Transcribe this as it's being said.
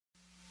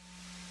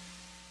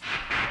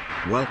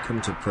Welcome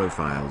to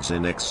Profiles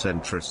in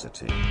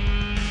Eccentricity,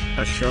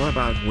 a show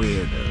about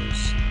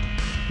weirdos.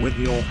 With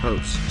your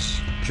hosts,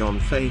 John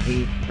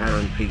Fahey,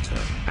 Aaron Peter,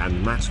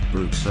 and Matt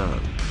Brousseau.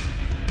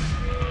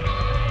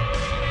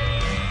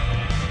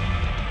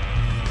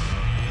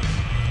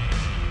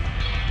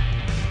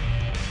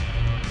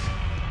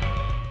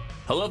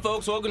 Hello,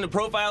 folks. Welcome to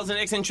Profiles in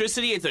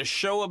Eccentricity. It's a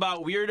show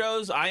about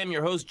weirdos. I am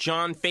your host,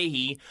 John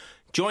Fahey.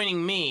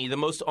 Joining me, the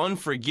most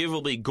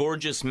unforgivably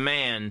gorgeous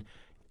man,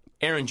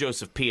 Aaron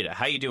Joseph Pita.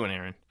 How you doing,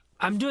 Aaron?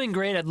 I'm doing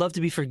great. I'd love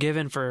to be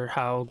forgiven for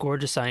how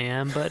gorgeous I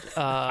am, but...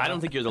 I don't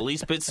think you're the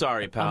least bit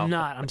sorry, pal. I'm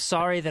not. I'm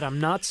sorry that I'm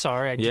not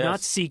sorry. I do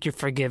not seek your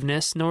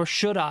forgiveness, nor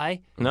should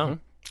I. No.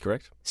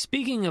 Correct.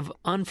 Speaking of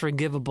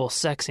unforgivable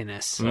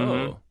sexiness,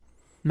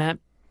 Matt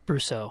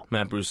Brousseau.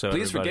 Matt Brousseau,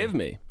 Please everybody. forgive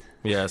me.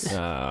 Yes.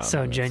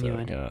 So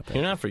genuine.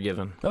 You're not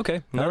forgiven.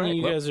 Okay. None All right. of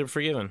you Well- guys are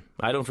forgiven.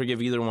 I don't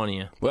forgive either one of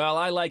you. Well,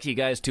 I like you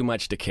guys too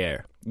much to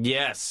care.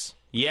 Yes.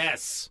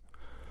 Yes.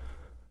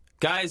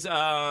 Guys,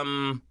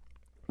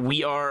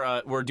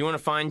 we're doing a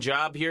fine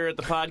job here at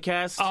the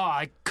podcast. Oh,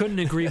 I couldn't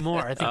agree more.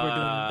 I think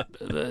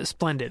we're doing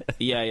splendid.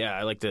 Yeah.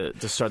 I like to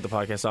start the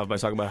podcast off by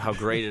talking about how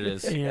great it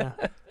is. Yeah.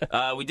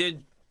 We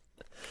did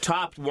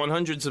top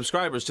 100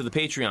 subscribers to the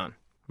Patreon.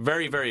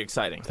 Very, very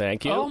exciting.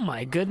 Thank you. Oh,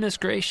 my goodness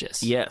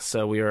gracious. Yes,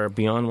 we are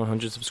beyond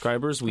 100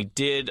 subscribers. We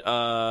did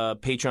a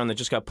Patreon that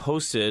just got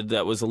posted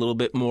that was a little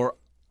bit more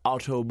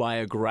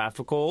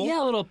autobiographical.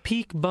 Yeah, a little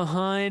peek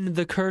behind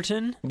the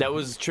curtain. That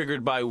was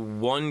triggered by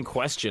one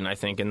question, I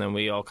think, and then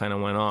we all kind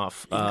of went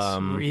off. Yes,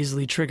 we're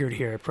easily triggered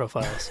here at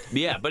Profiles.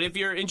 Yeah, but if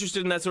you're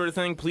interested in that sort of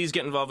thing, please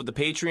get involved with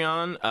the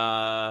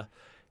Patreon.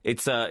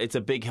 It's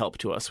a big help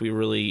to us. We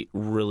really,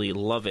 really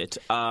love it.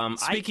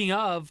 Speaking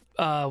of,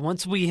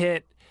 once we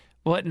hit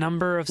what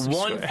number of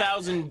subscribers?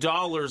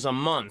 $1,000 a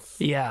month.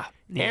 Yeah.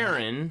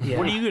 Aaron, Yeah.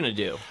 what are you going to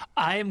do?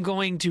 I am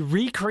going to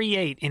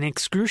recreate in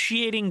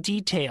excruciating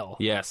detail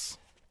Yes.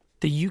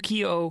 the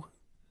Yukio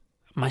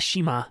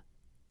Mishima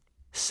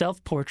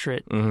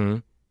self-portrait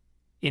in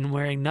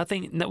wearing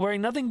nothing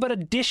but a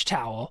dish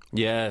towel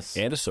Yes.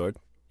 And a sword.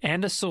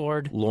 and a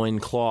sword.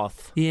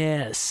 Loincloth.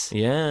 Yes.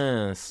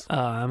 Yes.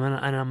 I'm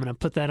gonna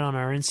put that on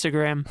our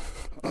Instagram.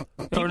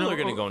 People are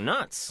going to go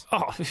nuts.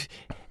 Oh,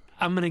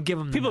 I'm gonna give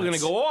them. People are going to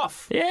go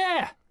off.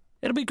 Yeah,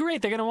 it'll be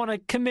great. They're gonna want to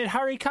commit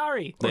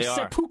harikari or They are.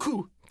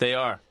 seppuku They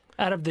are.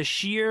 out of the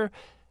sheer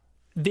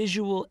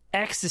visual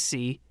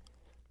ecstasy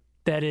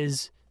that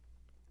is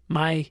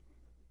my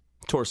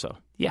Torso.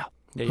 yeah.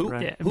 Yeah, Who, you're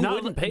right. Yeah, who not-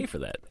 wouldn't pay for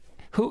that?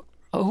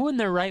 Who in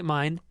their right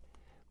mind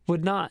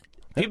would not?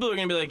 People are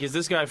going to be like, is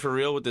this guy for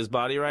real with his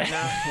body right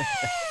now?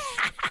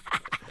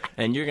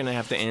 And you're going to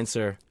have to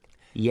answer,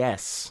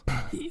 yes.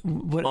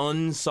 What?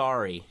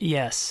 Unsorry.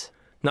 Yes.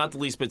 Not the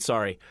least bit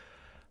sorry.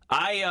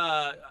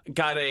 I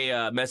got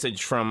a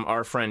message from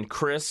our friend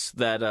Chris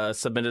that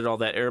submitted all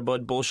that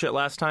Airbud bullshit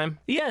last time.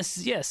 Yes.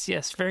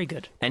 Very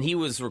good. And he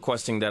was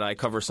requesting that I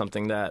cover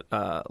something that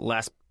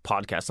last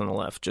podcast on the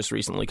left just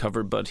recently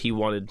covered, but he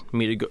wanted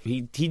me to go.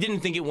 He didn't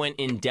think it went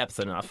in depth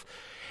enough.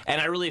 And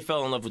I really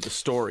fell in love with the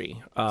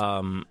story.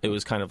 It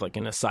was kind of like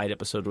in a side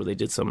episode where they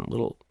did some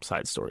little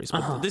side stories.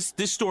 But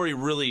this story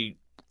really,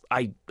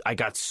 I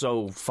got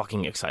so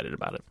fucking excited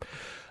about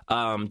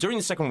it. During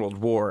the Second World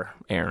War,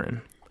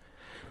 Aaron,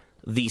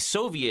 the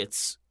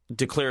Soviets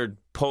declared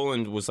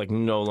Poland was like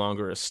no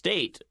longer a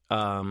state,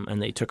 and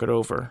they took it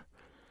over.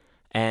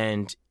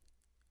 And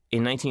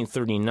in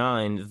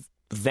 1939,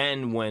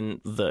 then when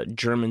the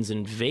Germans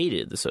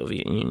invaded the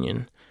Soviet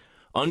Union,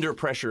 under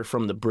pressure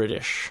from the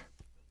British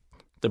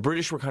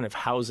were kind of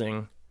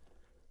housing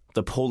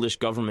the Polish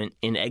government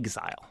in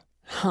exile.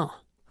 Huh.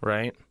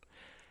 Right?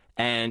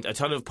 And a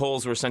ton of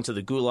Poles were sent to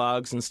the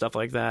gulags and stuff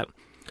like that.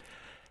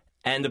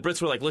 And the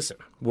Brits were like, listen,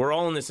 we're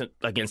all in this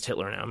against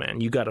Hitler now,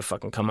 man. You got to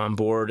fucking come on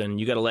board, and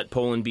you got to let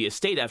Poland be a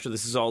state after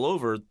this is all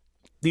over.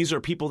 These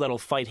are people that'll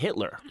fight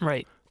Hitler.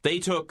 Right. They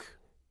took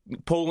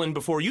Poland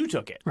before you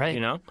took it. Right. You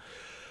know?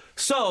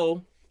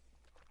 So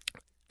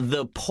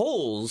the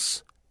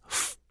Poles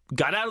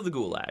got out of the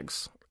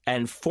gulags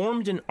and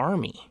formed an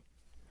army.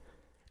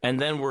 And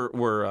then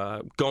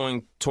we're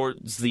going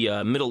towards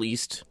the Middle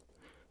East,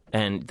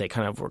 and they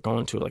kind of were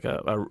going to like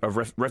a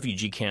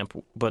refugee camp,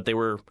 but they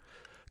were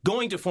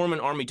going to form an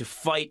army to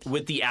fight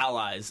with the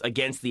Allies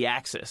against the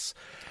Axis.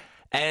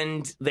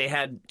 And they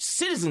had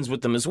citizens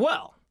with them as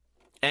well.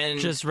 And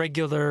Just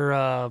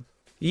regular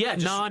yeah,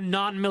 just,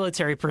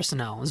 non-military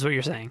personnel is what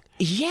you're saying.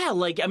 yeah,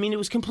 like, I mean, it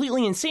was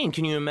completely insane.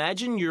 Can you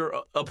imagine you're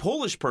a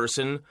Polish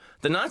person,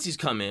 the Nazis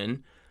come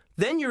in,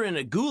 then you're in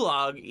a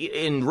gulag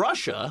in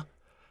Russia,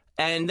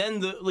 and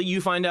then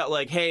you find out,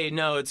 like, hey,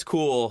 no, it's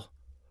cool.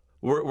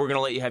 We're going to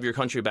let you have your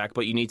country back,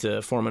 but you need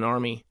to form an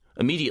army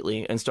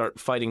immediately and start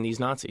fighting these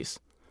Nazis.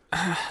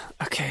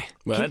 Okay.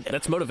 Well,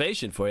 that's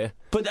motivation for you.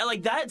 But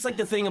that's like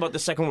the thing about the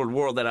Second World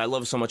War that I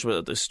love so much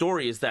about the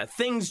story is that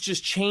things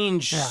just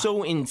change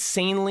so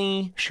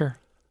insanely, Sure.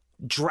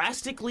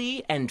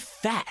 drastically, and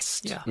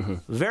fast. Yeah.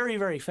 Very,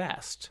 very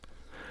fast.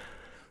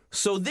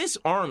 So this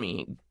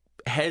army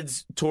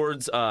heads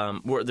towards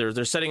where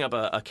they're setting up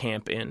a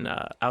camp in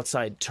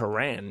outside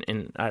Tehran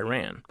in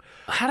Iran.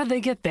 How did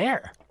they get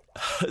there?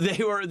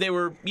 They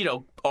were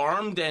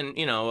armed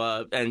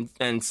and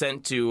and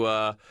sent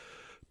to.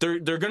 They're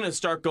going to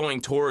start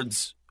going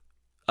towards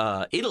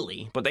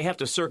Italy, but they have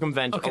to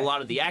circumvent a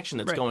lot of the action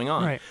that's going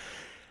on. Right.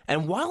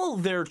 And while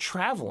they're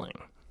traveling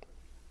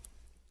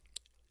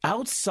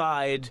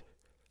outside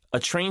a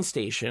train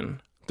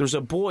station, there's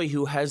a boy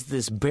who has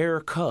this bear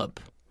cub.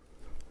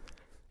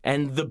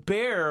 And the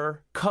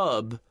bear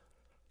cub,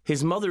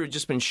 his mother had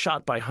just been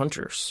shot by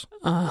hunters.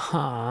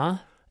 Uh-huh.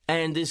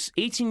 And this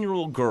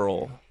 18-year-old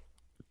girl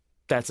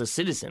that's a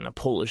citizen, a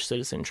Polish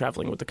citizen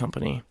traveling with the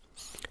company,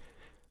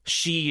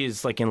 she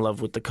is like in love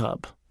with the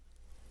cub.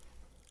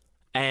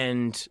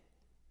 And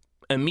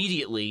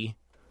immediately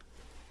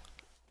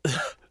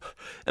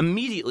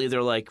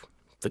they're like,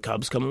 the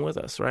cub's coming with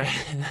us, right?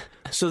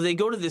 So they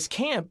go to this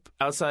camp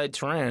outside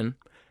Tehran,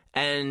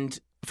 and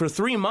for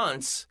 3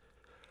 months,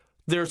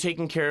 they're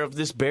taking care of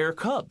this bear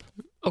cub.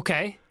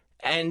 Okay.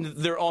 And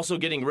they're also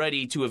getting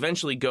ready to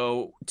eventually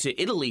go to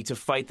Italy to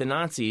fight the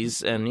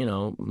Nazis and,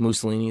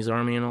 Mussolini's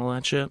army and all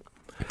that shit.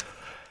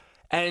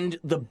 And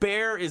the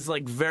bear is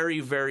like very,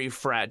 very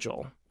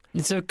fragile.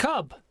 It's a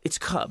cub. It's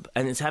cub,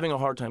 and it's having a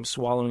hard time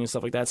swallowing and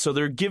stuff like that. So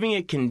they're giving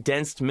it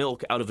condensed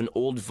milk out of an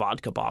old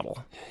vodka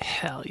bottle.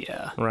 Hell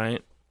yeah.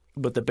 Right?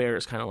 But the bear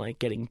is kind of like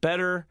getting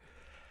better,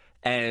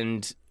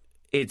 and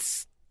it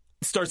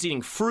starts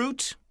eating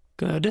fruit.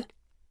 Good.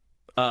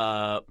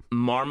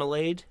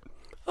 Marmalade,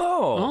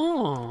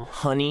 Oh,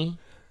 honey,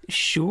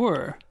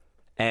 sure.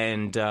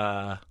 and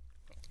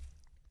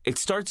it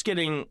starts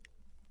getting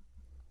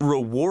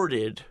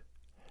rewarded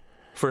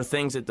for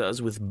things it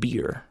does with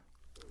beer.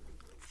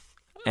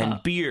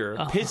 And beer,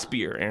 piss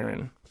beer,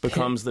 Aaron,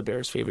 becomes the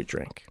bear's favorite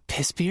drink.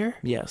 Piss beer?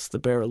 Yes, the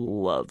bear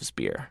loves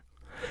beer.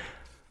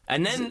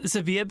 And then,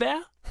 Sevilla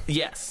bear?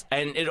 yes,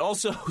 and it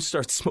also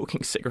starts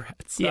smoking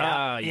cigarettes. Yeah.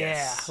 Ah,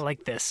 yes. Yeah,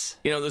 like this.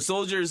 The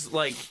soldiers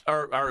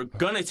are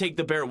gonna take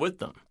the bear with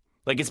them.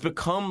 Like, it's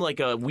become like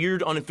a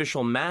weird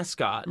unofficial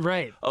mascot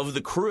Right. of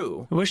the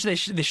crew. I wish they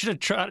should have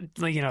tried,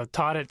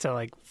 taught it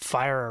to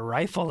fire a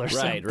rifle or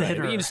something. Right.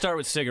 Or, You can start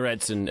with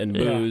cigarettes and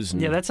yeah. booze.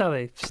 And, Yeah, that's how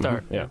they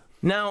start. yeah.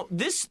 Now,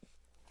 this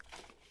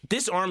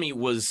army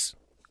was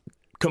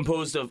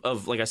composed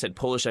of, like I said,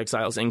 Polish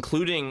exiles,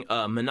 including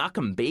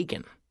Menachem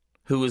Begin,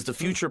 who was the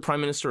future prime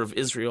minister of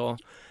Israel,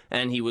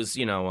 and he was,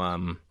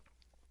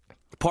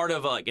 part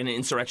of an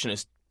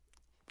insurrectionist,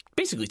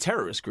 basically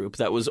terrorist group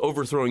that was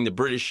overthrowing the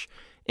British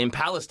in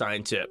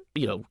Palestine to,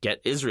 get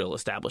Israel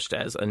established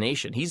as a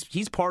nation.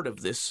 He's part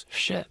of this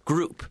Shit.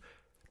 group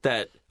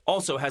that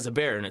also has a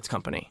bear in its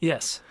company.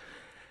 Yes.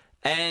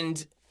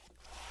 And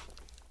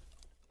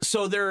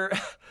so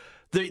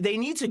they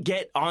need to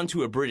get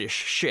onto a British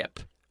ship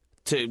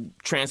to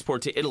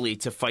transport to Italy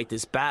to fight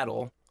this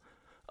battle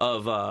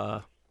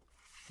of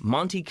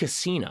Monte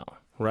Cassino,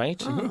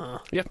 right? Uh-huh.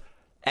 Yep.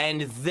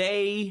 And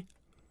they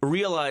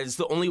realize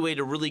the only way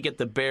to really get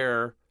the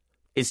bear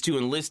is to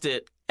enlist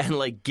it and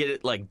get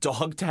it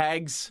dog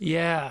tags,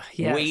 Yeah.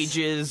 Yes.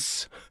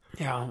 wages.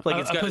 Yeah.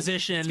 It's a got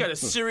position. It's got a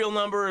serial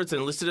number. It's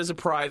enlisted as a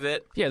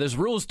private. Yeah, there's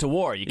rules to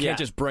war. You can't Yeah.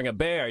 just bring a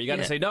bear. You got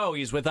to Yeah. say, no,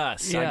 he's with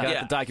us. I Yeah. got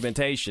Yeah. the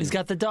documentation. He's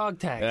got the dog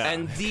tag. Yeah.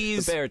 And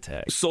these the bear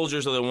tag.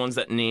 soldiers are the ones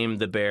that named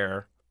the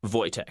bear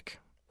Wojtek.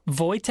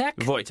 Wojtek?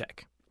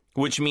 Wojtek,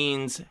 which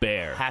means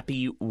Bear.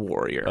 happy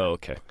warrior. Oh,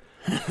 okay.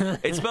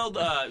 It's spelled,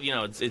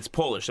 it's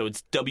Polish, so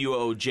it's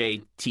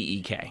Wojtek.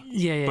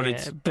 Yeah. But yeah,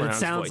 it's but it pronounced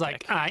sounds Wojtek.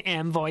 like I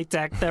am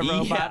Wojtek, the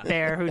robot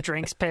bear who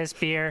drinks piss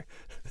beer.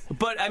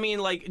 But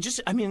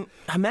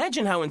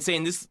imagine how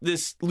insane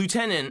this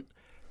lieutenant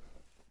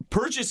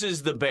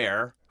purchases the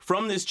bear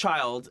from this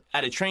child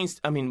at a train.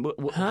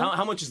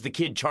 How much is the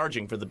kid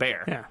charging for the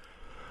bear? Yeah.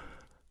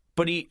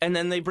 But and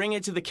then they bring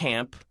it to the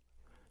camp,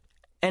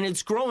 and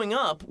it's growing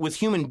up with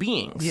human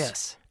beings.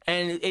 Yes.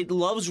 And it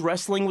loves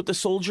wrestling with the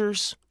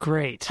soldiers.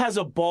 Great. Has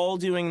a ball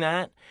doing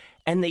that,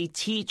 and they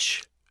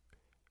teach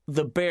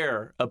the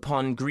bear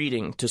upon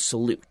greeting to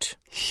salute.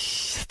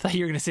 I thought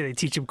you were going to say they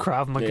teach him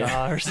Krav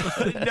Maga or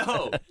something.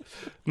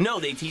 No,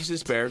 they teach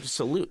this bear to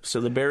salute.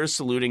 So the bear is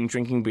saluting,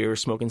 drinking beer,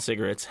 smoking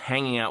cigarettes,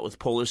 hanging out with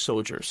Polish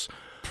soldiers.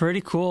 Pretty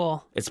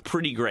cool. It's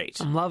pretty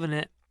great. I'm loving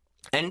it.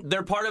 And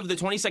they're part of the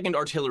 22nd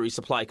Artillery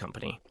Supply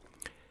Company.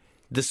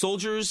 The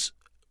soldiers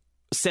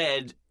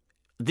said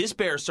this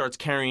bear starts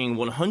carrying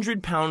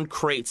 100-pound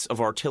crates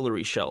of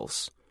artillery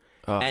shells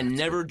and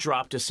never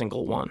dropped a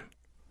single one.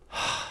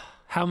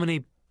 How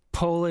many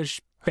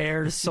Polish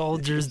bear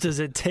soldiers does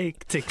it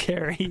take to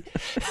carry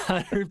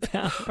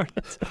 100-pound?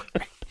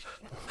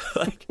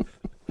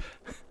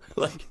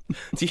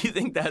 Do you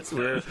think that's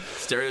where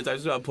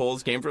stereotypes about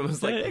Poles came from? It's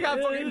they got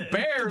fucking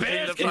bears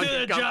in the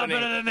fucking company.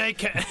 than they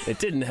can. It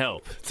didn't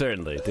help.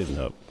 Certainly, it didn't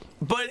help.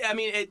 But,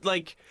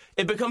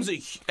 it becomes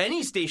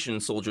any station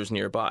soldiers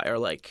nearby are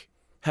like,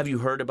 have you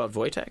heard about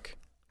Wojtek?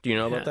 Do you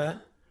know about that?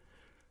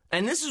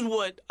 And this is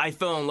what I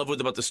fell in love with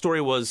about the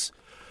story was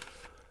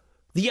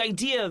the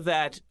idea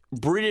that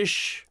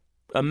British,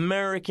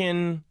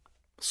 American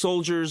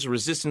soldiers,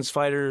 resistance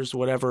fighters,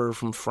 whatever,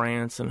 from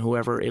France and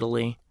whoever,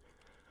 Italy,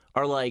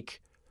 are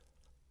like,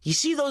 you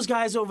see those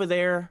guys over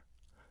there?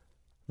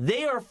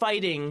 They are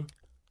fighting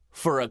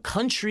for a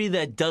country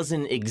that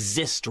doesn't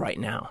exist right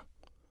now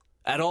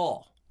at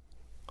all.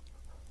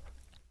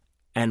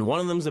 And one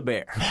of them's a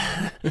bear.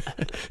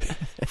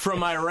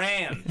 From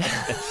Iran.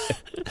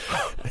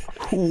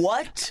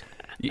 What?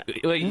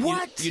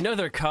 What? You know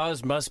their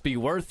cause must be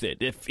worth it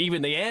if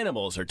even the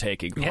animals are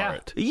taking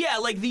part. Yeah,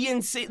 like the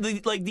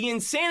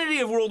insanity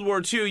of World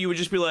War II, you would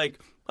just be like,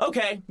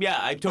 okay, yeah,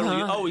 I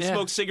totally. He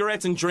smokes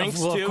cigarettes and drinks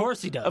well, too. Of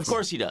course he does. Of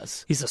course he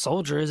does. He's a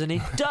soldier, isn't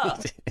he? Duh.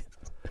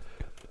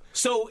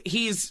 So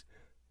he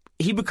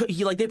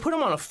they put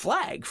him on a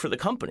flag for the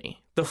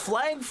company. The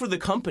flag for the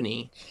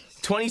company,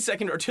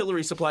 22nd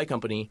Artillery Supply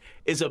Company,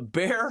 is a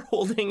bear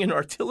holding an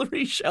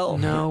artillery shell.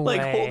 No like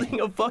way. holding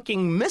a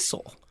fucking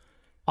missile.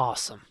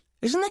 Awesome.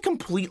 Isn't that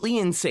completely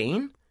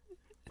insane?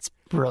 It's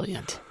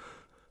brilliant.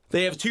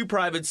 They have 2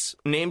 privates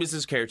named as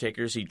his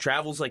caretakers. He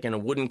travels like in a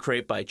wooden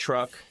crate by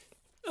truck.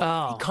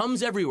 Oh. He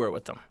comes everywhere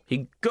with them.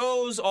 He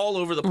goes all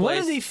over the place. What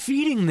are they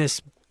feeding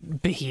this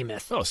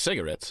behemoth? Oh,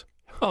 cigarettes.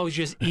 Oh, he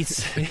just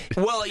eats.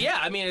 Well, yeah,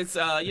 I mean, it's,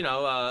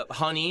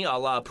 honey a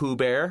la Pooh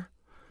Bear.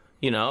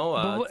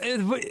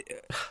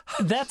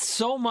 That's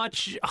so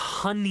much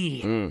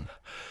honey.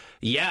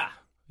 Yeah.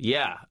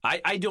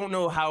 I don't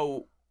know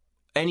how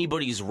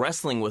anybody's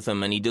wrestling with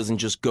him and he doesn't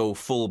just go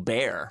full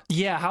bear.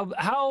 Yeah,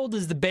 how old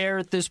is the bear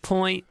at this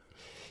point?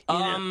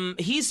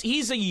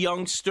 He's a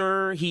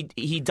youngster. He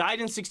died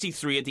in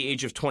 1963 at the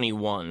age of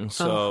 21.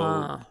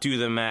 So do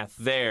the math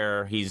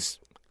there. He's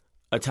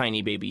a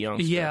tiny baby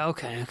youngster. Yeah,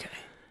 okay.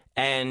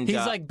 And He's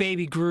like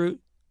baby Groot.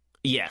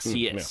 yes,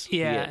 he is.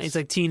 Yeah, He is. he's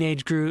like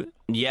teenage Groot.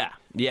 Yeah.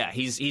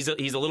 He's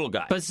a little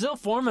guy. But still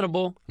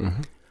formidable.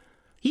 Mm-hmm.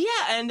 Yeah,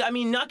 and I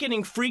mean, not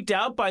getting freaked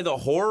out by the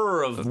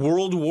horror of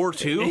World War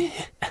II.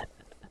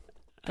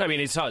 I mean,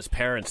 he saw his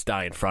parents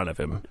die in front of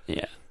him.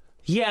 Yeah.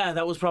 Yeah,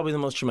 that was probably the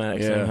most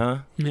traumatic thing, huh?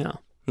 Yeah.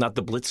 Not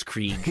the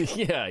Blitzkrieg,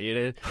 Yeah, you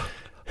did.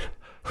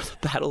 the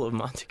Battle of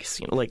Monte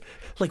Cassino.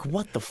 Like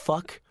what the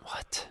fuck?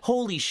 What?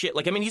 Holy shit!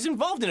 Like, I mean, he's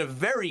involved in a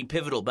very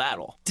pivotal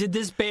battle. Did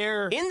this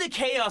bear... In the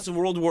chaos of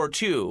World War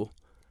II,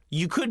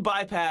 you could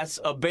bypass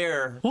a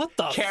bear What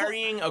the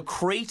carrying a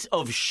crate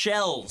of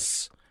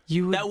shells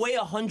You would... that weigh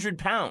 100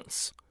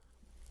 pounds.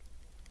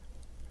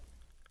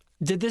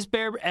 Did this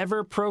bear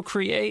ever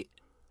procreate?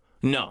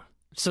 No.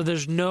 So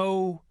there's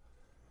no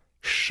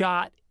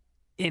shot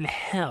in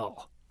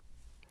hell.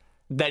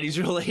 That he's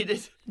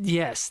related?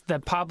 Yes,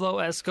 that Pablo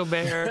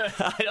Escobar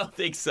I don't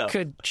think so.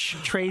 could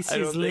trace I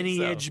don't his think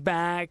lineage so.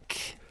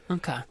 back.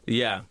 Okay.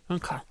 Yeah.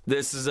 Okay.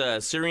 This is a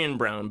Syrian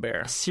brown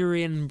bear.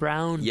 Syrian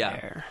brown Yeah.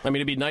 bear. I mean,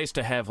 it'd be nice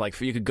to have, like,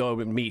 you could go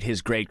and meet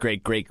his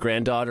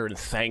great-great-great-granddaughter and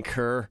thank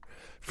her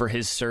for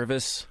his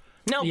service.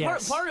 Now,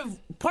 Yes.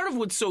 part of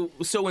what's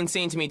so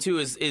insane to me too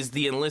is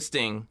the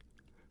enlisting,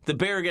 the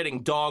bear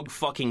getting dog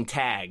fucking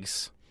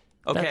tags.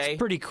 Okay, That's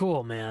pretty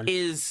cool, man.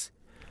 is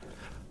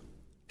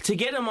to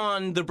get him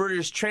on the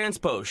British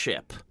transpo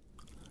ship.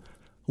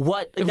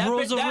 What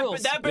rules are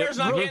rules. That bear's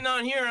not getting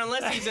on here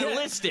unless he's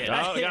enlisted.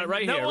 Oh, yeah,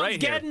 right no here, one's right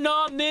here. getting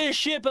on this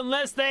ship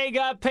unless they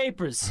got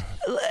papers.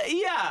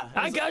 Yeah.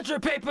 I got your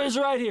papers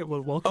right here.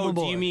 Well, welcome Oh,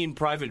 aboard. do you mean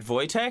Private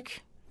Wojtek?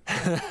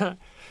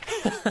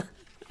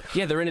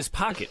 Yeah, they're in his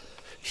pocket.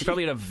 He's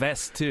probably in a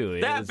vest, too.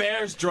 It That is-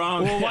 bear's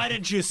drunk. Well, why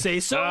didn't you say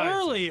so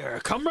earlier?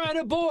 Come right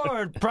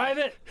aboard,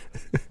 Private.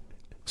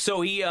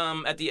 So he,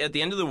 at the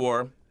end of the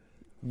war,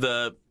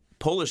 the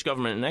Polish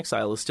government in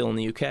exile is still in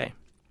the UK.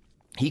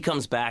 He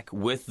comes back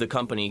with the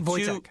company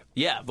Wojtek.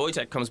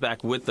 Wojtek comes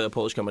back with the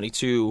Polish company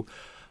to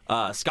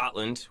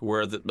Scotland,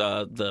 where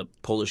the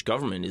Polish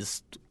government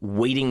is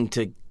waiting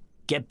to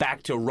get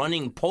back to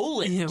running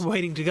Poland. Yeah,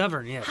 waiting to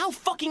govern, yeah. How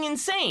fucking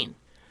insane!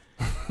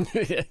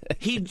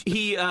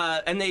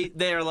 And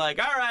they're like,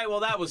 all right,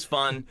 well, that was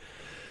fun.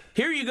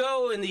 Here you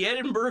go in the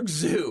Edinburgh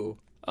Zoo.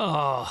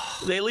 Oh,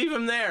 They leave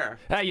him there.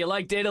 Hey, you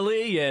liked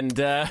Italy, and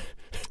thank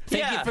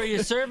Yeah. you for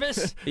your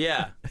service.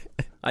 Yeah.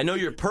 I know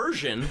you're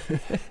Persian,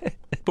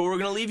 but we're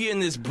going to leave you in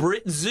this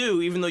Brit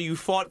zoo even though you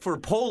fought for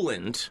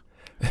Poland.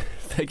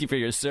 thank you for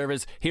your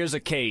service. Here's a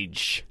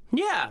cage.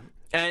 Yeah.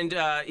 And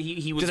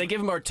he was... Did they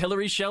give him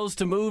artillery shells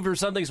to move or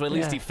something, so at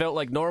least Yeah. he felt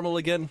like normal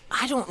again?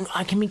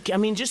 I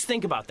mean, just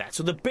think about that.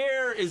 So the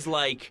bear is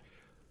like...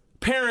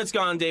 Parents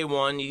gone day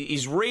one.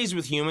 He's raised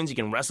with humans. He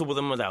can wrestle with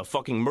them without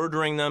fucking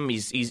murdering them.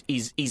 He's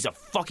a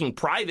fucking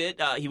private.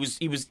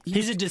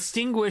 He's a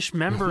distinguished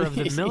member of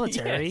the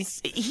military.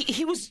 Yes.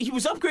 He was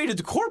upgraded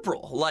to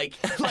corporal. Like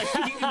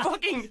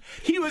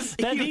he was.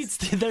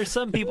 There's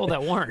some people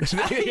that weren't.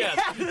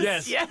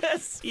 Yes.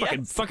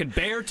 Fucking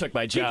bear took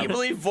my Can job. you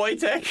believe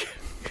Wojtek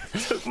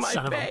took my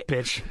Son of pay? a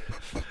bitch.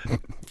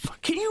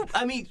 Can you?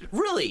 I mean,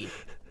 really?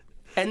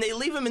 And they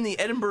leave him in the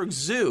Edinburgh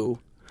Zoo.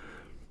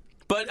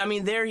 But, I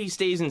mean, there he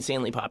stays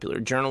insanely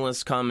popular.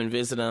 Journalists come and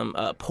visit him.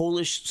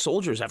 Polish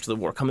soldiers after the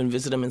war come and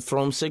visit him and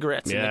throw him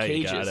cigarettes in the Yeah,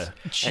 you cages. gotta.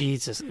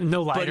 Jesus.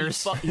 No But lighters.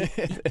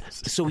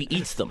 so he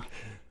eats them.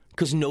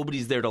 because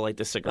nobody's there to light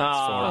the cigarettes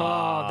for him.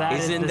 Oh, that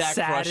is Isn't the that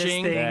saddest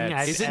crushing? thing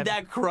I've Isn't ever-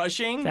 that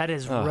crushing? That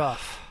is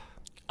rough.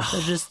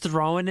 They're just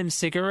throwing him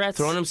cigarettes.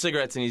 Throwing him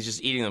cigarettes and he's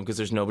just eating them because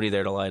there's nobody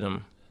there to light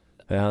them.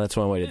 Yeah, that's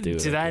one way to do it.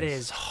 Dude, that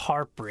is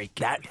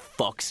heartbreaking. That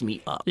fucks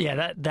me up.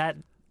 Yeah,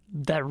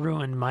 that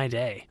ruined my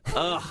day.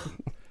 Ugh.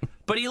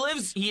 But he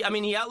outlives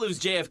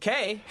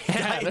JFK.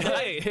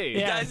 He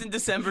dies in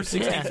December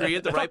 63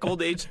 at the ripe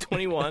old age of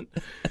 21.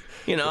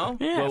 You know?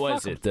 Yeah, What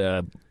was fuck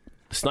it?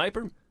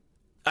 Sniper?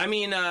 I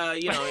mean, I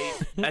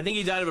think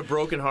he died of a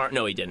broken heart.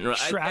 No, he didn't.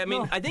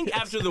 I think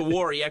after the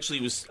war, he actually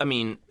was. I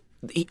mean,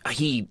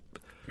 he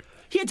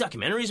had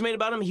documentaries made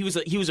about him. He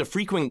was a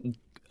frequent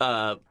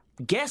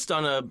guest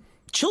on a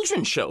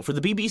children's show for the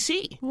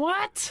BBC.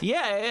 What?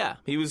 Yeah.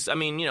 He was. I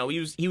mean,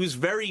 he was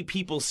very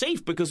people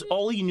safe because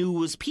all he knew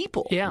was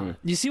people. Yeah.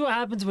 You see what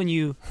happens when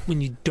you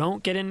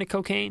don't get into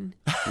cocaine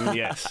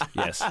Yes.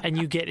 and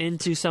you get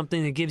into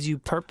something that gives you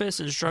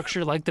purpose and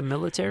structure like the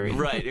military?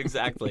 Right.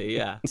 Exactly.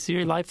 Yeah. See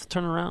your life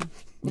turn around.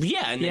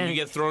 Yeah, and then Yeah. you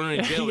get thrown in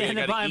a jail You where you end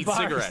up got to buying eat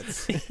bars.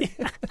 cigarettes.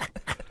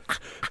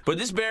 But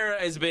this bear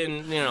has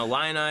been,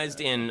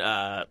 lionized in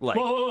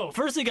Whoa.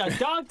 First he got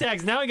dog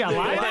tags, now he got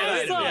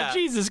lionized? Oh, yeah.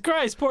 Jesus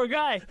Christ, poor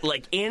guy.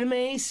 like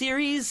anime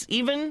series,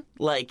 even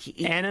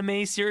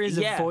Anime series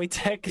Yeah. of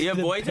Wojtek. Yeah,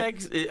 the-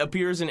 Wojtek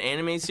appears in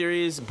anime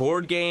series,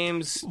 board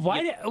games.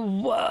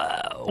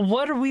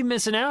 What are we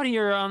missing out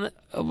here on?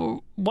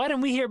 Why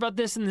didn't we hear about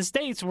this in the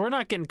States? We're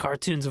not getting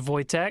cartoons of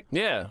Wojtek.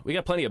 Yeah, we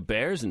got plenty of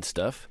bears and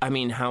stuff. I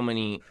mean, how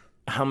many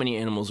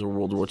animals are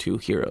World War II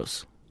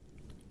heroes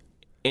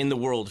in the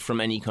world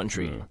from any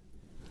country?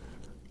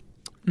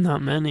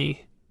 Not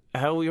many.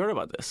 How have we heard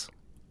about this?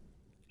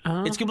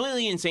 It's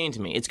completely insane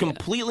to me. It's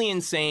completely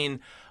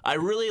insane. I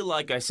really,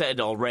 like I said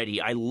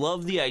already, I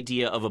love the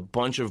idea of a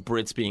bunch of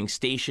Brits being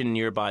stationed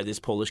nearby this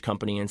Polish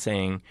company and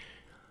saying,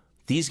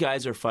 these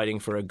guys are fighting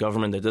for a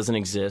government that doesn't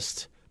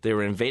exist. They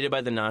were invaded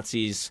by the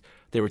Nazis.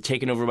 They were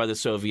taken over by the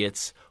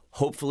Soviets.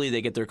 Hopefully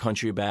they get their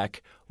country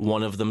back.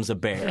 One of them's a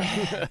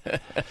bear.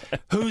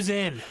 Who's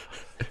in?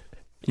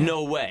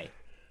 No way.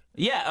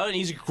 Yeah, and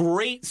he's a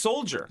great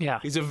soldier. Yeah.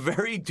 He's a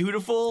very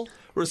dutiful,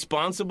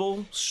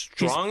 responsible,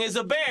 strong as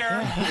a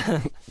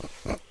bear.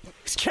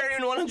 He's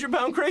carrying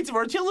 100-pound crates of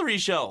artillery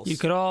shells. You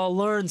could all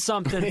learn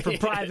something from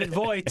Private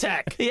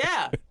Wojtek.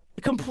 Yeah.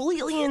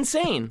 Completely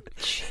insane.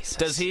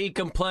 Does he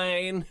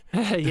complain?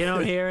 You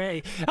don't hear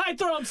it. I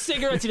throw him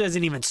cigarettes. He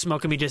doesn't even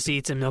smoke them. He just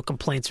eats them. No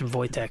complaints from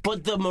Wojtek.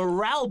 But the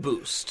morale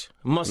boost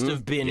must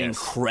have been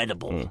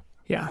incredible.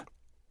 Yeah.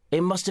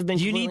 It must have been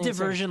You need completely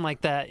insane. diversion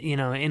like that,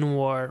 in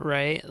war,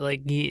 right?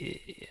 Like,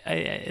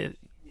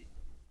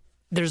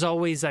 there's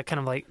always that kind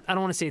of like, I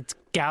don't want to say it's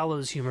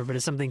gallows humor, but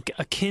it's something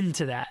akin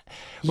to that.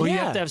 Where you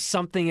have to have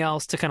something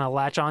else to kind of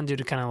latch onto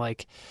to kind of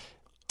like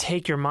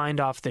take your mind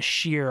off the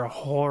sheer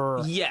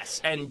horror.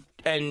 Yes, and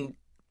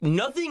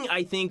nothing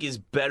I think is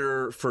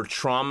better for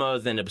trauma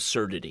than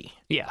absurdity.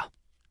 Yeah.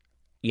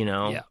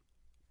 Yeah.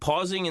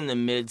 Pausing in the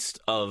midst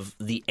of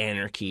the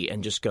anarchy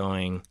and just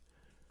going,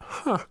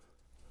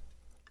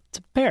 It's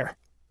a bear.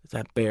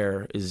 that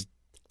bear is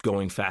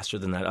going faster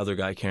than that other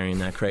guy carrying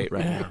that crate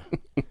right now.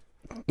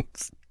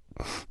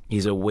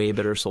 He's a way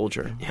better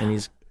soldier, and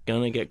he's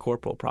gonna get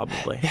corporal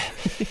probably.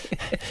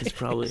 He's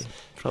probably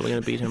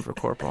gonna beat him for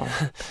corporal.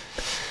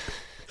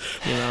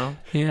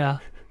 Yeah.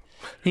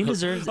 He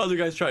deserves it. Other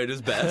guy's trying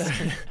his best.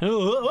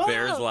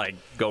 Bear's like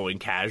going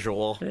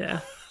casual.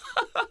 Yeah.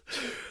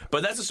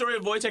 But that's the story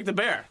of Wojtek the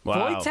bear.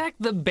 Wow. Wojtek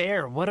the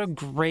bear. What a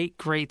great,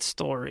 great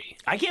story.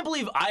 I can't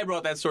believe I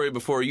brought that story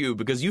before you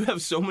because you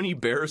have so many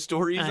bear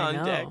stories I on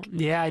know. deck.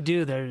 Yeah, I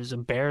do. There's a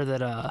bear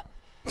that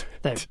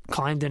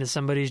climbed into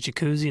somebody's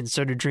jacuzzi and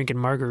started drinking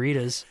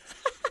margaritas.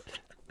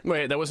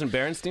 Wait, that wasn't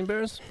Berenstein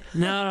Bears?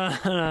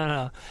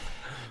 No.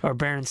 Or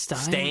Berenstein.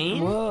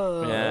 Stain?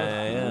 Whoa.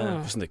 Yeah.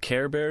 Wasn't the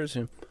Care Bears?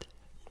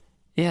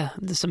 Yeah,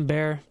 there's some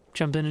bear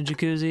jumped in a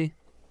jacuzzi,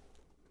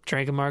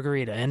 drank a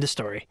margarita. End of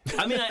story.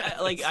 I mean, I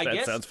That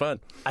guess sounds fun.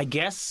 I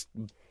guess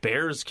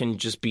bears can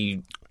just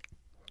be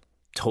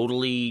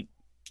totally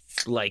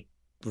like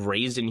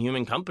raised in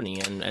human company,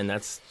 and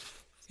that's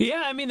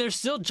Yeah, I mean, they're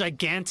still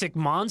gigantic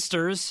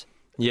monsters.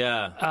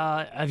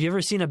 yeah. Have you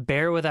ever seen a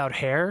bear without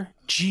hair?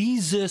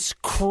 Jesus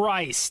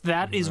Christ,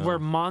 that is where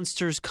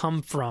monsters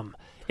come from.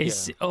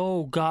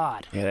 Oh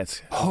God. Yeah,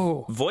 that's...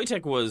 Oh.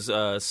 Wojtek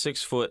was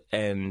 6 foot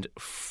and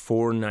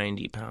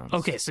 490 pounds.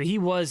 Okay, so he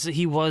was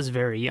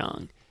very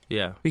young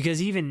Yeah.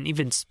 because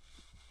even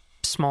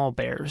small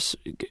bears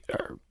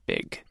are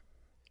big.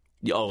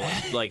 Oh,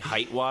 like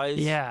height wise.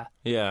 Yeah.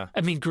 Yeah.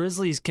 I mean,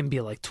 grizzlies can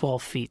be like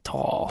 12 feet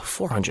tall.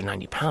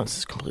 490 pounds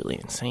is completely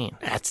insane.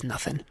 That's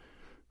nothing.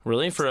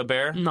 Really, for a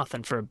bear?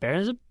 Nothing for a bear.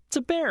 It's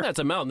a bear. That's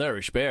a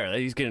malnourished bear.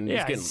 He's getting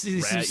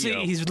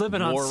he's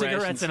living on war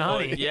cigarettes rations. and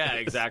honey. Yeah,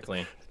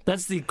 exactly.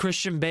 That's the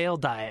Christian Bale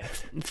diet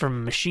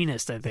from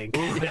Machinist, I think.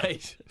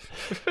 Right.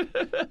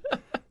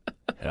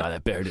 Oh,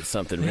 that bear did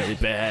something really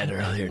bad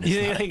earlier in his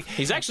You life. think,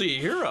 He's actually a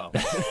hero.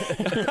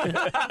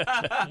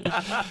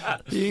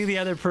 you think the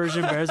other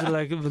Persian bears are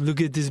like,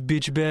 look at this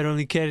bitch bear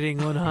only carrying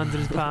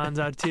 100 pounds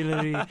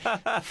artillery.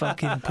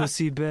 Fucking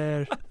pussy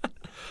bear.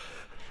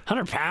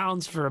 100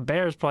 pounds for a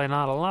bear is probably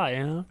not a lot,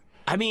 you know?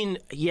 I mean,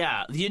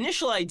 yeah, the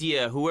initial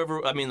idea,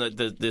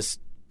 the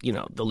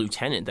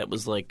lieutenant that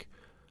was like,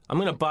 I'm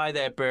going to buy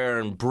that bear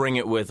and bring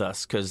it with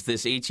us because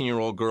this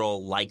 18-year-old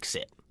girl likes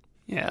it.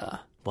 Yeah.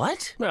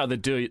 What? Well,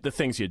 the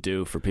things you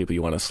do for people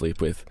you want to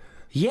sleep with.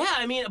 Yeah,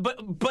 I mean,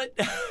 but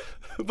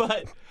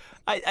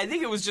I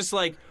think it was just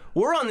like,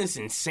 we're on this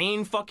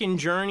insane fucking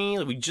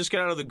journey. We just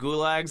got out of the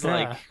gulags. Yeah.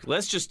 Like,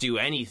 let's just do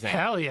anything.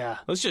 Hell yeah.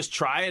 Let's just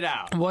try it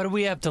out. What do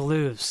we have to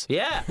lose?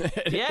 Yeah,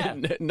 yeah,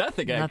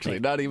 Nothing, actually.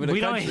 Nothing. Not even a We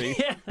don't- country.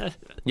 Yeah.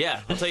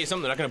 yeah. I'll tell you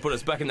something. They're not going to put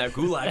us back in that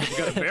gulag if we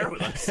got a bear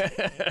with us.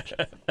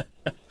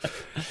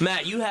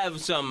 Matt, you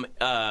have some.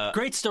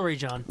 Great story,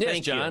 John. Yes,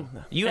 Thank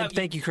John. You And have.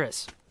 thank you,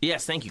 Chris.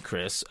 Yes, thank you,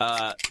 Chris.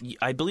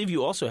 I believe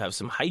you also have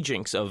some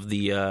hijinks of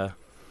the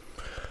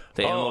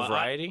animal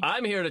variety.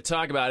 I'm here to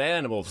talk about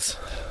animals.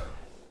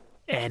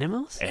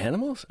 Animals?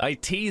 Animals? I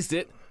teased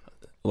it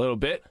a little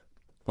bit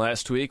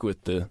last week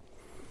with the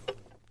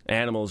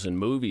animals and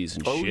movies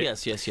and Oh,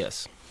 shit.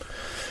 yes.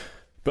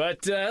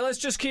 But let's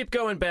just keep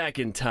going back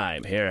in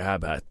time here. How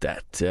about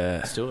that?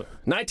 Let's do it.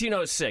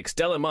 1906,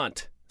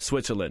 Delamont,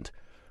 Switzerland.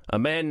 A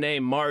man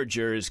named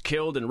Marger is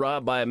killed and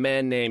robbed by a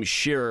man named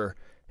Shearer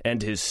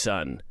and his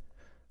son,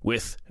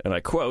 with, and I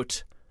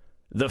quote,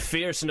 the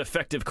fierce and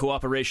effective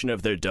cooperation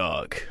of their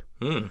dog.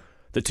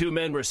 The two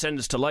men were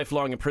sentenced to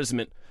lifelong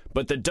imprisonment,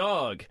 but the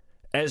dog,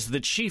 as the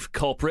chief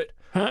culprit,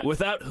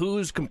 without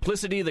whose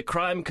complicity the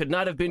crime could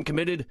not have been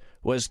committed,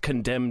 was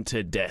condemned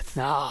to death.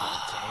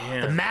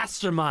 The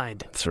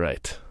mastermind. That's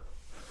right.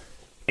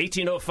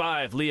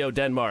 1805, Leo,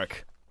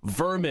 Denmark.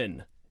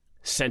 Vermin,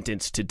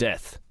 sentenced to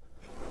death.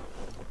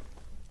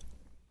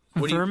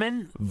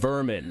 Vermin?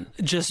 Vermin.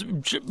 Just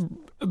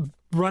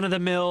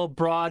run-of-the-mill,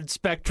 broad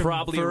spectrum.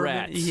 Probably vermin.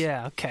 rats.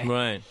 Yeah, okay.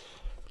 Right.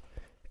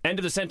 End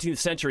of the 17th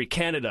century,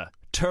 Canada.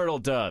 Turtle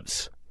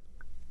doves.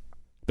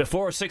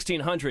 Before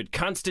 1600,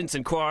 Constance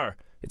and Coire.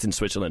 It's in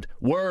Switzerland.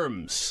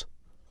 Worms.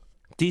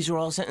 These were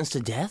all sentenced to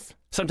death?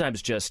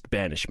 Sometimes just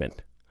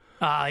banishment.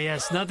 Ah,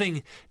 yes.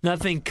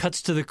 Nothing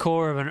cuts to the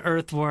core of an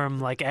earthworm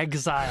like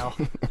exile.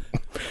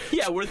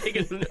 Yeah, we're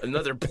thinking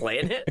another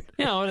planet?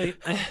 You know,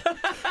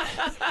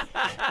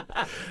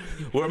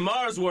 We're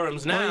Mars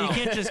worms now. you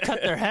can't just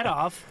cut their head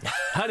off.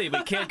 Honey,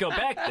 we can't go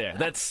back there.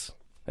 That's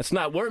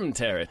not worm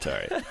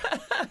territory.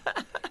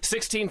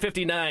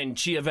 1659,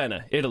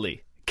 Chiavenna,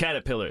 Italy.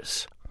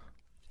 Caterpillars.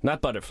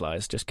 Not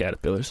butterflies, just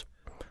caterpillars.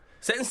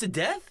 Sentenced to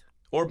death?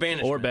 Or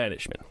banishment? Or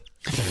banishment.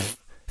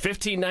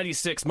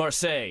 1596,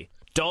 Marseille.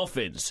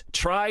 Dolphins.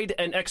 Tried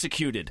and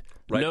exexecuted.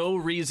 Right. No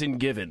reason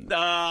given. They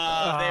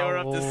were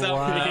up to something.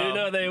 wow. You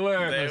know they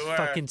were. Those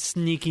fucking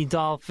sneaky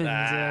dolphins.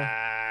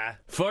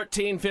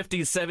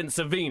 1457,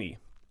 Savini.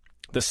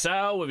 The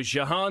sow of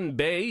Jahan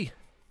Bey.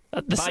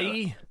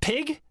 Bai.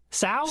 Pig?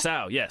 Sow?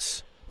 Sow,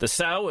 yes. The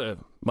sow,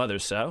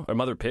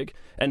 mother pig,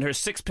 and her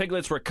 6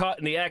 piglets were caught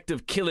in the act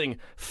of killing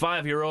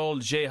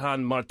 5-year-old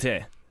Jehan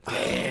Martin.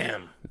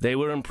 Damn. They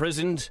were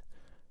imprisoned,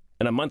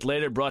 and a month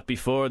later brought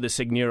before the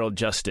Signorial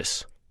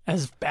Justice.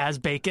 As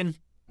bacon?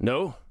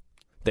 No,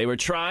 they were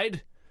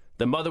tried.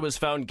 The mother was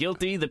found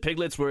guilty. The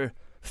piglets were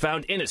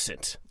found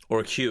innocent.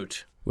 Or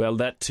cute. Well,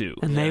 that too.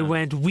 And they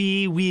went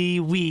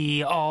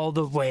wee all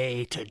the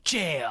way to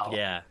jail.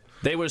 Yeah.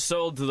 They were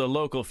sold to the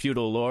local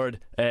feudal lord,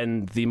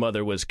 and the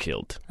mother was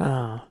killed.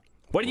 Oh.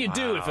 What do you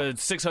do if a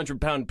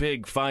 600-pound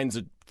pig finds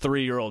a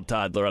 3-year-old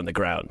toddler on the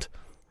ground?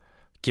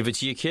 Give it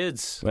to your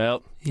kids.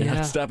 Well, you're Yeah.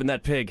 not stopping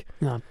that pig.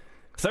 No.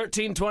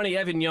 1320,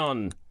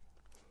 Avignon.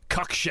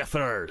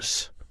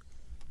 Cockchafers.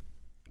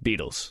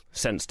 Beetles,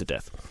 sentenced to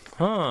death.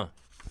 Huh.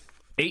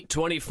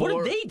 824.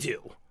 What did they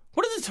do?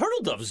 What did the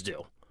turtle doves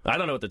do? I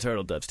don't know what the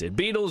turtle doves did.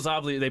 Beetles,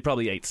 obviously, they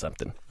probably ate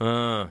something.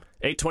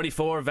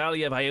 824,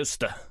 Valley of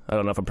Aosta. I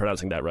don't know if I'm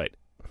pronouncing that right.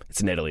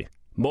 It's in Italy.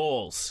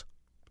 Moles,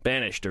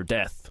 banished or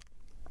death.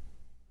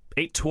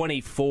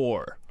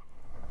 824.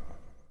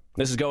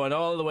 This is going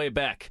all the way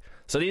back.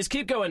 So these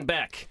keep going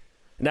back.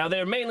 Now,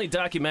 they're mainly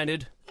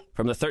documented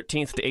from the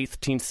 13th to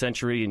 18th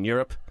century in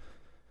Europe.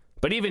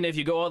 But even if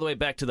you go all the way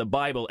back to the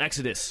Bible,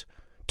 Exodus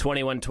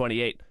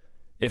 21:28,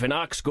 if an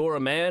ox gore a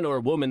man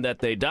or woman that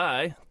they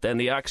die, then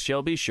the ox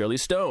shall be surely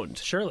stoned.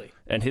 Surely.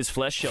 And his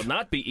flesh shall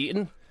not be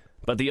eaten,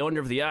 but the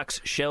owner of the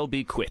ox shall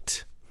be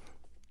quit.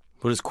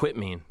 What does quit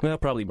mean? Well,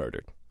 probably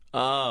murdered.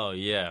 Oh,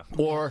 yeah.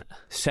 Or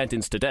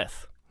sentenced to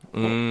death.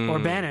 Or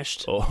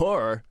banished.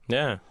 Or,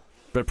 Yeah.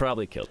 but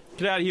probably killed.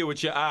 Get out of here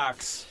with your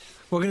ox.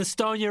 We're going to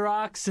stone your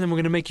ox, and then we're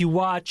going to make you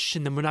watch,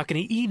 and then we're not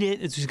going to eat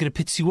it. It's just going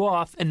to piss you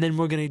off, and then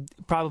we're going to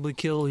probably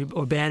kill you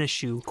or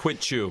banish you.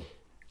 Quit you.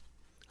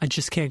 I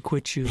just can't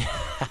quit you.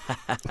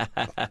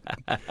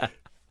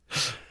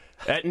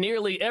 At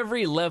nearly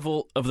every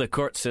level of the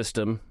court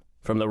system,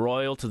 from the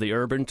royal to the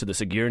urban to the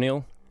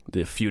seigneurial,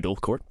 the feudal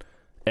court,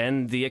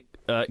 and the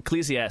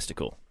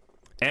ecclesiastical,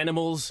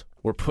 animals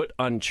were put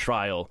on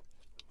trial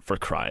for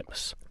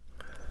crimes.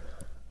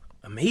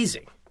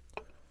 Amazing.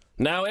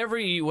 Now,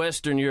 every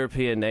Western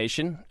European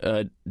nation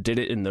did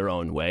it in their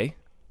own way.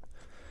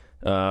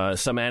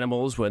 Some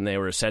animals, when they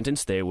were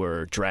sentenced, they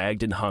were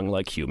dragged and hung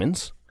like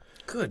humans.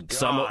 Good God.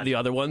 Some of the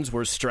other ones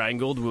were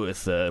strangled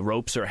with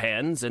ropes or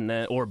hands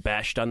or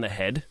bashed on the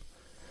head.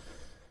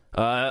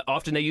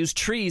 Often they used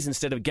trees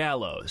instead of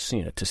gallows,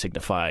 to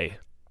signify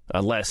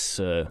a less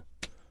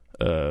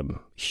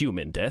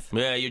human death.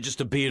 Yeah, you're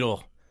just a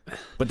beetle.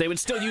 But they would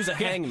still use a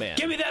hangman.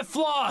 Give me that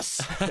floss!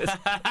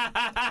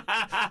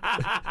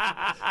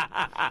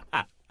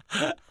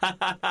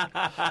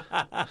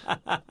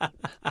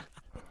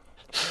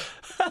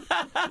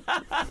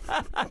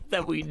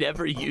 That we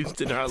never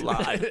used in our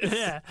lives.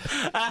 Yeah.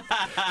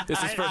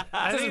 This is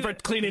for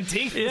cleaning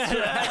teeth.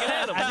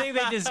 I think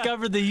they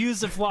discovered the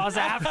use of floss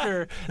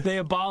after they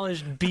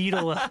abolished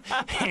beetle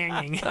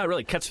hanging. That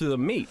really cuts through the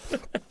meat.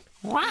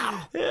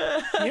 Wow.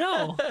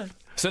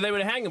 So they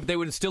would hang them. They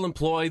would still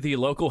employ the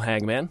local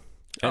hangman,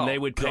 and they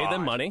would pay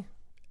them money,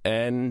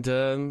 and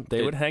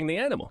they would hang the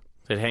animal.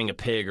 They'd hang a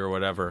pig or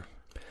whatever.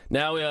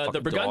 Now,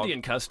 the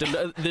Burgundian custom,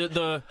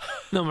 the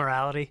No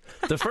morality.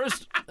 the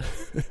first...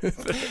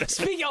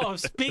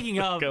 Speaking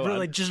of, Go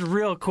really, on. just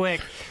real quick,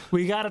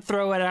 we got to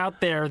throw it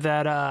out there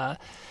that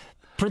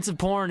Prince of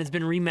Porn has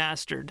been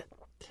remastered.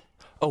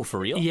 Oh,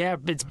 for real? Yeah,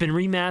 it's been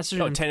remastered.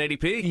 Oh, and-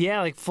 1080p?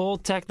 Yeah, like full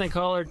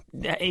Technicolor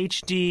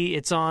HD.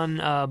 It's on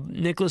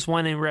Nicholas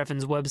Winding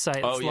Refn's website.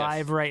 It's Oh, yes.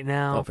 live right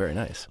now. Oh, very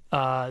nice.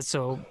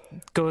 So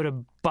go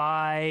to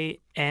buynwr.com,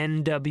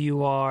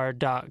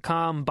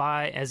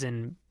 buy as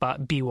in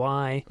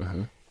BY,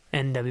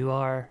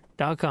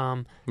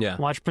 NWR.com. Yeah.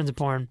 Watch Prince of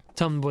Porn.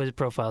 Tell them the boys'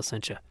 profile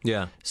sent you.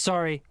 Yeah.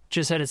 Sorry,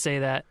 just had to say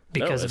that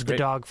because that's of the great.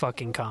 dog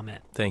fucking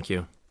comment. Thank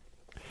you.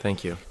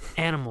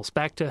 Animals,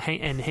 back to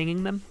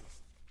hanging them.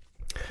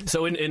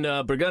 So in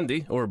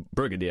Burgundy, or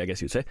Burgundy, I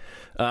guess you'd say,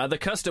 the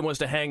custom was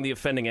to hang the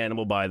offending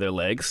animal by their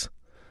legs.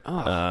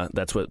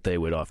 That's what they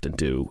would often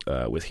do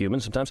with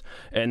humans sometimes.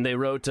 And they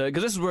wrote,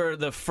 because this is where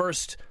the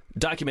first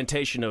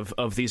documentation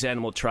of these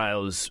animal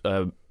trials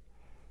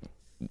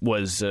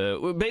was,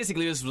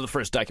 basically this was the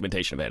first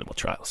documentation of animal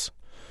trials.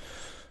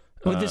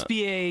 Would this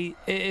be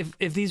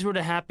if these were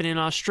to happen in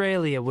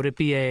Australia, would it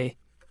be a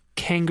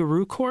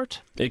kangaroo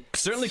court? It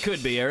certainly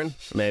could be, Aaron.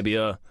 Maybe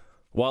a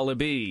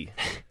wallaby.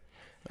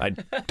 I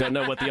don't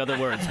know what the other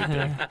words would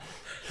be.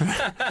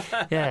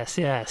 Yes.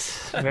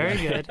 Very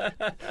good.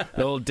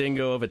 An old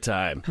dingo of a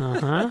time.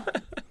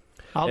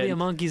 I'll be a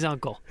monkey's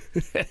uncle.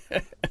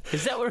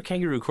 Is that where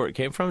kangaroo court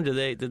came from? Did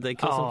they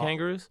kill some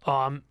kangaroos?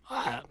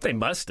 They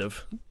must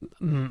have.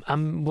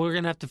 We're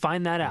gonna have to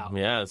find that out.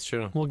 Yeah, that's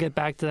true. We'll get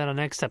back to that on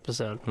next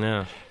episode.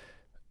 Yeah.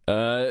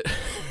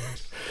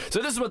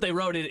 So this is what they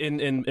wrote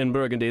in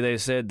Burgundy. They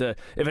said,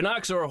 if an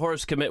ox or a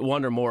horse commit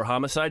one or more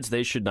homicides,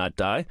 they should not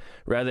die.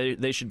 Rather,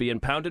 they should be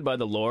impounded by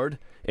the Lord,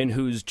 in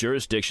whose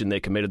jurisdiction they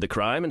committed the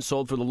crime, and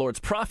sold for the Lord's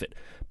profit.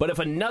 But if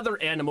another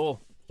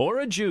animal or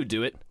a Jew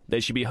do it, they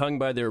should be hung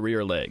by their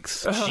rear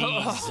legs.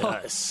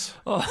 Jesus.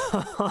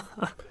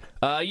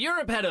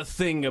 Europe had a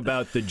thing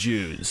about the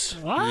Jews.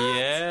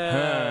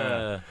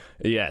 Yeah.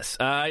 Yes.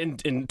 In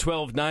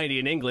 1290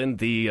 in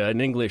England, an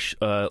English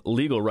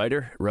legal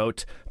writer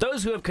wrote,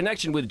 "Those who have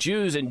connection with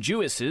Jews and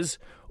Jewesses,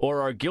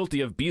 or are guilty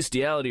of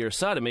bestiality or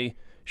sodomy,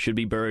 should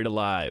be buried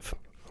alive."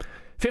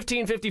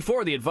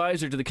 1554, the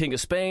advisor to the King of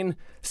Spain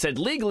said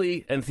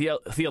legally and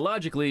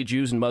theologically,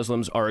 Jews and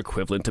Muslims are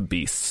equivalent to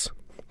beasts.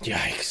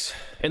 Yikes.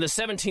 In the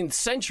 17th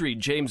century,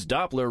 James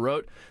Doppler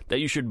wrote that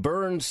you should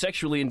burn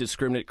sexually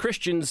indiscriminate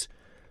Christians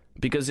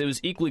because it was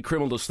equally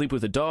criminal to sleep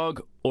with a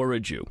dog or a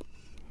Jew.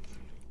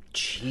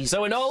 Jesus.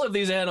 So in all of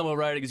these animal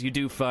writings, you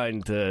do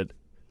find that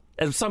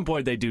at some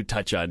point they do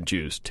touch on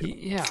Jews, too.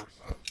 Yeah.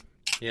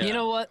 Yeah. You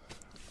know what?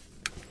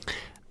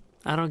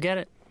 I don't get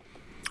it.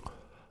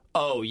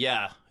 Oh,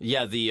 yeah.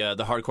 Yeah, the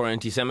hardcore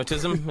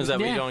anti-Semitism? Is that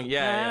what you're going?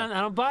 Yeah.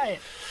 I don't buy it.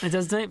 It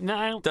doesn't. No,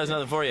 I don't. Does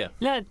nothing for you.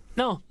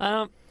 No, I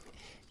don't.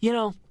 You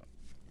know.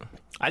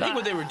 I think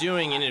what they were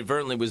doing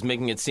inadvertently was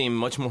making it seem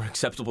much more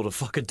acceptable to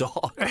fuck a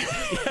dog.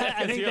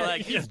 I think You're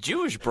like, these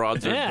Jewish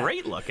broads are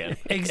great looking.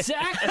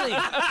 Exactly.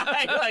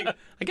 You're like,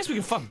 I guess we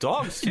can fuck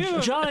dogs too.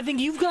 John, I think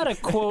you've got a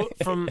quote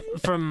from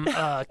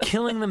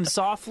Killing Them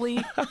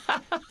Softly,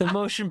 the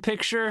motion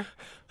picture.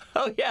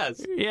 Oh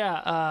yes.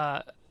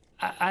 Yeah.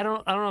 I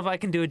don't know if I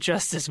can do it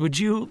justice. Would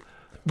you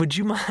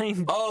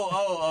mind?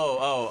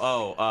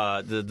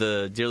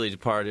 The dearly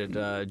departed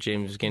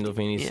James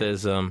Gandolfini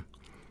says,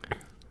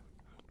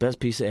 best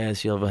piece of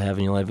ass you'll ever have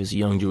in your life is a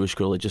young Jewish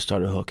girl that just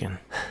started hooking.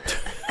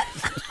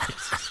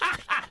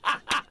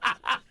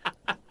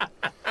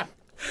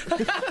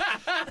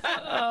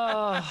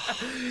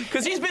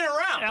 Because he's been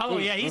around. Oh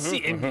yeah, he's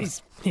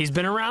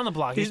been around the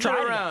block. He's been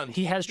tried around.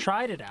 He has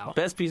tried it out.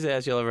 Best piece of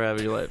ass you'll ever have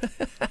in your life.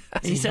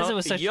 He says it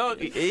was such. young.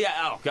 Yeah.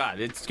 Oh God,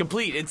 it's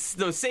complete. It's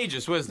the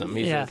sagest wisdom.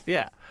 He Yeah. says,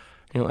 yeah.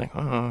 You're like,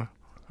 all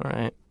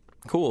right,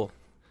 cool.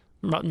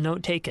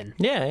 Note taken.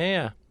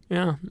 Yeah.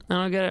 Yeah, I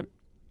don't get it.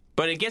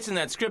 But it gets in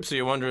that script, so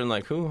you're wondering,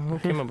 like, who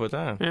came up with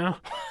that? Yeah.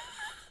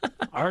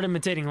 Art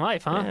imitating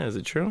life, huh? Yeah, is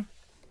it true?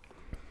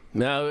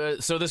 Now,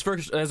 so this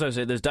first, as I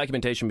said, this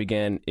documentation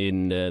began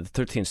in the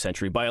 13th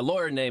century by a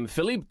lawyer named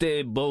Philippe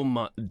de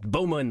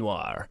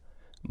Beaumanoir.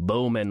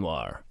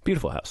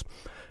 Beautiful house.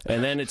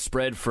 And then it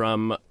spread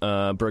from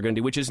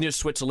Burgundy, which is near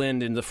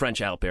Switzerland in the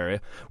French Alp area,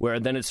 where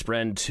then it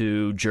spread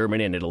to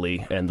Germany and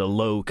Italy and the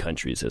Low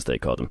Countries, as they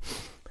called them.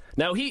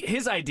 Now,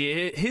 his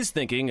idea, his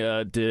thinking,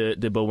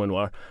 de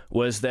Beaumanoir,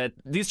 was that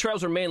these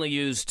trials were mainly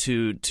used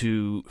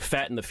to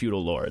fatten the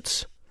feudal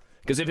lords.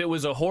 Because if it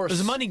was a horse... It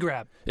was a money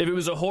grab. If it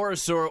was a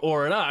horse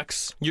or an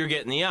ox... You're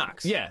getting the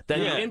ox. Yeah,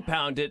 then you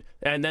impound it,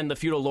 and then the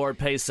feudal lord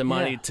pays some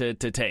money to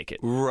take it.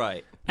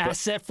 Right.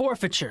 Asset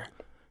forfeiture.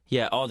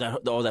 Yeah,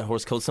 that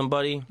horse killed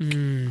somebody.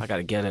 I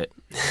gotta get it.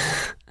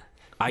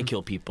 I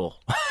kill people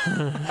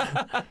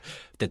that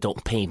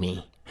don't pay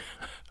me.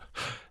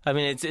 I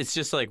mean, it's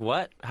just like,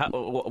 what?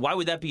 Why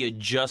would that be a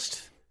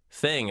just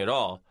thing at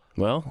all?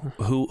 Well,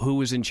 who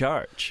was in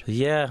charge?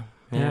 Yeah.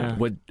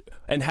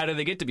 And how did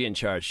they get to be in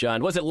charge,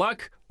 John? Was it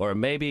luck or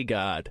maybe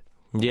God?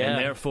 Yeah.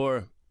 And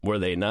therefore, were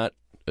they not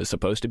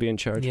supposed to be in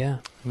charge? Yeah.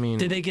 I mean,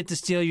 Did they get to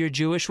steal your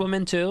Jewish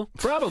woman, too?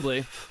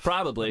 Probably.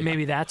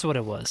 Maybe that's what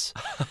it was.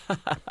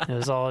 It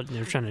was all, they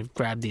were trying to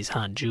grab these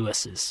hot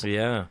Jewesses.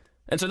 yeah.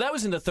 And so that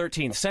was in the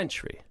 13th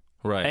century.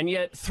 Right. And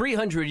yet,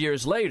 300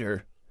 years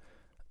later,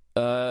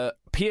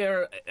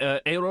 Pierre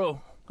Hérault,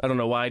 I don't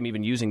know why I'm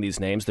even using these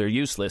names, they're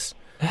useless.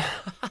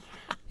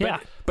 Yeah.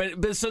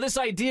 But so this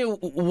idea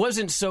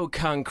wasn't so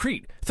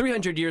concrete.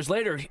 300 years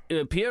later,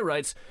 Pierre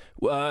writes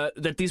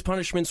that these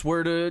punishments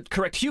were to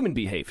correct human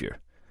behavior.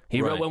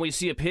 He wrote, when we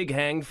see a pig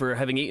hanged for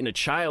having eaten a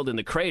child in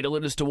the cradle,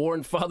 it is to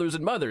warn fathers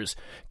and mothers,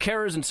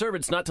 carers and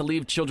servants not to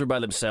leave children by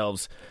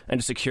themselves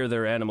and to secure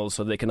their animals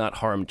so they cannot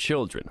harm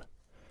children.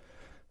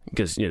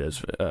 Because,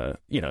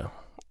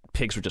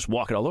 pigs were just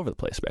walking all over the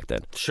place back then.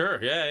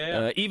 Sure,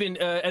 yeah.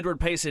 Even Edward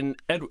Payson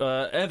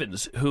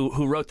Evans,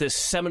 who wrote this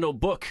seminal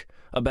book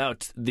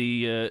about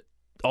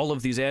all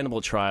of these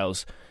animal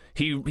trials,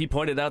 he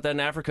pointed out that in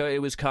Africa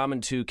it was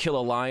common to kill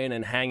a lion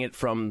and hang it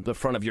from the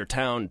front of your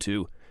town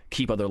to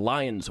keep other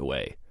lions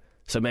away.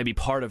 So maybe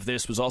part of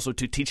this was also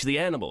to teach the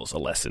animals a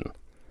lesson.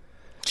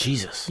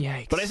 Jesus.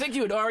 Yikes. But I think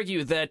you would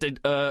argue that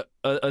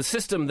a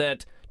system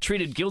that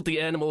treated guilty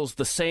animals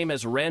the same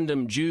as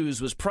random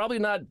Jews was probably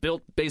not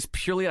based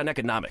purely on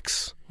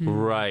economics.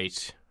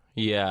 Right.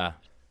 Yeah.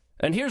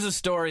 And here's a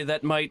story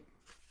that might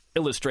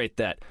illustrate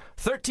that.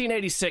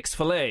 1386,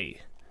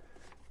 Falais.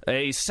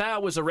 A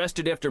sow was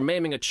arrested after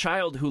maiming a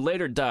child who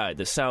later died.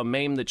 The sow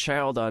maimed the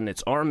child on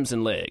its arms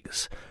and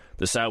legs.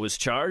 The sow was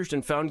charged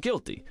and found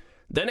guilty.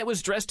 Then it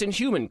was dressed in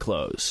human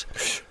clothes,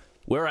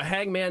 where a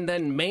hangman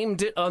then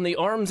maimed it on the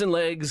arms and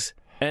legs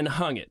and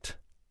hung it.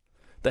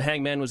 The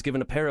hangman was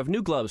given a pair of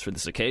new gloves for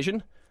this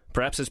occasion,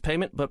 perhaps as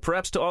payment, but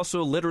perhaps to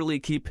also literally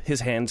keep his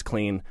hands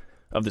clean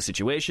of the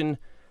situation.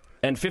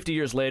 And 50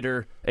 years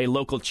later, a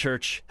local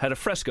church had a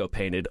fresco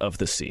painted of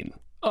the scene.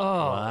 Oh.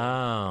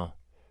 Wow.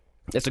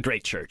 It's a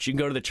great church. You can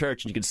go to the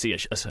church and you can see a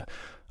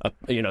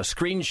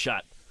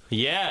screenshot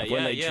Yeah, of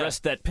when they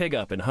dressed that pig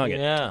up and hung it.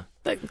 Yeah.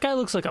 That guy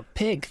looks like a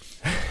pig.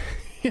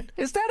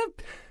 Is that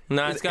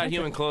No, it's got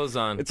human clothes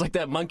on. It's like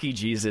that monkey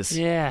Jesus.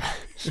 Yeah.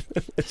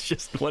 It's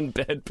just one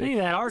bad I pig. think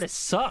that artist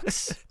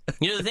sucks.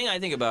 The thing I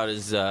think about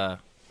is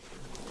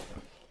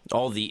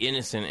all the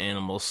innocent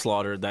animals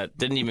slaughtered that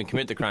didn't even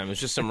commit the crime. It was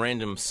just some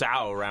random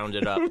sow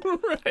rounded up.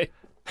 Right.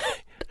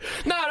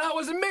 No, it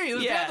wasn't me. It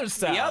was the other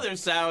sow. The other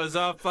sow is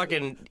off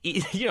fucking,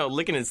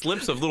 licking its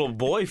lips of little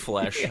boy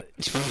flesh.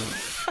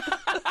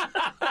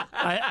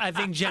 I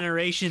think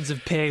generations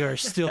of pig are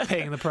still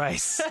paying the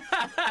price.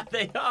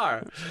 They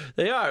are.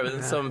 But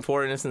then some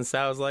poor innocent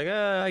sow's like,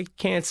 I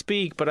can't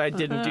speak, but I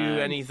didn't do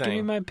anything. Give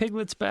me my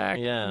piglets back.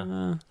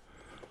 Yeah.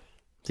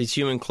 These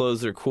human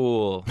clothes are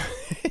cool,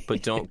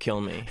 but don't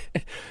kill me.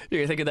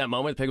 You think of that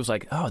moment, the pig was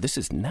like, oh, this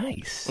is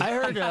nice. I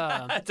heard.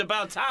 It's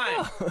about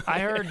time. I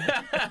heard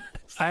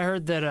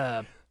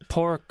that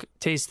pork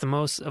tastes the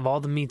most of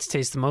all the meats.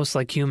 Tastes the most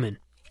like human.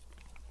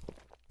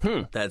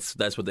 That's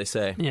what they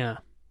say. Yeah.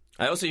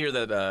 I also hear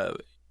that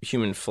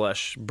human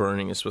flesh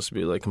burning is supposed to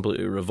be like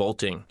completely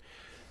revolting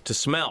to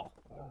smell.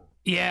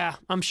 Yeah,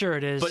 I'm sure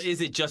it is. But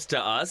is it just to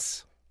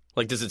us?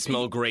 Like, does it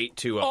smell great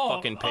to a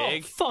fucking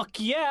pig? Oh, fuck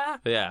yeah.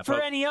 Yeah.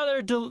 For any other...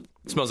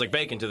 It smells like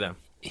bacon to them.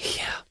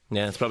 Yeah.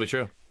 Yeah, that's probably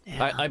true.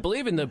 Yeah. I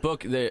believe in the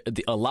book, the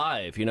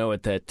Alive,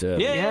 at that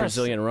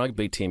Brazilian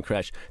rugby team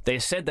crash, they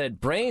said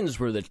that brains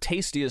were the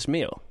tastiest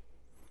meal.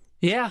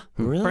 Yeah.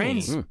 Really?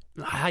 Brains.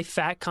 High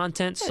fat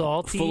content,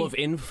 salty. Full of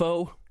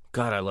info.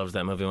 God, I loved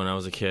that movie when I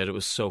was a kid. It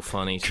was so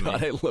funny to me.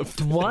 God, I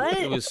loved What?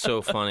 It was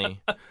so funny.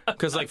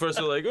 Because, first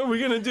they're like, are we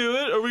going to do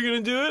it? Are we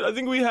going to do it? I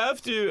think we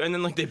have to. And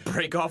then, they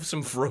break off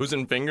some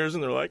frozen fingers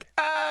and they're like,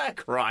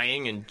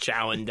 crying and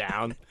chowing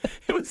down.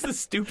 It was the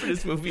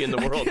stupidest movie in the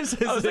world.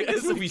 I was like,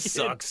 this movie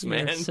sucks,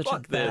 man. You're such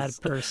Fuck a bad this.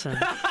 person.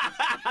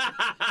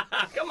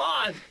 Come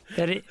on.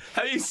 Have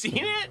you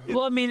seen it?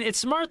 Well, I mean, it's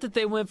smart that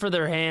they went for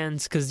their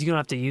hands because you don't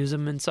have to use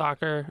them in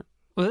soccer.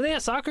 Were they a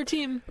soccer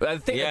team? I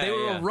think Yeah, they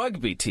were yeah. a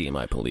rugby team,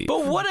 I believe.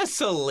 But what a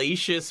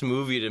salacious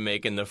movie to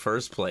make in the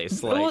first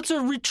place. Like, Well, it's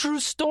a true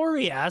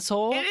story,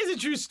 asshole. it is a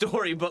true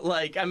story, but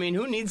like, I mean,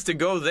 who needs to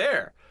go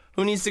there?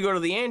 Who needs to go to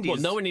the Andes?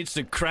 Well, no one needs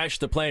to crash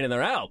the plane in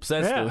their Alps.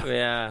 That's Yeah.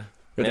 Yeah.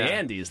 or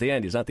yeah. the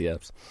Andes, not the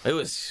Alps. It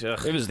was.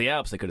 If it was the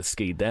Alps, they could have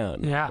skied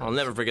down. Yeah. I'll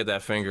never forget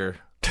that finger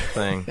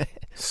thing.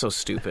 So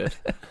stupid.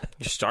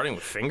 You're starting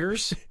with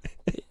fingers?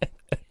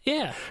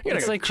 Yeah. You're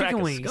It's gonna like crack chicken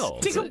a wings. skull.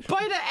 Take a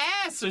bite of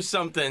ass or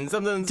something.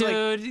 Something that's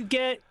like,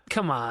 Dude,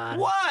 come on.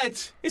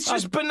 what? It's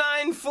just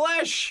benign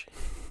flesh.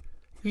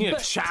 You know,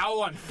 chow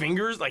on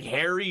fingers like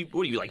hairy.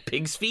 What are you, like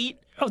pig's feet?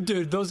 Oh,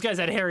 dude, those guys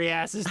had hairy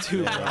asses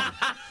too. Bro.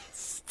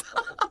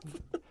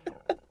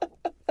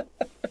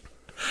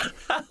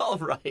 All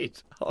right.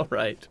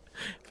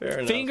 Fair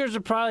enough. Fingers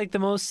are probably like the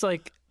most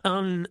like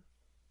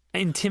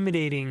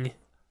intimidating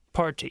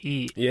part to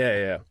eat.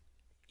 Yeah.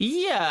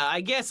 Yeah,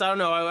 I guess, I don't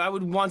know. I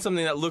would want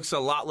something that looks a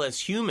lot less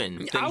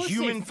human I than would say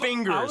human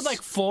fingers. I would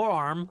like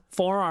forearm.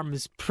 Forearm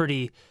is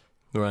pretty.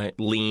 Right.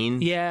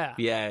 Lean. Yeah.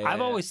 Yeah, I've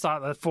always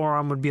thought that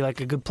forearm would be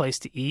like a good place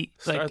to eat.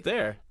 Start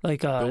there.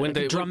 Like a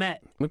drumette.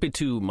 Would be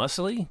too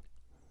muscly.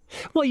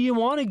 Well, you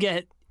want to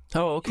get.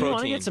 Oh, okay. You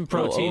want to get some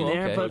protein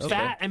there, okay, but okay.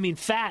 fat. I mean,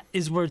 fat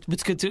is where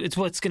it's good to. It's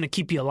what's going to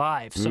keep you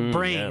alive. So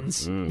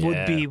brains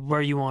would be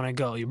where you want to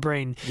go. Your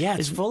brain. Yeah,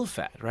 it's is full of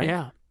fat, right?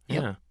 Yeah.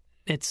 Yeah.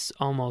 It's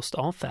almost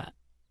all fat.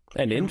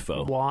 And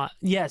info.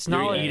 Yes, You're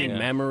knowledge. eating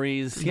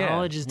memories. Yeah.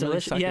 Knowledge is Really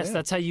delicious. suck it Yes, up.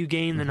 that's how you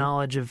gain the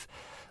knowledge of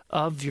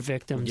your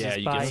victims. Yeah, is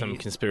you by, get some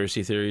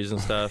conspiracy theories and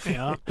stuff.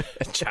 Yeah.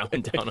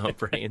 Chowing down on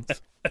brains.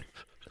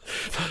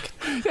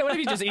 Yeah, what if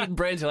you just eat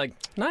brains? You're like,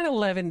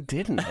 9/11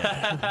 didn't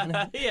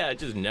happen. Yeah, it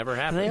just never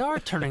happened. They are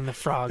turning the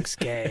frogs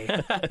gay.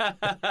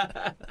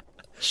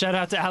 Shout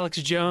out to Alex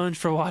Jones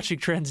for watching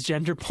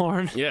transgender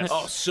porn. Yes.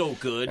 Oh, so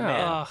good,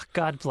 man. Oh,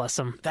 God bless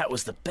him. That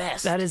was the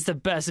best. That is the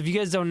best. If you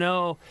guys don't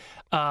know,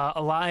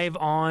 live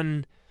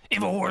on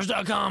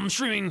Infowars.com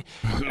streaming,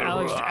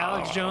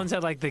 Alex Jones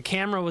had like the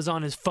camera was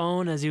on his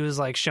phone as he was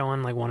like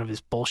showing like one of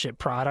his bullshit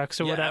products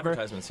or Yeah, whatever.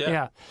 advertisements,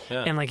 yeah.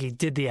 And like he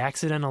did the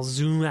accidental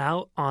zoom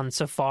out on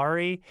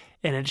Safari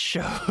and it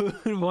showed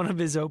one of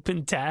his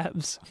open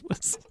tabs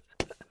was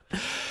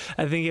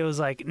I think it was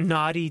like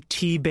naughty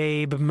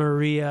T-Babe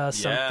Maria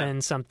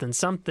something.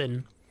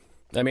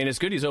 I mean, it's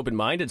good he's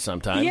open-minded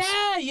sometimes. Yeah,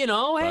 hey,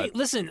 But-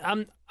 listen,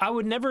 I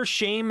would never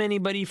shame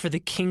anybody for the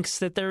kinks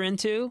that they're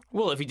into.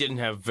 Well, if he didn't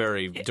have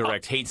very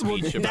direct hate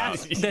speech about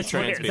That's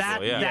trans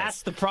people, yeah.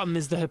 That's the problem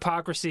is the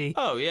hypocrisy.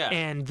 Oh, yeah.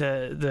 and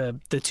the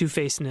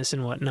two-facedness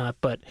and whatnot.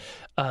 But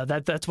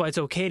that's why it's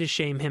okay to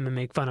shame him and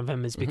make fun of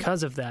him is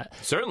because of that.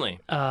 Certainly.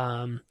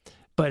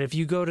 But if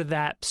you go to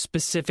that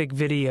specific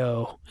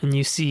video and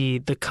you see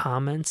the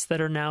comments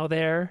that are now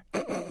there,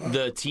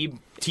 The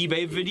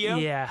T-Babe video?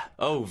 yeah.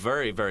 Oh,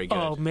 very, very good.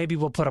 Oh, maybe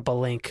we'll put up a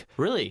link.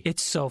 Really?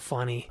 It's so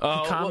funny.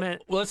 Oh, the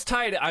comment. well, let's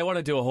tie it. I want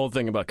to do a whole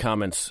thing about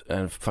comments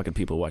and fucking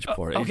people who watch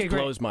porn. okay, It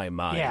great. blows my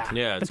mind. Yeah,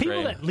 Yeah, the it's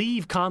people great. that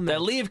leave comments.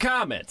 That leave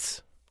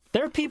comments.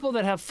 There are people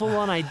that have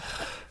full-on.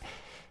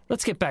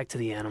 Let's get back to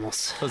the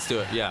animals. Let's do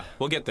it. Yeah,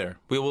 we'll get there.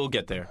 We will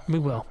get there. We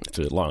will. It's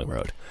a long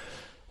road.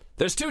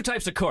 There's two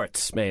types of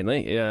courts,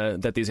 mainly,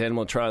 that these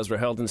animal trials were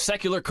held in: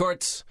 secular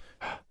courts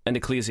and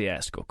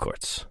ecclesiastical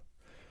courts.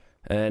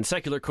 And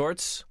secular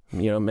courts,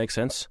 makes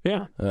sense.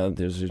 Yeah.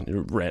 There's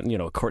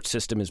a court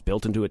system is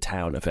built into a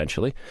town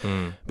eventually.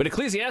 But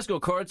ecclesiastical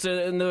courts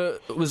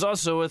was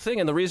also a thing,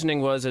 and the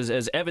reasoning was,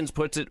 as Evans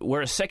puts it,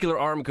 where a secular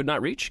arm could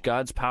not reach,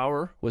 God's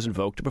power was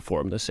invoked to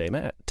perform the same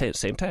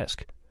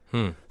task.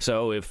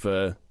 So if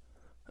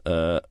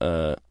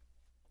the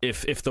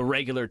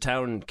regular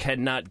town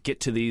cannot get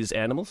to these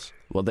animals,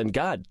 well, then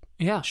God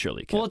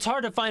surely can. Well, it's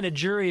hard to find a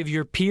jury of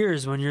your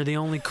peers when you're the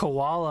only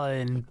koala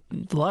in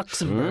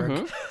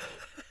Luxembourg.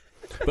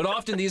 But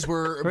often these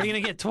were We're going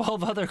to get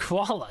 12 other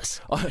koalas.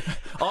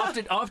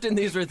 often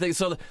these were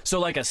things. So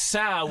like a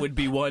sow would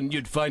be one.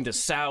 You'd find a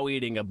sow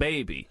eating a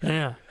baby.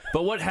 Yeah.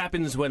 But what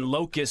happens when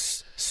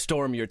locusts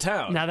storm your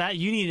town? Now that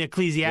you need an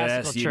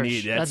ecclesiastical Yes, you church.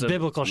 need- that's that's a-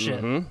 biblical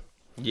shit. You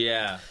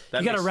Yeah.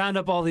 got to round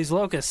up all these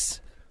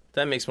locusts.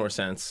 That makes more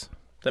sense.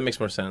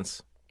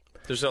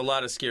 There's a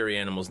lot of scary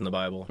animals in the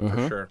Bible,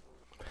 for sure.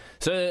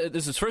 So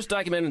this is first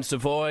documented in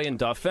Savoy and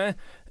Dauphin,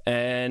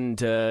 and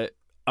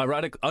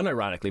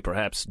unironically,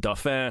 perhaps,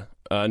 Dauphin,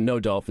 no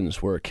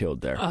dolphins were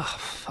killed there. Oh,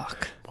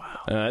 fuck.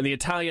 The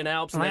Italian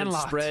Alps and then it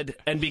Landlocked. spread,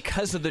 and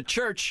because of the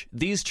church,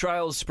 these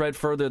trials spread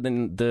further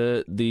than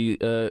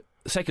the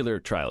secular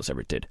trials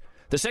ever did.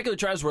 The secular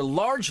trials were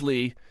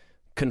largely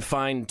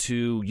confined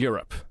to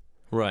Europe,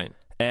 Right.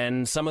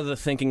 and some of the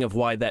thinking of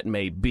why that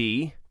may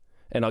be,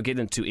 and I'll get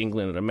into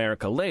England and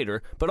America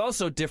later, but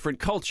also different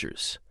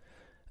cultures,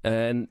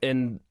 and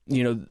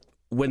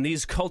when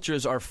these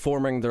cultures are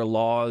forming their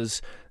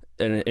laws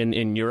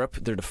in Europe,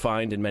 they're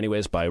defined in many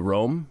ways by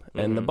Rome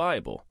and the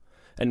Bible.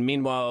 And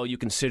meanwhile, you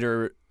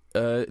consider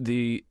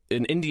an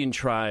Indian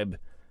tribe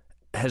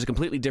has a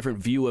completely different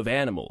view of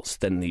animals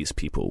than these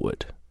people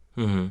would.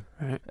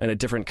 Mm-hmm. Right. And a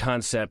different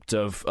concept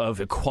of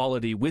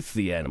equality with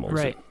the animals.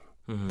 Right.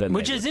 than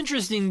Which they is would.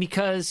 interesting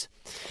because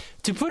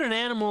to put an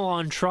animal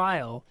on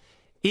trial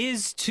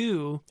is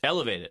to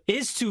Elevate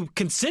it.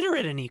 consider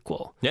it an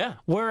equal. Yeah.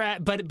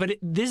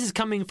 This is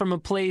coming from a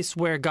place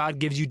where God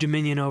gives you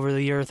dominion over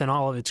the earth and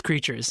all of its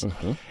creatures.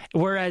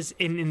 Whereas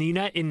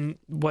in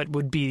what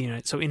would be the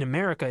United, so in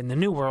America, in the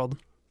New World,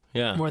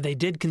 Yeah. where they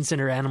did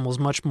consider animals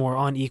much more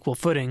on equal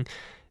footing,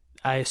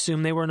 I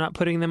assume they were not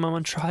putting them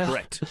on trial.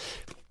 Correct.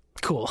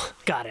 Cool,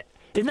 got it.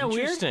 Isn't that weird?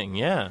 Interesting.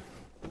 Yeah.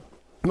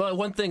 Well,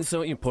 one thing,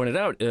 so you pointed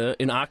out,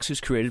 an ox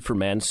is created for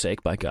man's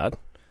sake by God,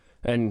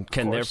 and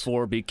can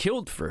therefore be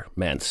killed for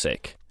man's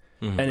sake.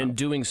 And in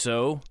doing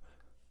so,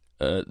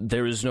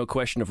 there is no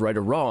question of right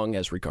or wrong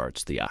as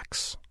regards the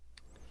ox.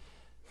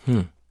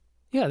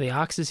 Yeah, the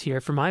ox is here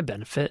for my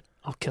benefit.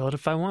 I'll kill it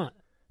if I want.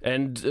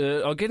 And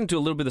I'll get into a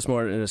little bit of this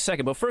more in a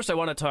second, but first I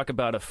want to talk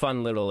about a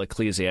fun little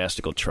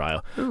ecclesiastical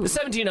trial. The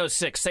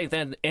 1706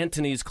 St.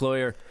 Anthony's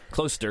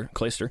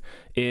Cloister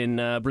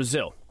in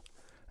Brazil.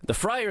 The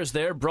friars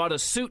there brought a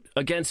suit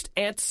against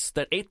ants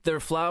that ate their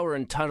flour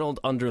and tunneled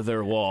under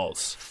their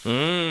walls.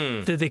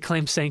 Did they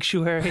claim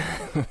sanctuary?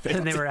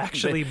 And they were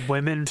actually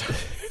women?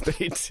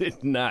 They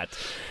did not.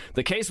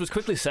 The case was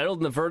quickly settled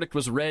and the verdict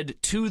was read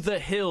to the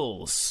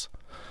hills.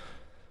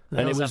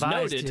 And it Those was have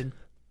eyes, noted dude.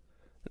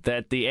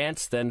 that the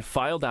ants then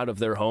filed out of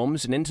their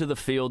homes and into the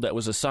field that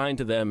was assigned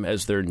to them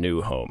as their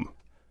new home.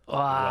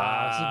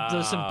 Wow.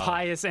 Those are some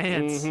pious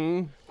ants.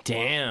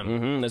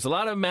 Damn. There's a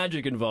lot of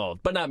magic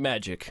involved, but not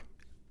magic.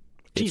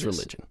 It's Jesus.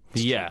 religion.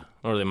 Yeah.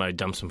 Or they might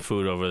dump some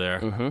food over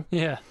there.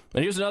 Yeah.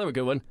 And here's another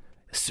good one.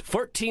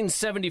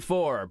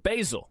 1474,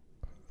 Basil.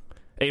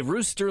 A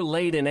rooster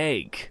laid an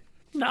egg.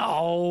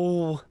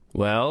 No.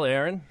 Well,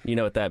 Aaron, you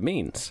know what that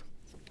means.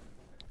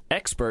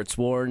 Experts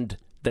warned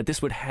that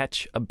this would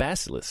hatch a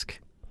basilisk.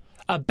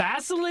 A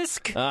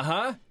basilisk?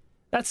 Uh-huh.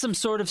 That's some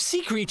sort of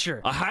sea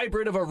creature. A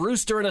hybrid of a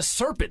rooster and a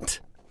serpent.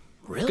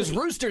 Really? Because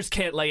roosters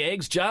can't lay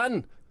eggs,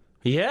 John.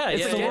 Yeah.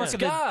 It's yeah, the yeah. work of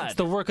God. It's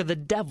the work of the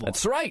devil.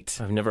 That's right.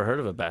 I've never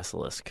heard of a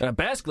basilisk. And a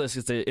basilisk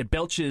is it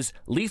belches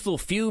lethal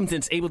fumes and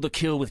it's able to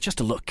kill with just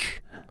a look.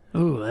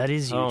 Ooh, that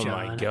is you, Oh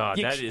John. my God,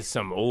 You that is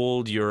some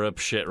old Europe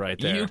shit right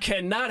there. You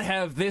cannot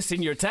have this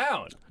in your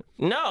town.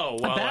 No,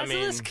 well, A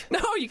basilisk? No,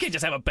 you can't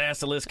just have a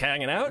basilisk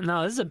hanging out.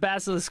 No, this is a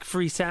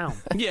basilisk-free sound.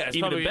 I mean, yeah, it's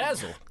Even probably, in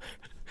Basil.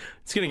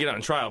 It's gonna get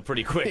on trial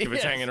pretty quick if it's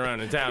Yes. hanging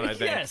around in town. I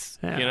think. Yes.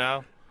 Yeah. You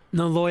know.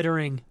 No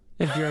loitering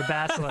if you're a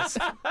basilisk.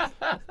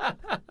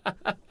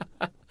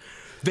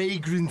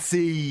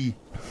 Vagrancy.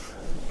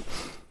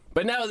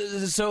 But now,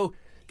 so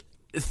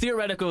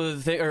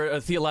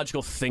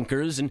theological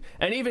thinkers and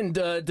even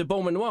de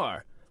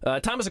Beaumanoir.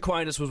 Thomas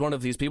Aquinas was one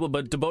of these people,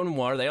 but de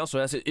Beaumanoir, they also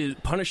ask,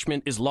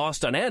 punishment is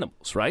lost on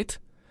animals, right?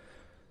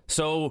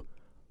 So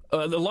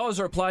the laws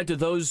are applied to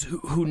those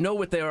who know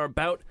what they are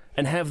about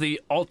and have the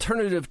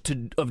alternative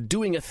of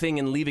doing a thing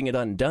and leaving it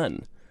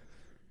undone.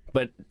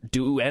 But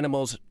do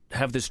animals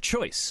have this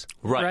choice?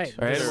 Right.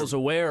 Are animals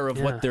aware of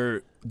Yeah. what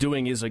they're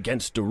doing is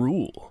against the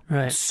rule?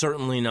 Right.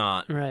 Certainly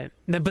not. Right.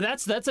 But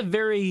that's a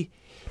very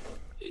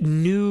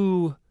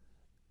new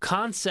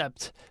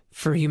concept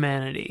for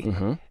humanity.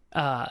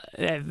 I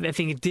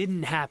think it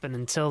didn't happen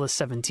until the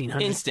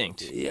 1700s.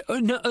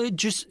 Instinct.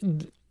 Just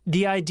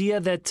the idea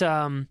that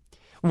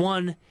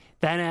one,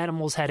 that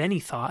animals had any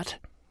thought,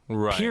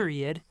 Right.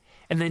 period,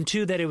 and then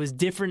two, that it was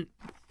different.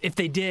 If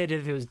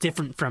it was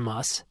different from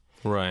us.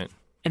 Right.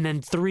 And then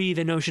three,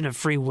 the notion of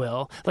free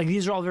will. Like,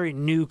 these are all very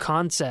new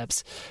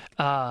concepts.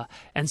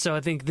 And so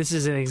I think this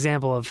is an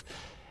example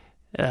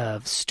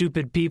of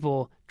stupid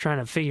people trying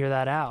to figure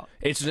that out.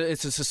 It's a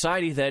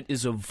society that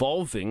is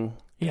evolving,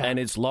 Yeah. and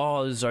its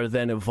laws are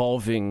then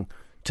evolving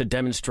to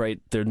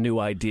demonstrate their new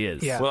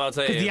ideas. Yeah. Well, I'll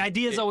tell you, Because the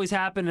ideas always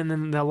happen, and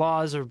then the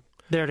laws are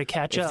there to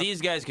catch If up. these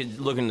guys could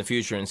look in the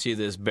future and see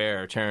this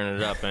bear tearing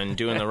it up and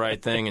doing the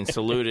right thing and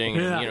saluting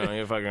and,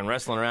 you're fucking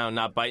wrestling around,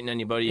 not biting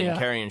anybody Yeah. and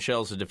carrying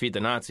shells to defeat the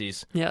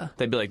Nazis, Yeah.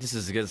 they'd be like, this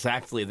is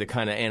exactly the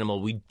kind of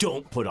animal we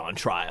don't put on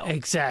trial.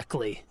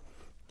 Exactly.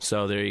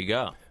 So there you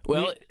go.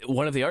 Well,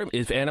 one of the arguments,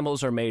 if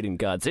animals are made in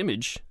God's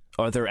image,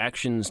 are their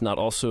actions not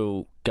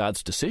also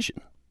God's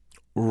decision?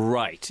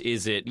 Right.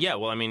 Is it? Yeah,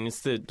 well, I mean,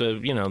 it's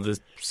the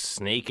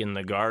snake in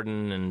the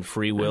garden and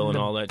free will and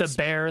all that. The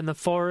bear in the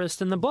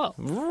forest and the blow.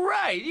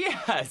 Right,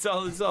 yeah. It's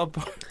all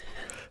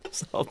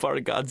part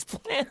of God's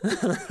plan.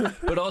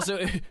 But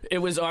also, it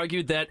was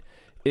argued that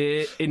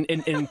in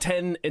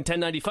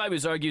 1095, it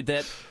was argued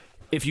that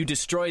if you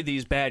destroy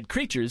these bad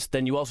creatures,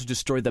 then you also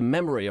destroy the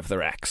memory of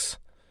their acts.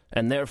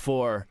 And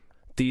therefore,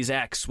 these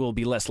acts will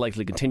be less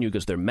likely to continue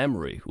because their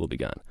memory will be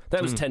gone.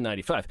 That was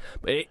 1095.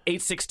 But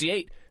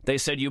 868, they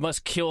said you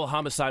must kill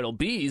homicidal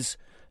bees,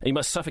 and you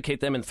must suffocate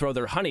them and throw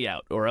their honey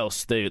out, or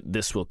else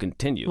this will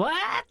continue.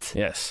 What?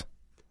 Yes.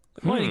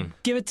 Why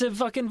give it to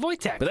fucking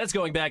Wojtek? But that's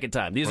going back in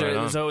time. These Right are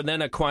on. so. And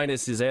then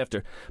Aquinas is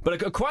after.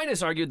 But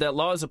Aquinas argued that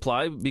laws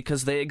apply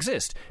because they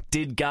exist.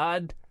 Did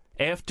God,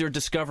 after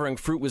discovering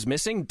fruit was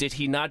missing, did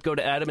he not go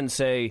to Adam and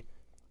say,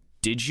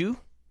 "Did you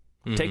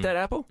take that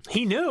apple?"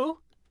 He knew.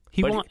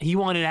 He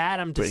wanted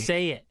Adam to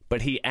say it.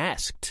 But he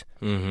asked,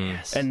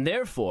 Yes. and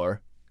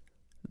therefore,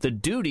 the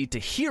duty to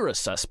hear a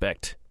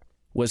suspect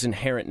was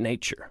inherent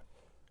nature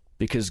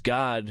because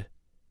God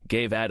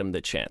gave Adam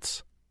the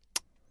chance.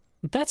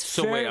 That's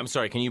So wait, I'm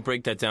sorry. Can you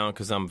break that down?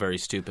 Because I'm very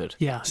stupid.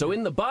 Yeah. So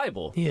in the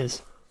Bible, he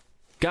is.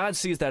 God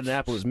sees that an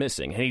apple is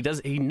missing, and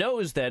he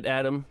knows that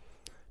Adam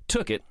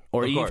took it,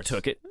 or Of Eve course.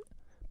 took it,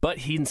 but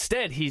he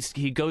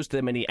goes to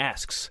them and he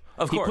asks.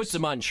 Of he course. puts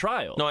them on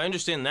trial. No, I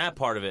understand that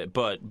part of it,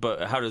 but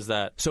how does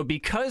that? So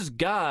because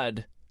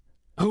God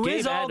Who gave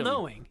is all Adam-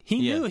 knowing?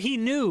 Yeah. He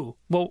knew.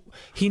 Well,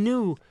 he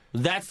knew.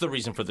 That's the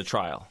reason for the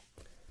trial.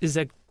 Is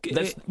that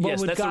That's, what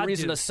would that's God the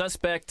reason do? a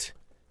suspect,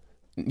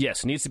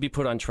 needs to be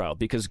put on trial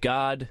because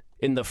God,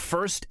 in the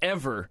first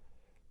ever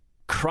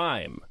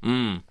crime,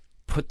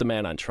 put the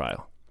man on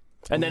trial.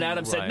 And then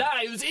Adam said, right.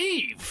 "Nah, it was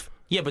Eve."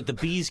 Yeah, but the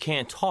bees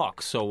can't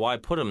talk, so why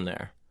put them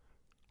there?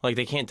 Like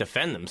they can't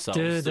defend themselves.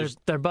 Dude,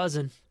 they're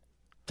buzzing.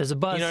 There's a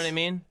buzz. You know what I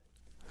mean?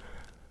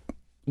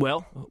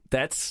 Well,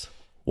 that's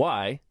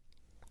why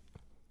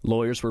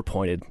lawyers were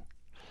appointed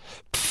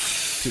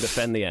to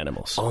defend the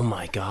animals. Oh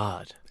my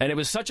God! And it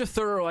was such a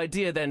thorough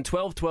idea that in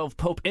 1212,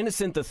 Pope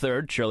Innocent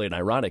III, surely an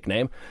ironic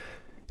name,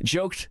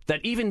 joked that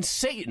even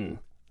Satan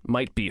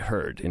might be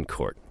heard in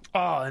court.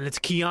 Oh, and it's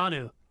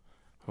Keanu,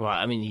 Well,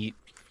 I mean, he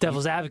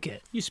devil's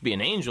advocate. used to be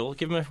an angel.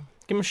 Give him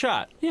a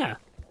shot. Yeah.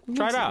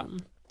 Try it out.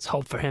 It's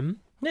hope for him.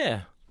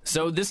 Yeah.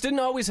 So this didn't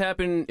always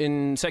happen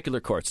in secular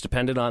courts,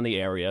 depended on the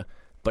area.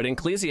 But in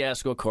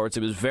ecclesiastical courts,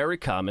 it was very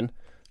common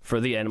for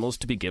the animals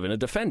to be given a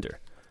defender.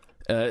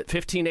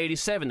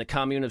 1587, the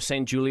commune of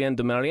Saint Julien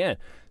de Marien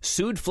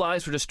sued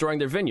flies for destroying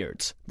their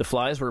vineyards. The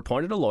flies were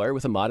appointed a lawyer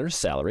with a moderate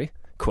salary,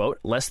 quote,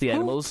 lest the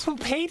animals... Who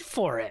paid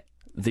for it?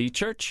 The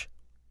church.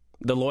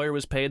 The lawyer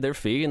was paid their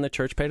fee, and the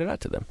church paid it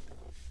out to them.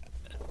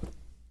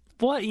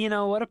 What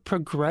a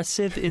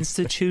progressive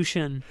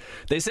institution.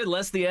 They said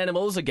lest the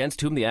animals against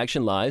whom the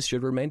action lies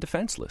should remain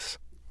defenseless.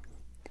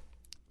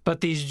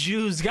 But these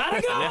Jews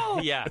gotta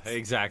go. Yeah,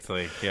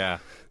 exactly. Yeah.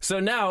 So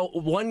now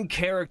one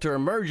character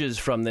emerges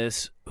from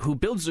this who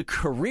builds a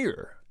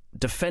career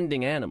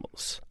defending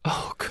animals.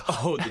 Oh God.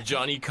 Oh, the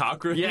Johnny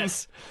Cochran?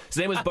 Yes. His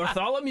name was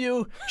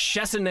Bartholomew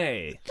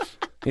Chassanet.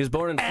 He was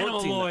born in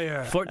Animal lawyer.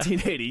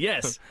 1480,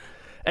 yes.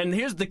 And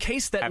here's the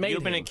case that Have made you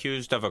been him.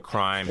 accused of a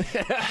crime?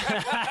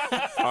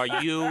 Are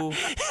you...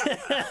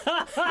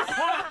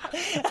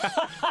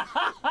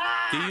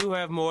 Do you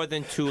have more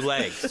than 2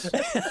 legs?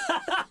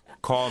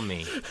 Call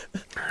me.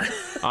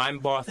 I'm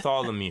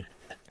Bartholomew.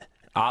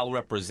 I'll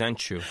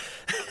represent you.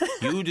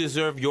 You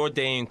deserve your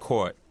day in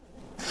court.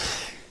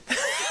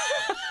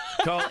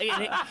 Call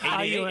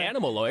 888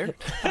 animal lawyer.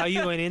 Are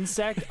you an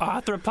insect,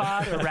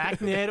 arthropod,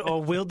 arachnid,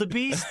 or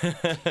wildebeest?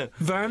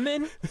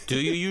 Vermin? Do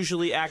you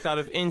usually act out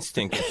of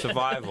instinct or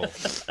survival?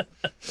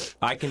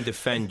 I can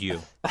defend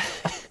you.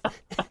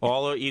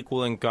 All are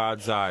equal in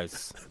God's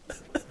eyes.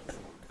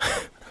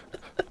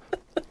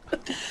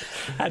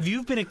 Have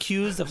you been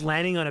accused of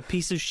landing on a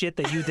piece of shit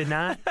that you did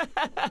not?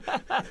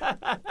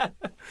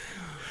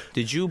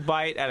 Did you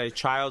bite at a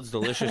child's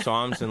delicious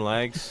arms and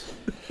legs?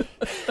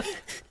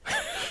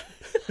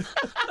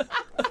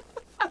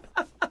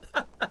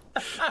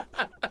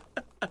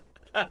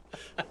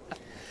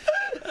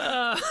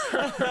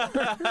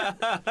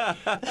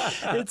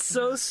 It's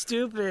so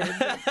stupid.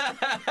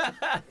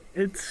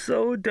 It's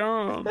so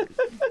dumb.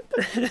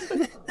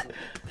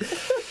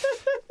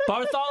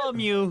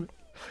 Bartholomew,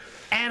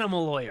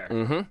 animal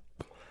lawyer.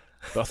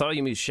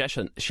 Bartholomew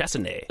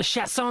Chassanet.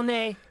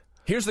 Chassonnet.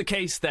 Here's the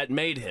case that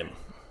made him.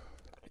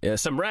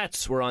 Some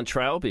rats were on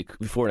trial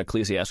before an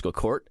ecclesiastical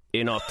court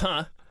in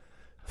Autun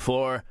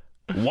for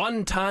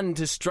wanton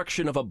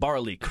destruction of a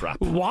barley crop.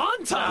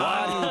 Wonton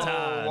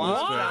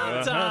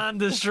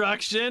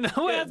destruction.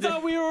 I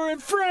thought we were in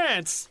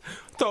France.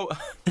 So,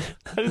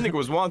 I didn't think it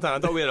was wonton. I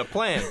thought we had a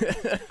plan.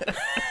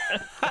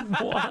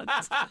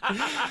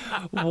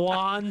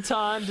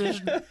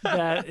 Wonton.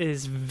 That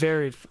is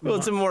very. Well,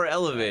 it's a more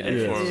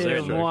elevated form.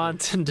 Yeah, Sure.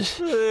 wanton. Just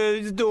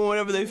doing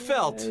whatever they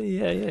felt.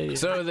 Yeah.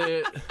 So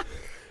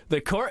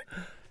the court,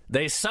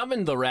 they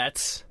summoned the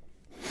rats.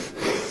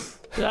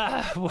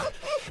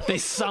 They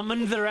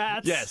summoned the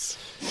rats. Yes.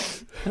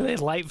 They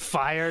light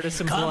fire to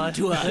some blood.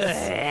 to us.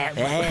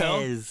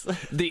 Well,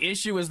 the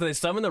issue was they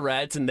summoned the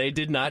rats and they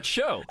did not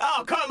show.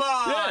 Oh, come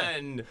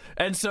on!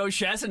 And so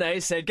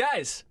Chassanet said,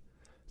 guys,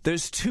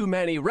 there's too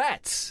many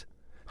rats.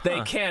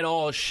 They can't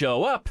all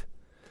show up.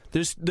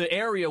 The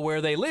area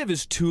where they live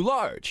is too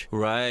large.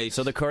 Right.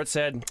 So the court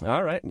said,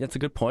 all right, that's a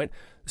good point.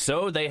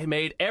 So they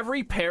made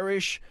every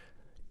parish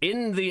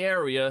in the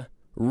area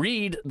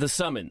read the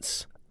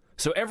summons.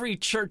 So every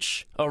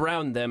church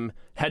around them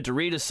had to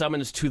read a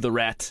summons to the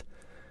rat.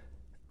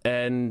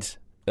 And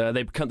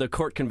the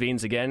court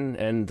convenes again,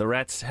 and the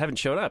rats haven't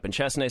showed up. And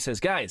Chassanet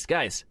says,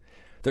 guys,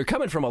 they're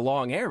coming from a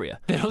long area.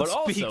 They don't but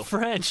speak also,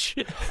 French.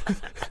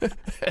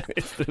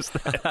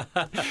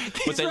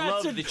 But they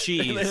love the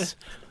cheese.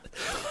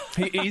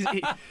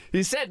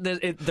 he said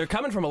that they're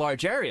coming from a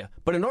large area,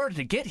 but in order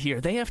to get here,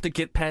 they have to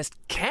get past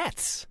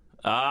cats.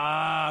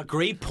 Ah,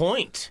 great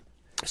point.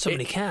 So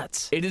many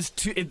cats. It is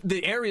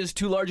the area is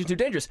too large and too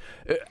dangerous.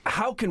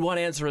 How can one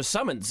answer a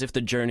summons if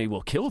the journey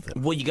will kill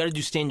them? Well, you got to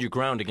do stand your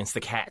ground against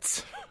the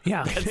cats.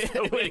 Yeah.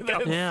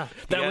 Yeah.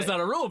 That was not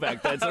a rule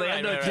back then. So they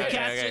had no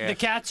The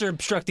cats are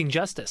obstructing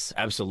justice.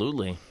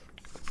 Absolutely.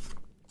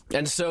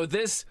 And so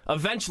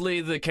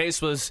eventually the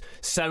case was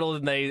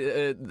settled,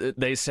 and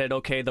they said,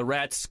 okay, the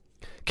rats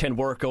can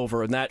work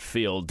over in that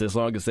field as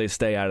long as they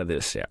stay out of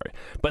this area.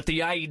 But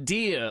the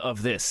idea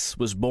of this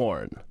was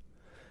born.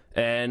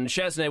 And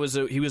Chasseneuil was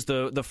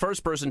the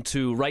first person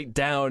to write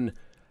down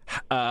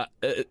how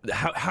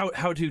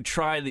to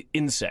try the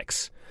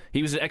insects.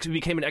 He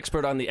became an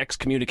expert on the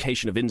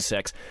excommunication of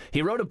insects.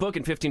 He wrote a book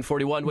in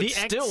 1541, which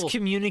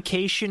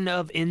excommunication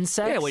of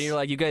insects. Yeah, when you're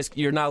like, you guys,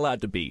 you're not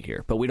allowed to be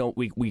here, but we're not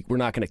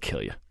going to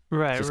kill you.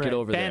 Right, Just get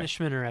over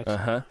Banishment there. or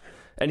excommunication.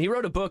 And he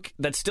wrote a book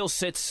that still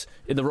sits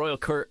in the Royal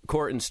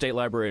Court and State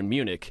Library in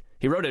Munich.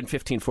 He wrote it in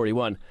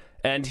 1541,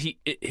 and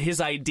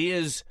his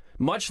ideas,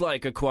 much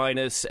like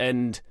Aquinas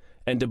and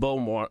de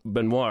Beaumont,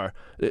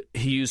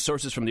 he used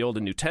sources from the Old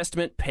and New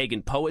Testament,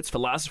 pagan poets,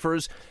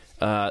 philosophers,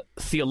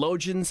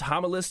 theologians,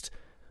 homilists,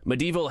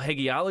 medieval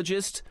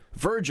hagiologists,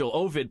 Virgil,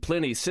 Ovid,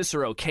 Pliny,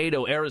 Cicero,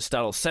 Cato,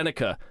 Aristotle,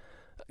 Seneca,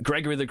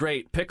 Gregory the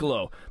Great,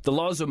 Piccolo, the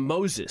laws of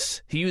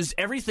Moses. He used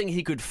everything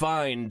he could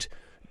find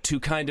to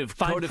kind of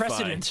codify.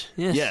 Precedent.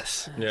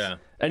 Yes. Yeah.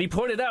 And he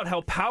pointed out how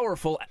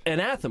powerful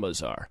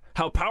anathemas are,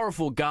 how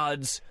powerful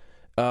God's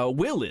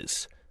will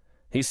is.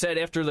 He said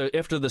after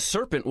the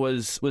serpent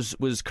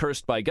was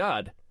cursed by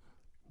God,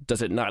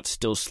 does it not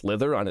still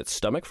slither on its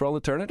stomach for all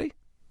eternity?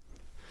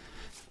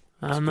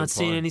 I'm not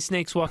seeing any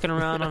snakes walking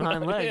around on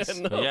hind legs.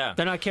 Yeah.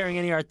 They're not carrying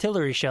any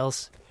artillery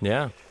shells.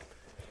 Yeah.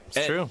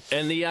 It's true.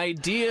 And the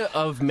idea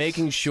of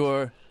making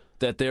sure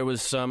that there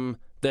was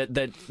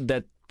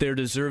that there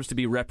deserves to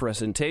be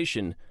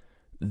representation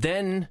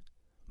then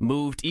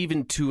moved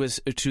even to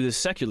the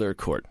secular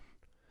court.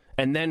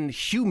 And then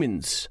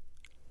humans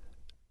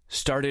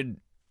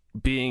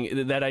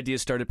that idea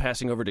started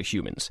passing over to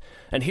humans.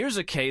 And here's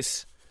a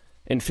case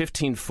in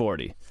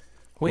 1540.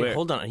 Wait,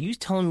 hold on. Are you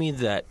telling me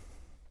that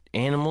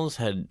animals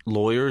had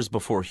lawyers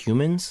before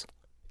humans?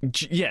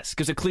 Yes,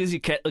 because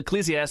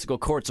ecclesiastical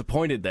courts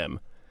appointed them,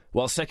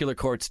 while secular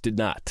courts did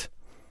not.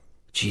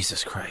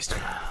 Jesus Christ.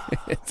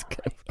 It's kind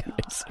of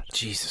amazing.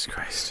 Jesus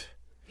Christ.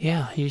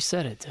 Yeah, you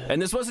said it, dude.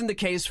 And this wasn't the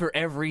case for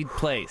every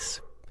place,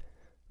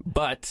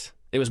 but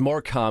it was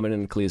more common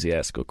in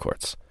ecclesiastical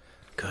courts.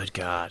 Good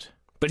God.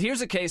 But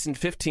here's a case in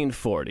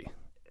 1540.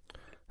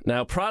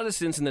 Now,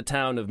 Protestants in the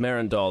town of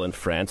Merindol in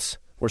France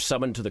were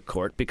summoned to the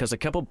court because a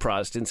couple of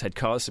Protestants had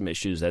caused some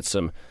issues that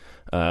some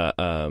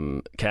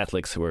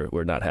Catholics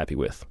were not happy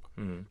with.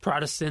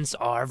 Protestants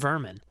are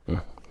vermin.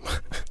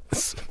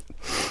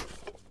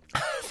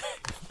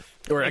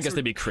 Or I guess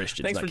they'd be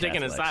Christians. Thanks for not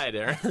taking a Catholics. side,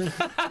 Aaron.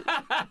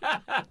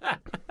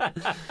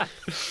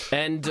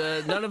 And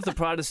none of the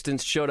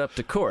Protestants showed up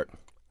to court.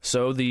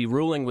 So the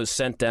ruling was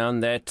sent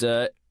down that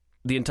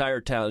the entire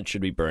town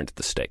should be burned at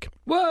the stake.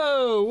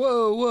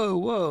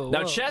 Whoa.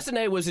 Now,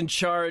 Chasseneuil was in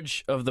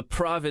charge of the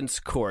province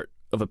court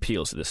of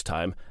appeals at this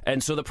time.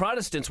 And so the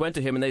Protestants went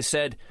to him and they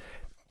said,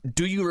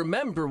 do you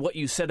remember what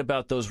you said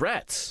about those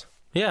rats?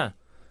 Yeah.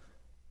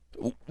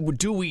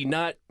 Do we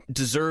not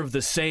deserve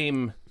the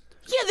same...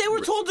 Yeah, they were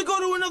told to go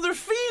to another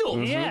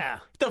field. Yeah.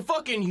 The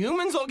fucking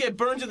humans all get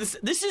burned to this.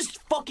 This is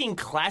fucking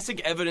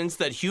classic evidence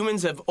that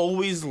humans have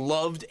always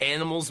loved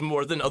animals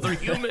more than other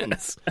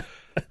humans.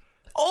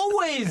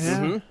 Always. Yeah.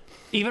 Mm-hmm.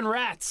 Even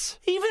rats.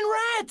 Even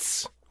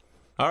rats.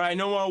 All right,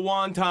 no more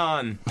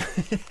wonton.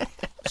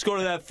 Let's go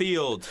to that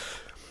field.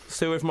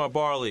 Stay away from our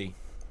barley.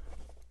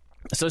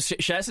 So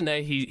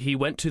Chasseneuil, he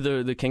went to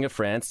the King of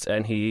France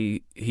and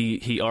he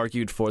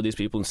argued for these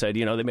people and said,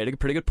 you know, they made a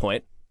pretty good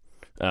point.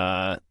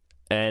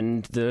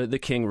 And the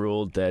king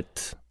ruled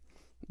that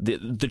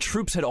the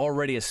troops had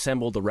already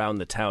assembled around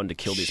the town to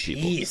kill these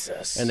people.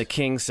 Jesus. And the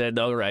king said,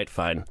 all right,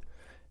 fine.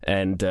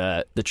 And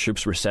the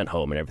troops were sent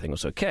home and everything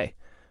was okay.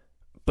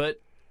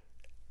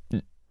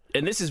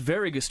 And this is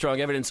very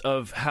strong evidence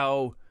of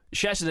how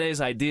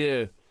Chasseneuil's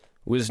idea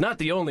was not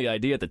the only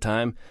idea at the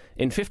time.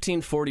 In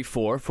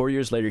 1544, 4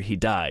 years later, he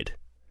died.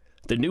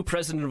 The new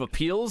president of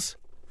appeals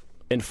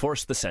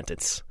enforced the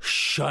sentence.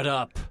 Shut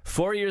up.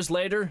 4 years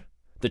later,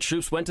 the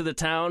troops went to the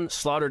town,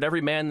 slaughtered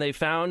every man they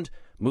found,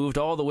 moved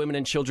all the women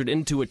and children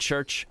into a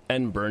church,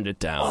 and burned it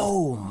down.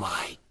 Oh,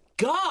 my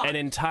God. An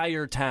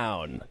entire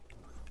town.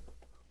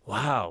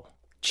 Wow.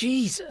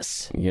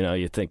 Jesus. You know,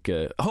 you think,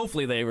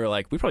 hopefully they were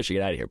like, we probably should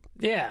get out of here.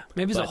 Yeah.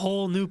 Maybe it's a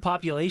whole new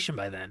population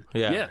by then.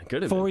 Yeah.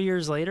 Good. 4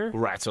 years later.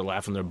 Rats are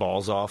laughing their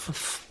balls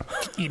off.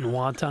 Eating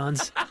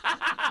wontons.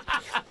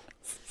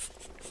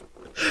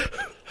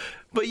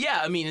 But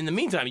yeah, I mean, in the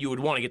meantime, you would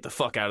want to get the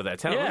fuck out of that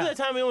town. Yeah. Remember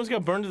that time we almost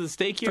got burned to the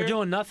stake here? For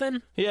doing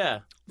nothing?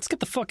 Yeah. Let's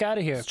get the fuck out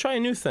of here. Let's try a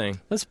new thing.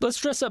 Let's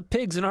dress up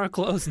pigs in our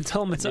clothes and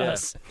tell them it's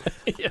us.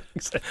 Yeah,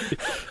 exactly.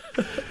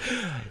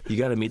 You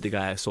got to meet the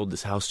guy I sold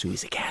this house to.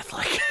 He's a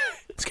Catholic.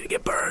 It's going to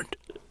get burned.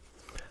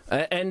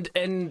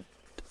 And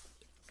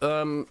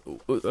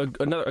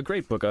a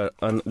great book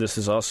on this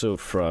is also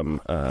from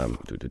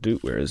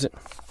where is it?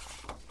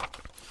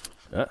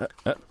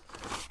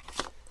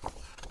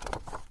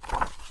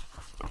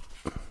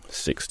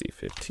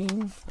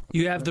 6015.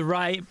 You have the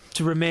right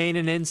to remain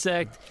an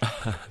insect.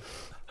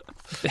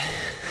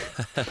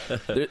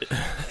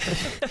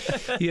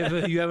 You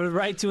have a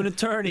right to an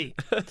attorney.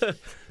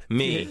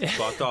 Me,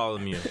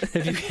 Bartholomew.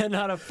 If you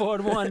cannot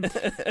afford one,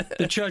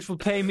 the church will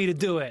pay me to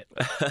do it.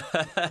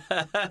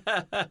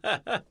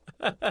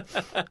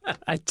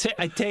 I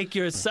take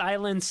your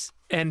silence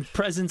and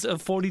presence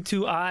of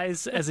 42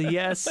 eyes as a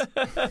yes.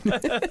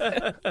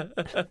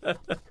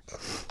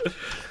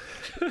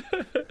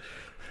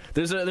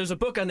 There's a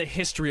book on the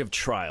history of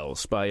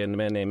trials by a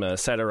man named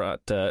Sadakat.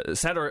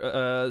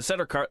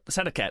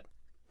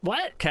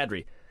 What?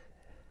 Kadri.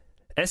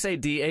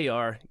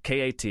 Sadarkat.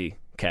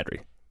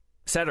 Kadri.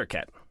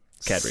 Sadarkat.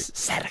 Kadri.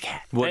 Sadakat.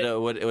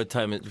 What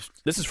time is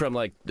This is from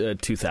like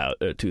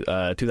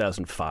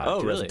 2005.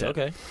 Oh, really? 2010.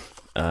 Okay.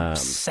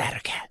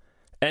 Sadakat.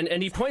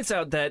 And he points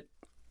out that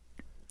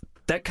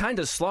kind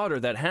of slaughter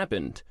that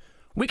happened,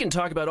 we can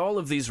talk about all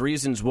of these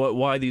reasons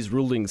why these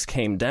rulings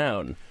came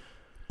down,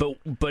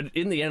 but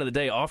in the end of the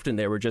day, often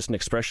they were just an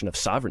expression of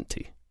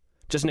sovereignty.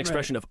 Just an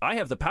expression of, I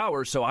have the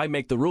power, so I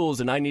make the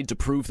rules, and I need to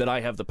prove that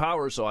I have the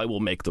power, so I will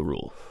make the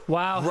rule.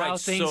 Wow, how Right,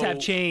 things so- have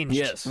changed.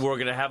 Yes. We're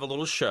going to have a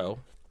little show,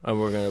 and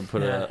we're going to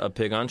put a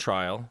pig on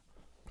trial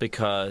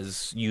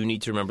because you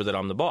need to remember that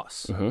I'm the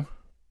boss. And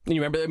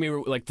you remember,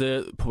 like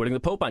putting the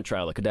Pope on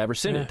trial, the Cadaver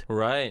Synod.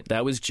 Right.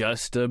 That was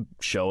just a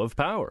show of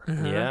power.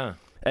 Yeah.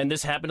 And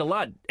this happened a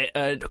lot.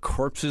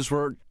 Corpses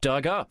were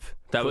dug up.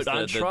 That was put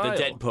on trial. the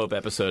Dead Pope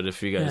episode,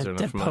 if you guys are not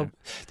Dead familiar. Pope.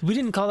 We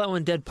didn't call that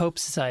one Dead Pope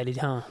Society,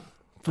 huh?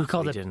 We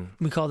called didn't.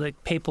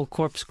 it Papal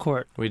Corpse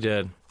Court. We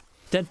did.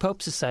 Dead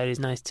Pope Society is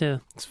nice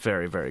too. It's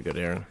very, very good,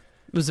 Aaron.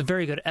 It was a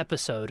very good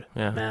episode,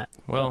 Yeah. Matt.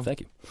 Well, Thank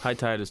you. High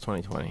Tide is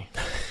 2020.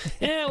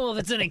 Yeah, well, if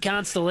it's any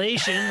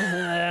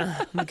constellation,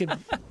 we could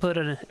put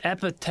an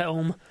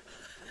epitome on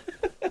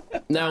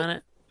Now,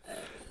 it.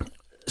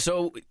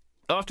 so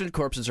often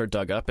corpses are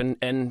dug up,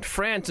 and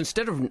France,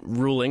 instead of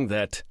ruling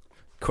that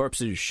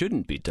corpses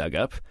shouldn't be dug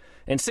up,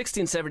 in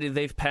 1670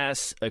 they've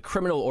passed a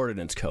criminal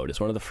ordinance code. It's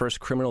one of the first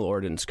criminal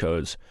ordinance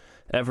codes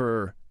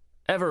ever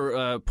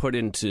put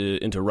into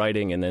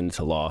writing and then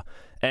into law.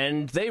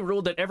 And they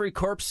ruled that every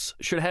corpse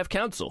should have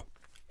counsel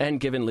and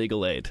given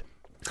legal aid.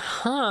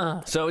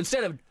 Huh. So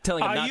instead of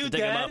telling them Are not you to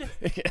dig them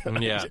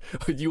up, Yeah.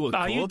 you a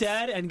Are you corpse?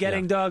 dead and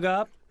getting dug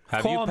up?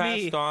 Have Call you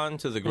passed me. on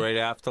to the great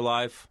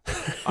afterlife?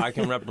 I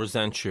can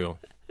represent you.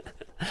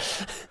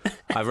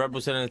 I've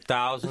represented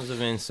thousands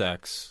of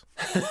insects.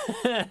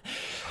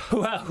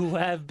 Who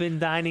have been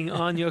dining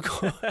on your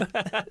corpse.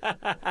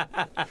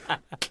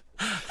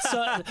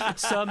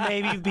 Some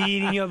may be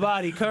eating your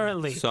body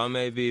currently. Some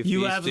may be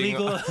You have feasting-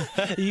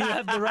 you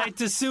have the right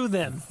to sue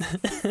them.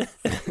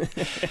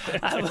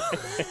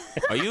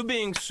 Are you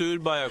being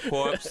sued by a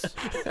corpse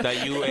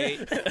that you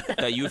ate,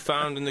 that you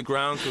found in the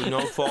ground through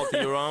no fault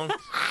of your own?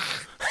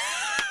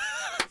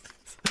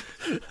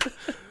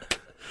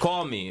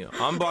 Call me.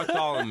 I'm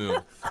Bartholomew.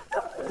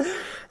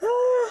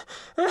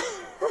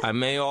 I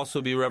may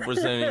also be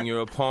representing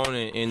your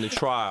opponent in the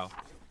trial.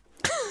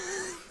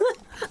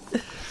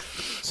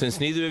 Since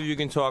neither of you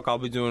can talk, I'll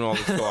be doing all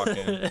the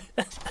talking.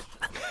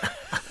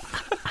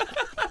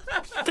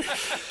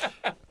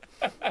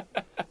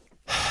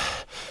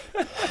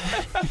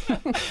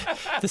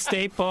 The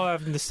state bar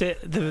of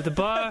the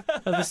bar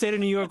of the state of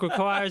New York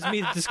requires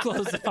me to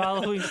disclose the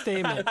following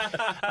statement.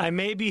 I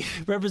may be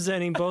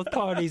representing both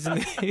parties in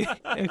the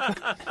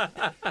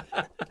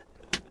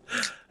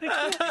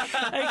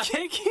I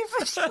can't keep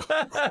it.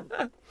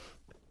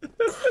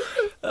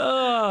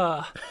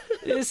 Oh,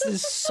 this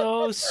is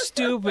so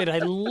stupid. I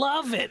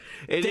love it.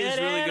 It is Dead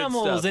really good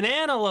animals stuff. and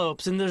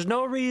antelopes, and there's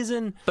no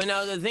reason. But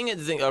now the thing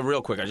is,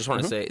 real quick, I just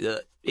want to say,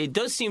 it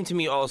does seem to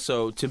me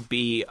also to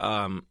be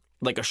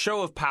like a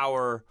show of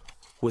power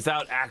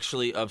without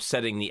actually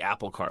upsetting the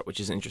apple cart, which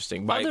is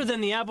interesting. Other than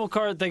the apple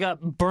cart, they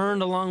got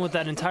burned along with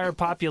that entire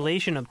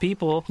population of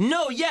people.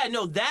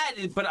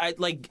 But I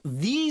like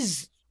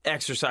these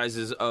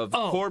exercises of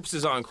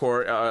corpses on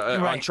court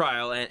on Right.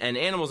 trial and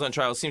animals on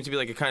trial seem to be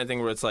like a kind of thing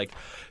where it's like,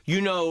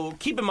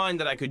 keep in mind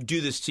that I could do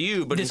this to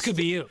you, but This could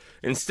be you.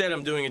 Instead,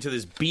 I'm doing it to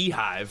this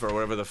beehive or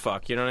whatever the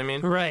fuck. You know what I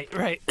mean? Right.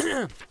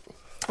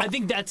 I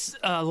think that's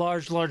a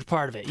large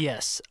part of it,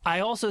 yes. I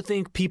also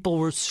think people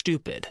were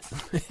stupid.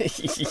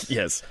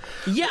 Yes.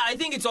 Yeah, I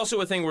think it's also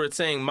a thing where it's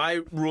saying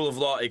my rule of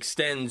law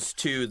extends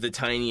to the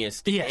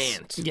tiniest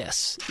ant.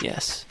 Yes,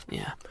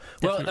 yeah.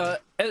 Well,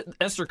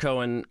 Esther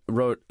Cohen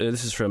wrote,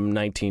 this is from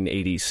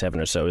 1987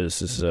 or so,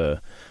 this is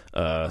a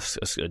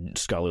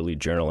scholarly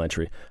journal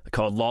entry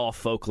called Law,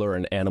 Folklore,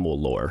 and Animal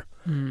Lore.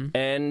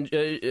 And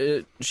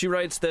she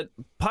writes that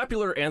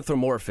popular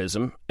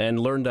anthropomorphism and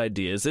learned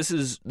ideas, this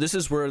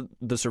is where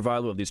the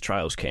survival of these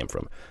trials came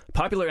from.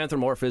 Popular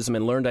anthropomorphism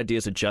and learned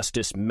ideas of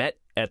justice met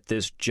at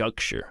this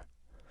juncture.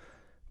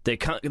 They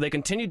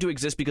continued to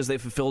exist because they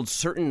fulfilled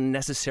certain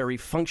necessary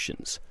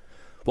functions.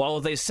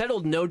 While they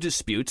settled no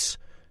disputes,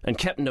 and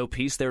kept no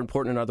peace, they're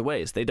important in other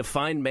ways. They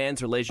defined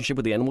man's relationship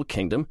with the animal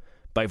kingdom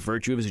by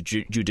virtue of his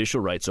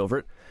judicial rights over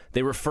it.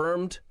 They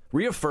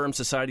reaffirmed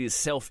society's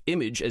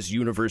self-image as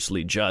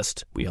universally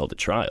just. We held a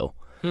trial.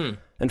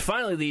 And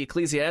finally, the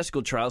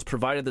ecclesiastical trials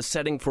provided the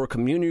setting for a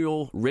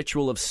communal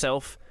ritual of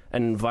self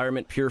and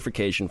environment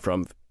purification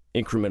from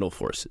incremental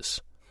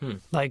forces.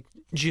 Like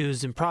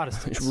Jews and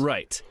Protestants.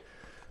 Right.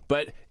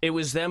 But it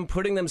was them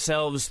putting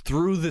themselves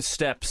through the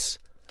steps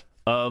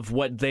of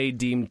what they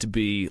deemed to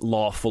be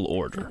lawful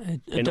order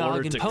in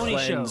order to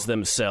cleanse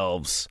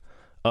themselves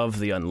of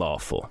the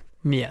unlawful.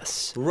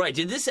 Yes. Right.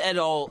 Did this at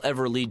all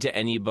ever lead to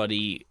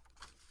anybody,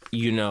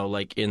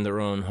 like in their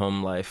own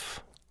home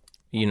life,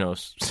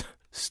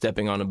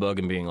 stepping on a bug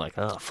and being like,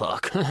 oh,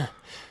 fuck.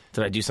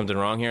 Did I do something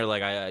wrong here?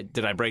 Like,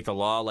 did I break the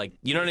law? Like,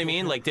 you know what I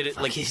mean? Like, did it,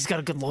 like... He's got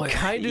a good lawyer.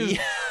 Kind of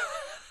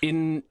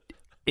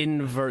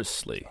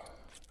inversely.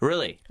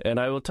 Really? And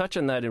I will touch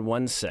on that in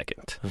 1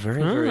 second.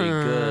 Very, very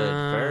good.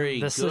 Very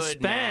the good,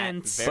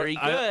 suspense. Matt. Very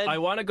good. I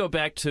want to go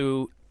back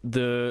to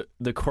the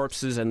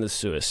corpses and the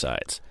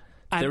suicides.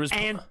 I'm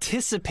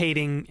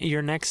anticipating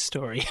your next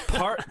story.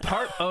 Part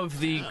of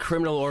the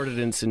criminal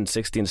ordinance in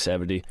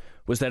 1670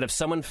 was that if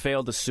someone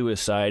failed a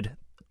suicide,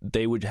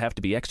 they would have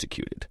to be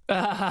executed. Oh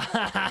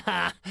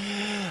my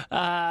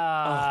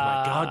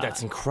God,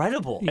 that's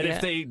incredible. And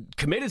if they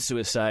committed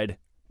suicide,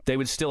 they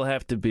would still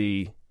have to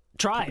be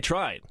tried.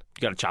 You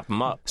got to chop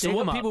them up. So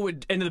what people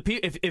would, and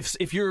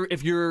if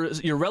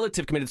your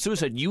relative committed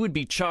suicide, you would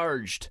be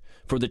charged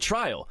for the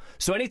trial.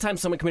 So anytime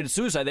someone committed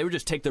suicide, they would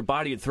just take their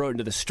body and throw it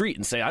into the street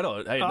and say, I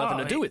had nothing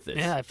to do with this.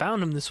 Yeah, I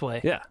found him this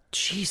way. Yeah.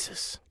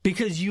 Jesus.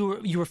 Because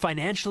you were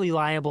financially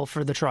liable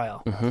for the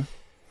trial. Mm-hmm.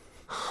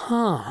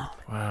 Huh.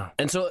 Wow.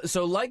 And so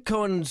like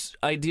Cohen's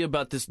idea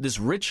about this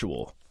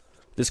ritual,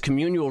 this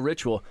communal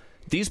ritual,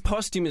 these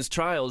posthumous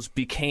trials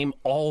became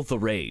all the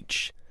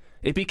rage.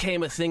 It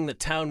became a thing that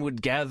town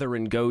would gather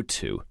and go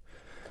to.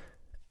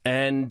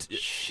 And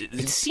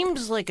it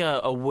seems like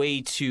a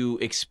way to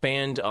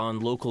expand on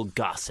local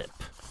gossip.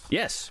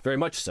 Yes, very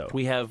much so.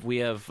 We have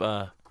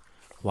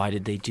why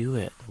did they do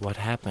it? What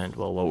happened?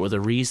 Well, what were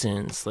the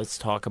reasons? Let's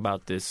talk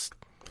about this.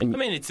 I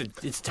mean, it's a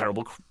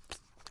terrible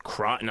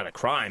crime, not a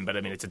crime, but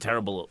I mean, it's a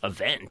terrible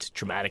event,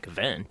 traumatic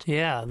event.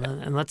 Yeah,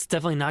 and let's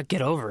definitely not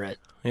get over it.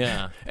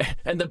 Yeah.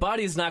 And the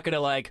body's not going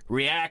to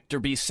react or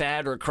be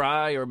sad or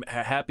cry or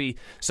happy,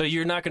 so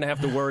you're not going to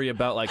have to worry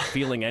about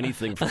feeling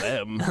anything for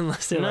them.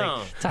 Unless they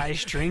tie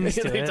strings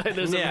to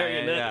it.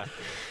 Yeah.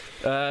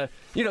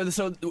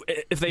 So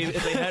if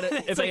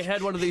they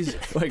had one of these,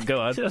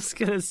 go on. I was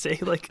gonna say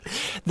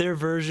their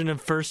version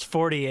of First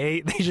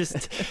 48.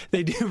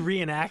 They do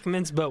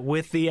reenactments, but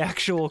with the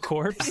actual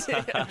corpse.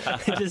 They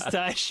just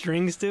tie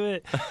strings to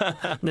it.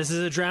 This is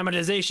a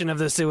dramatization of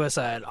the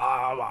suicide.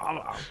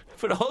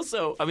 But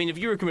also, I mean, if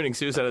you were committing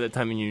suicide at the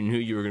time and you knew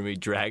you were going to be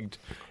dragged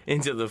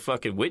into the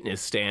fucking witness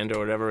stand or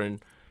whatever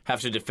and have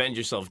to defend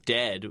yourself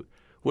dead.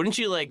 Wouldn't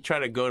you try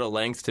to go to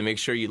lengths to make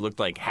sure you looked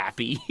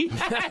happy?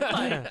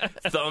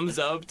 Thumbs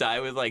up, die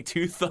with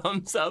 2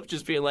 thumbs up,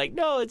 just being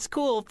no, it's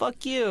cool,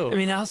 fuck you. I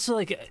mean,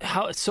 also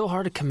how it's so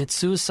hard to commit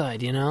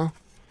suicide, No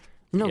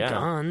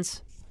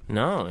guns.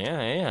 No,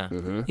 yeah.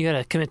 Mm-hmm. You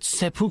gotta commit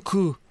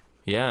seppuku.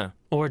 Yeah.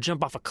 Or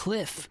jump off a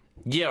cliff.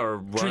 Yeah, or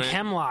drink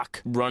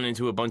hemlock. Run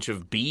into a bunch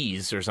of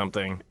bees or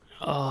something.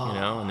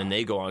 Oh. And then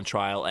they go on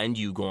trial and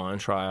you go on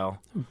trial.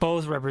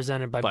 Both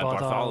represented by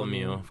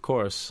Bartholomew, of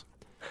course.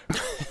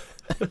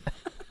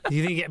 Do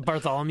you think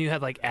Bartholomew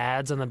had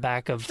ads on the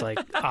back of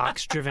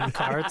ox-driven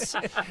carts?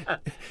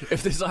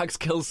 If this ox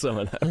kills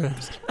someone.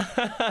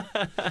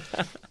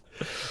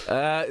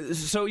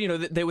 So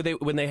they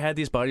when they had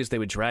these bodies, they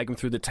would drag them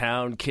through the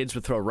town. Kids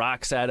would throw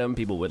rocks at them.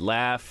 People would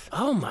laugh.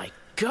 Oh my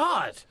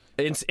God!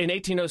 In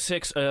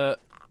 1806,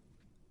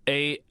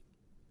 I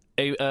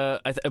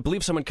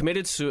believe someone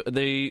committed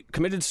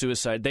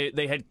suicide.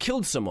 They had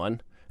killed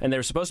someone, and they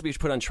were supposed to be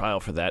put on trial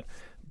for that.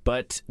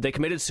 But they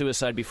committed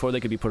suicide before they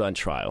could be put on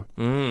trial.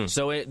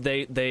 So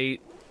the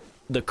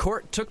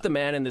court took the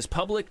man in this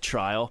public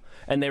trial,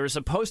 and they were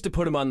supposed to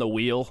put him on the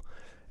wheel,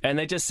 and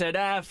they just said,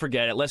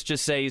 forget it. Let's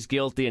just say he's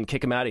guilty and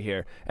kick him out of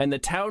here. And the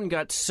town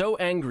got so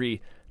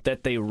angry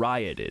that they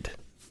rioted.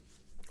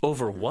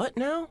 Over what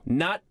now?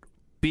 Not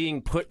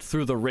being put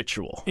through the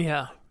ritual.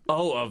 Yeah.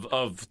 Oh,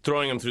 of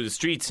throwing him through the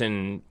streets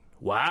and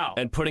wow.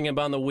 And putting him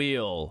on the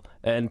wheel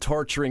and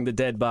torturing the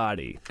dead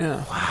body.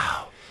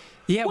 Wow.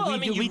 Yeah, well,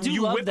 we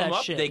do love whip that them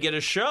up, shit. They get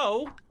a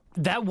show.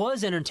 That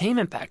was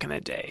entertainment back in the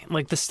day.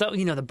 The stuff,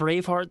 the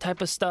Braveheart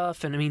type of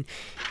stuff. And I mean,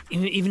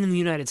 even in the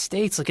United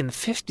States, in the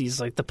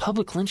 50s, the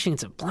public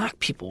lynchings of black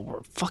people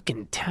were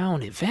fucking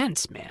town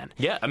events, man.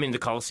 Yeah, I mean, the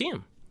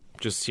Coliseum.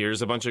 Just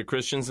here's a bunch of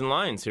Christians in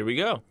lines. Here we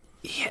go.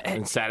 Yeah.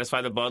 And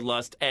satisfy the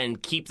bloodlust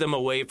and keep them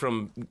away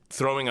from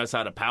throwing us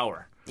out of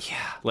power. Yeah.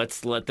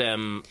 Let's let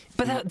them...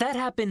 But that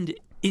happened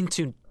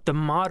into the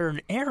modern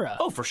era.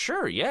 Oh, for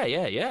sure. Yeah.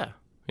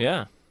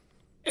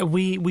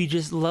 We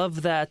just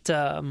love that,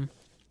 to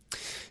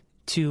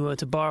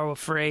borrow a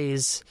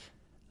phrase,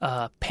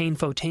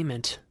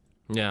 painfotainment.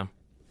 Yeah.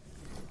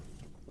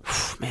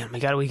 Man, we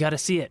got to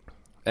see it.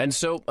 And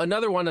so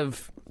another one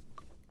of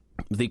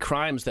the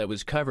crimes that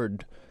was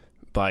covered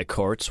by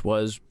courts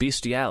was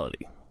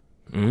bestiality.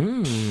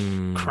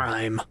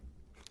 Crime.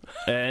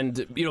 And,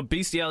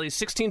 bestiality,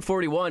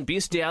 1641,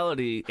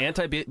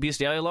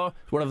 anti-bestiality law,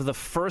 one of the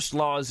first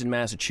laws in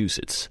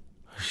Massachusetts.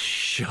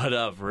 Shut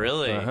up,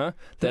 really?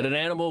 That an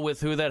animal with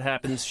who that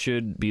happens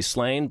should be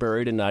slain,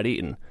 buried, and not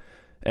eaten.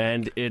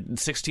 And in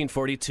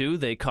 1642,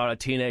 they caught a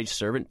teenage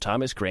servant,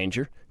 Thomas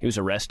Granger. He was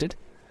arrested,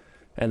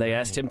 and they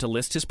asked him to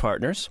list his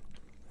partners.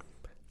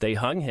 They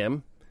hung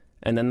him,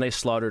 and then they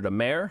slaughtered a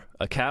mare,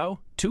 a cow,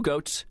 2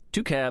 goats,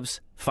 2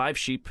 calves, 5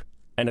 sheep,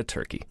 and a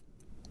turkey.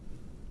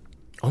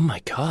 Oh,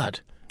 my God.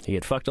 He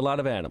had fucked a lot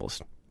of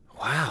animals.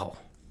 Wow.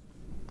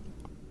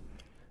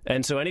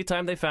 And so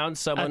anytime they found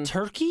someone... A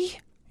turkey?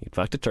 He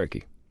fucked a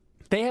turkey.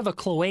 They have a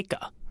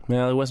cloaca.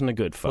 Well, it wasn't a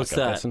good fuck. What's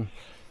that? Listen.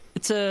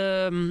 It's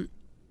a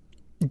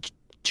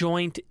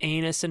joint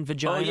anus and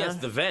vagina. Oh, yes,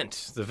 the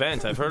vent. The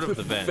vent. I've heard of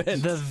the vent.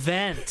 The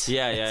vent.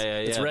 Yeah.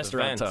 It's the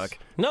restaurant vent. talk.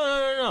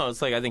 No.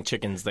 It's like, I think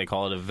chickens, they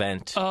call it a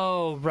vent.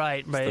 Oh,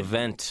 right. The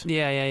vent.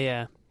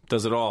 Yeah.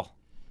 Does it all.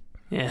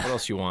 Yeah. What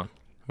else you want?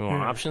 You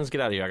want options?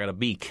 Get out of here. I got a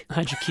beak.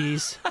 Hide your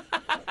keys.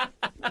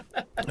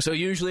 So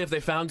usually if they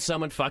found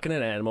someone fucking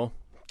an animal,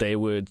 they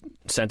would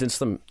sentence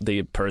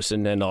the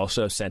person and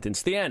also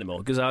sentence the animal.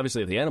 Because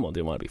obviously if the animal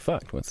didn't want to be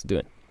fucked, what's it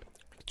doing?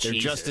 They're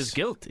just as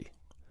guilty.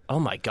 Oh,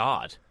 my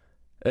God.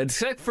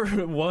 Except for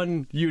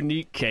one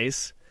unique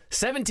case.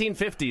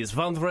 1750s,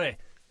 Vendré,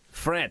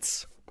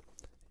 France.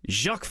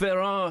 Jacques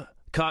Ferrand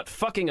caught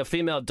fucking a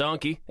female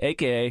donkey,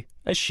 a.k.a.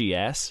 a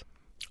she-ass.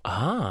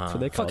 Ah. So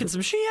they call Fucking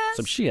some she-ass?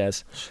 some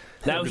she-ass.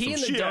 Now, he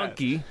and the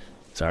donkey...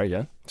 Sorry,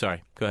 John.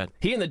 Sorry, go ahead.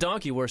 He and the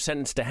donkey were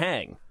sentenced to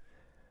hang.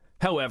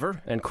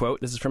 However, and quote,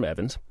 this is from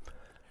Evans,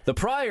 the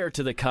prior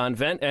to the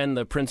convent and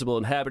the principal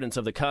inhabitants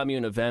of the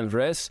commune of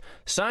Vanvres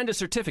signed a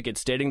certificate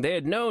stating they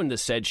had known the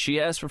said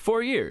she-ass for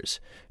 4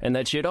 years, and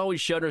that she had always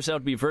shown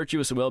herself to be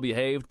virtuous and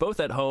well-behaved, both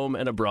at home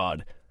and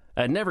abroad.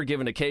 Had never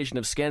given occasion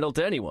of scandal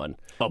to anyone.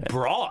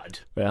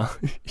 Abroad? Well,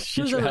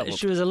 She was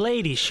a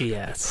lady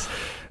she-ass.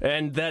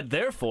 And that,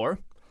 therefore,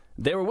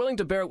 they were willing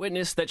to bear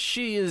witness that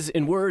she is,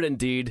 in word and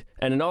deed,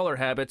 and in all her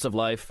habits of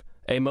life,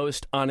 a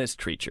most honest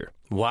creature.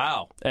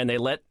 Wow. And they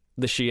let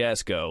the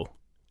she-ass go.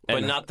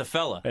 But not the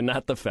fella. And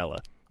not the fella.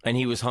 And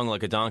he was hung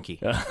like a donkey.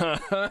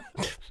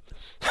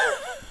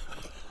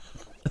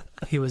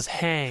 He was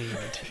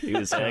hanged. He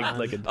was hanged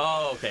like a...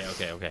 Oh, okay.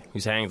 He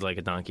was hanged like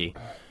a donkey.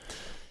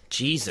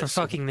 Jesus. For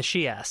fucking the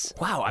she-ass.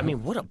 Wow, I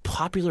mean, what a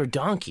popular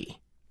donkey.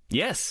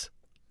 Yes.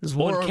 There's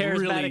one Or a charismatic...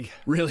 really,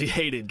 really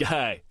hated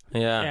guy.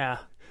 Yeah.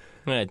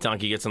 Yeah.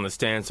 Donkey gets on the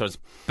stand, starts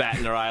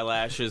batting her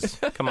eyelashes.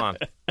 Come on.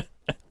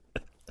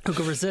 Who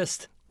could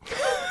resist?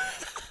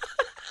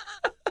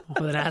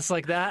 With an ass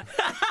like that?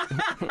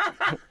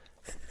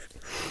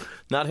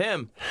 Not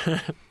him.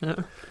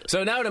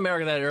 So now in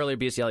America, that earlier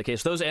bestiality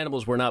case, those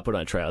animals were not put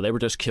on trial. They were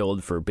just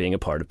killed for being a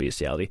part of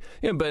bestiality.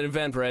 But in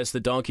Van Perez,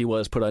 the donkey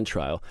was put on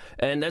trial.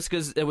 And that's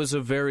because it was a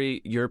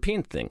very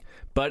European thing.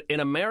 But in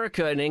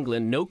America and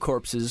England, no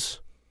corpses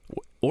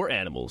or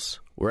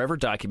animals were ever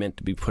documented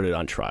to be put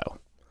on trial.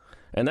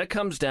 And that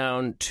comes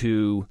down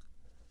to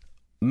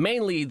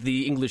mainly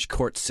the English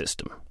court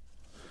system,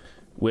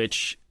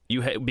 which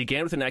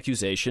began with an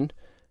accusation,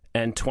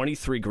 and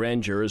 23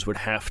 grand jurors would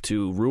have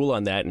to rule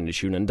on that and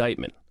issue an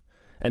indictment.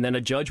 And then a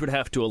judge would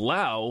have to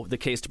allow the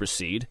case to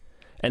proceed,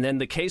 and then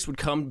the case would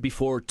come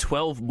before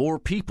 12 more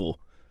people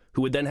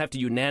who would then have to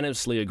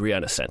unanimously agree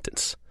on a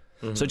sentence.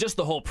 Mm-hmm. So just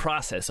the whole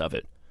process of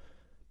it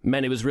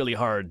meant it was really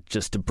hard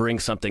just to bring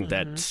something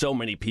that so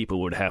many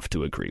people would have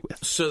to agree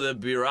with. So the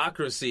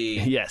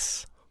bureaucracy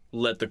Yes.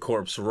 let the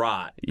corpse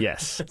rot.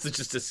 Yes. It's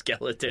just a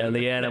skeleton. And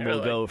the animal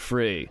Like, go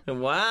free.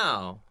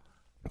 wow.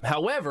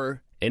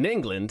 However, in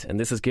England, and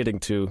this is getting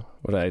to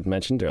what I had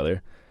mentioned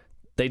earlier,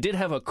 they did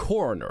have a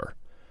coroner,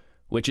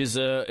 which is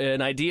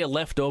an idea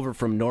left over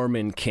from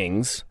Norman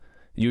kings,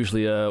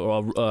 usually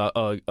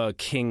a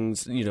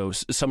king's,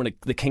 someone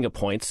the king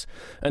appoints.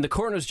 And the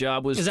coroner's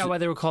job was... Is that why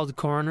they were called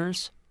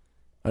coroners?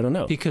 I don't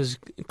know. Because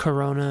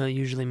corona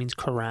usually means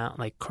crown,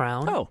 like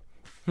crown. Oh,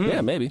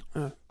 yeah, maybe.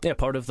 Yeah,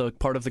 part of the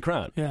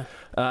crown. Yeah.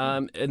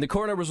 And the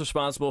coroner was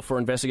responsible for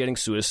investigating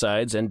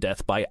suicides and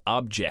death by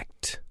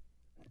object.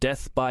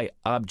 Death by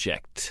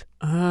object.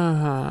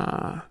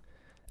 And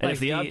And if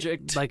the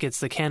object... like it's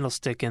the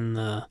candlestick in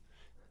the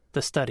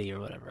study or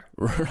whatever.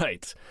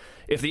 Right.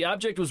 If the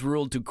object was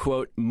ruled to,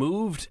 quote,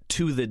 moved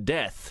to the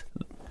death,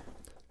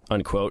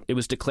 unquote, it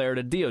was declared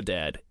a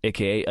deodad,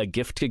 a.k.a. a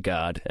gift to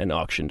God, and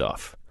auctioned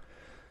off.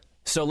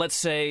 So let's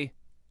say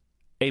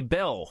a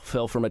bell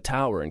fell from a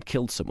tower and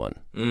killed someone.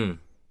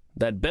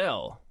 That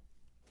bell...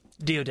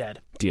 Deodad.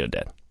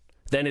 Deodad.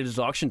 Then it is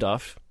auctioned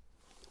off,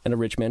 and a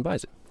rich man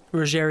buys it.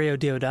 Rogerio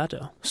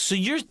Deodato. So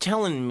you're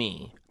telling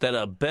me that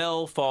a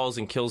bell falls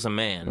and kills a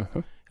man,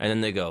 and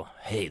then they go,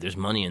 hey, there's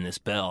money in this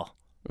bell.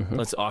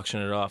 Let's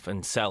auction it off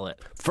and sell it.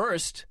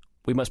 First,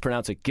 we must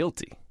pronounce it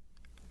guilty.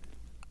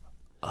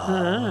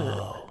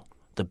 Oh.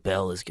 The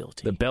bell is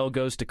guilty. The bell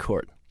goes to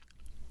court.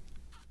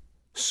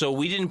 So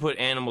we didn't put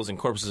animals and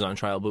corpses on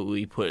trial, but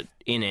we put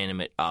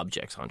inanimate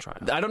objects on trial.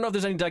 I don't know if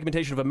there's any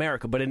documentation of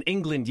America, but in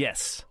England,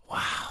 yes. Wow.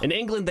 In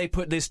England,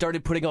 they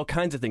started putting all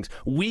kinds of things.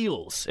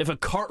 Wheels. If a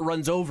cart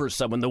runs over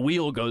someone, the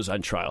wheel goes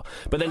on trial.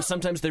 But then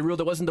sometimes they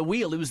ruled it wasn't the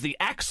wheel, it was the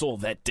axle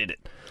that did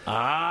it.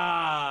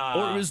 Ah.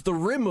 Or it was the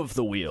rim of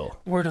the wheel.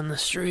 Word on the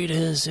street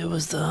is it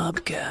was the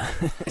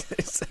hubcap.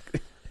 Exactly.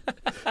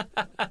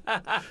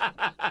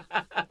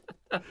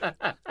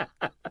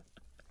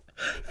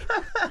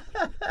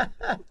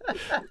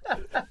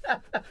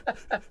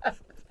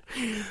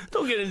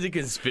 Don't get into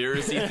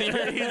conspiracy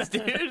theories,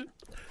 dude.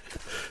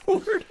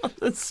 Word on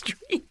the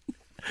street.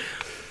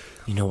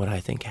 You know what I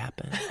think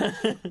happened?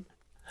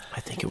 I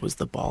think it was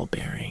the ball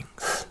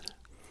bearings.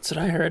 That's what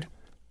I heard.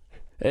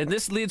 And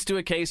this leads to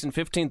a case in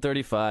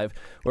 1535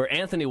 where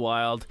Anthony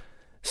Wilde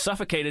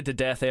suffocated to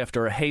death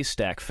after a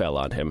haystack fell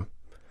on him.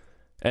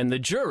 And the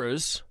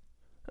jurors,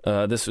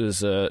 they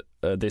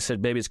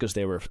said maybe it's because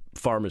they were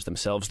farmers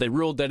themselves, they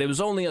ruled that it was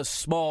only a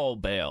small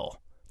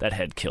bale that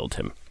had killed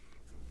him.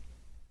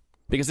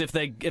 Because if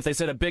they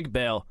said a big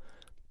bale,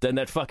 then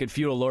that fucking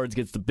feudal lord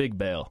gets the big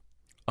bale.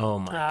 Oh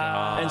my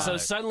god! And so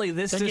suddenly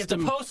this Then you have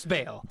system, to post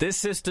bail. this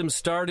system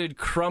started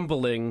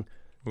crumbling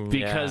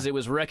because it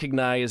was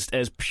recognized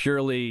as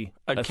purely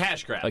a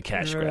cash grab. A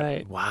cash grab.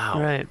 Right.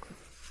 Wow. Right.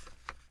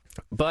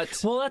 But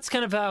Well, that's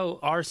kind of how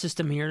our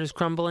system here is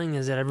crumbling,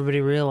 is that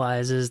everybody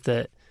realizes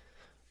that,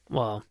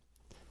 well,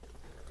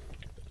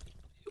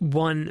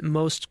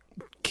 most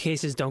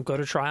cases don't go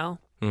to trial,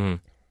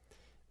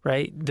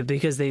 right?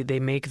 Because they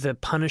make the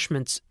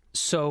punishments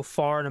so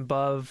far and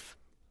above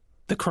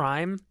the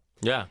crime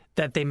Yeah.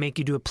 that they make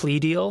you do a plea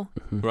deal,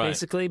 Right.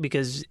 basically,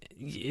 because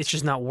it's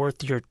just not worth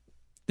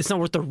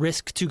the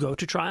risk to go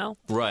to trial.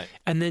 Right.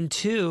 And then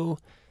two,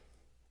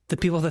 the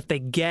people that they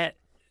get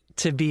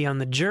to be on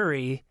the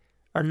jury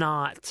are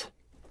not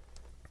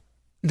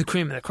the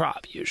cream of the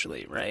crop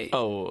usually, right?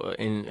 Oh,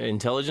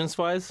 intelligence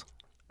wise,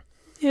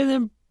 Yeah,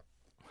 they're a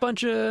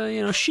bunch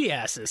of,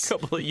 she-asses.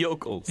 couple of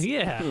yokels.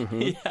 Yeah.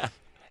 Yeah.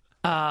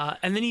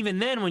 And then even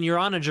then, when you're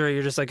on a jury,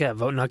 you're just like, yeah,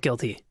 vote not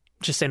guilty.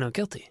 Just say not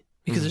guilty.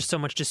 Because there's so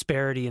much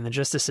disparity in the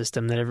justice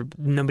system that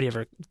nobody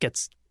ever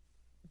gets,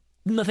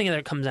 nothing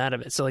ever comes out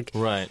of it. So, like,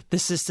 Right. the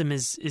system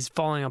is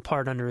falling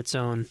apart under its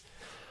own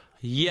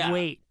Yeah.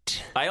 weight.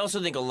 I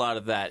also think a lot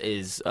of that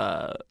is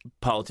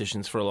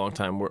politicians for a long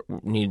time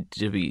need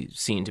to be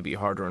seen to be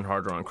harder and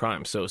harder on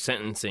crime. So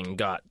sentencing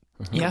got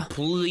Yeah.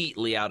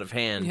 completely out of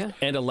hand. Yeah.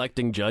 and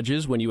electing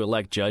judges, when you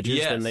elect judges,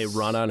 Yes. then they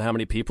run on how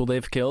many people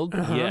they've killed.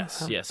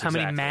 Yes, yes, How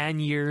many exactly.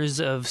 man-years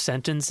of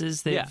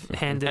sentences they've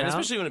handed And out.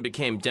 especially when it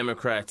became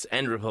Democrats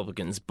and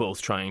Republicans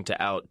both trying to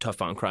out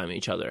tough on crime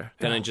each other,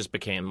 then it just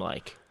became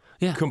like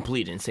Yeah.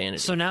 complete insanity.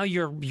 So now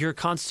your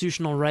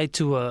constitutional right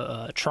to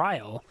a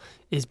trial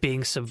is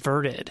being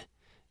subverted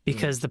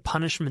because the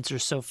punishments are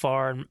so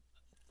far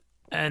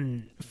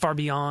and far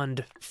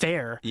beyond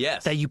fair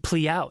Yes. that you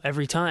plea out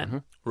every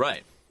time.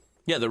 Right.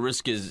 Yeah, the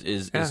risk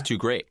is too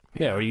great.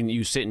 Yeah, or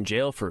you sit in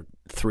jail for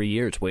 3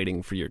 years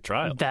waiting for your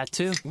trial. That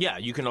too. Yeah,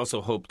 you can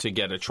also hope to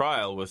get a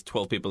trial with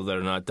 12 people that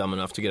are not dumb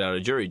enough to get out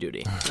of jury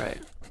duty. Right.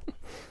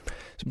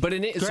 But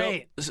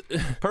Great.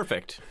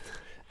 Perfect.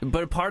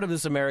 But part of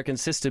this American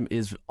system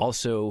is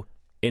also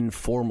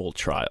informal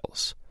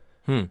trials.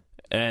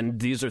 And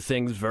these are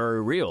things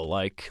very real,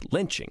 like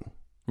lynching.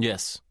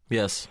 Yes.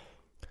 Yes.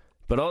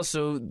 But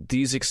also,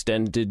 these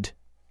extended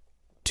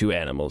to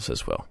animals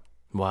as well.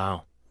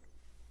 Wow.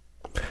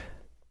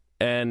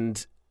 And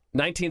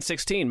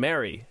 1916,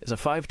 Mary is a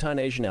 5-ton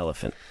Asian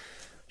elephant.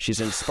 She's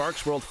in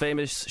Sparks'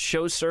 world-famous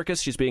show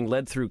circus. She's being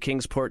led through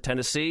Kingsport,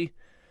 Tennessee.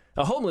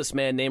 A homeless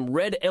man named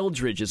Red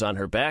Eldridge is on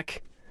her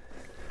back.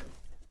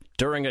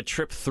 During a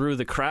trip through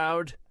the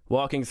crowd,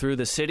 walking through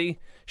the city,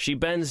 she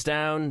bends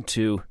down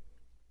to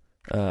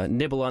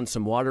nibble on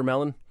some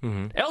watermelon.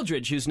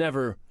 Eldridge, who's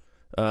never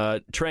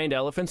trained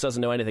elephants,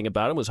 doesn't know anything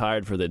about him, was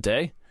hired for the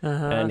day.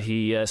 And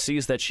he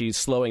sees that she's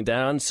slowing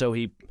down, so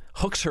he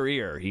hooks her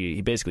ear.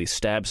 He basically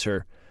stabs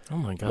her Oh,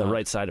 my on God. the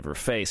right side of her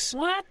face.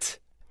 What?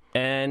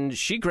 And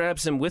she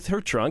grabs him with her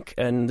trunk,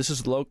 and this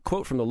is a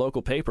quote from the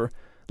local paper,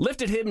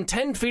 lifted him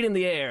 10 feet in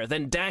the air,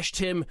 then dashed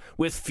him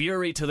with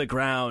fury to the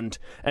ground,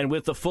 and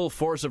with the full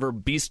force of her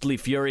beastly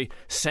fury,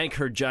 sank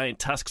her giant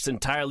tusks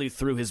entirely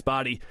through his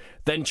body,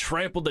 then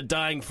trampled the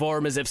dying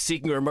form as if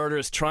seeking her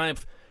murderous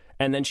triumph,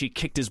 and then she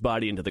kicked his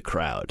body into the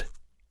crowd.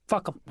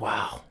 Fuck them.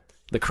 Wow.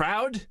 The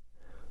crowd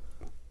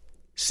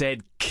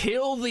said,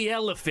 "Kill the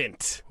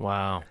elephant!"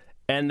 Wow.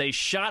 And they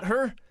shot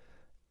her,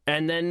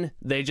 and then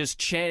they just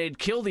chanted,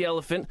 "Kill the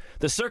elephant."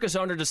 The circus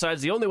owner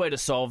decides the only way to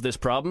solve this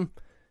problem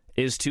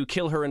is to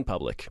kill her in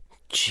public.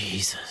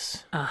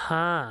 Jesus.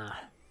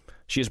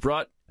 She is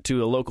brought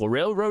to a local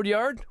railroad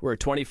yard where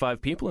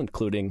 25 people,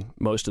 including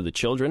most of the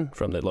children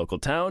from the local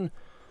town,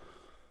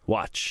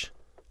 watch.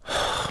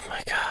 Oh,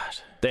 my God.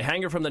 They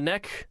hang her from the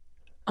neck.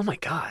 Oh my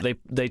God.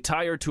 They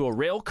tie her to a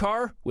rail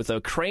car with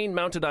a crane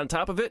mounted on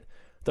top of it.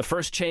 The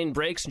first chain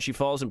breaks and she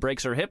falls and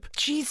breaks her hip.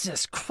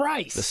 Jesus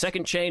Christ. The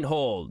second chain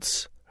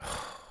holds.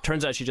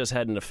 Turns out she just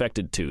had an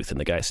affected tooth and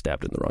the guy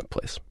stabbed in the wrong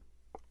place.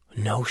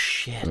 No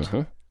shit.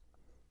 Mm-hmm.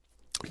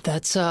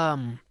 That's Oh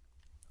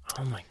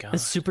my god.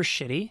 that's super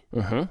shitty.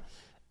 Mm-hmm.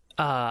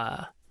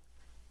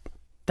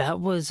 That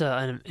was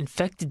an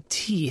infected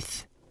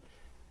teeth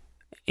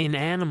in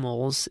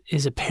animals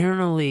is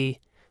apparently.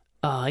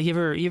 You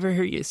ever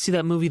see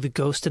that movie The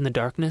Ghost in the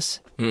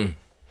Darkness? Mm.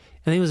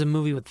 I think it was a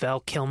movie with Val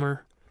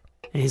Kilmer,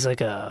 and he's like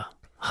a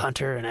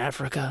hunter in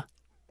Africa.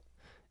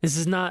 This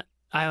is not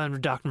Island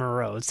of Dr.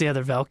 Moreau. It's the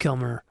other Val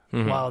Kilmer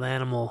wild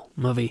animal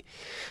movie.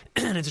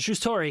 And it's a true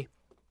story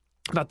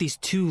about these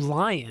two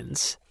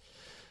lions,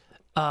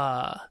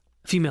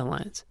 female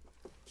lions,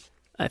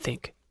 I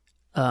think.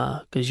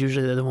 Because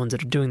usually they're the ones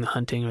that are doing the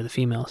hunting or the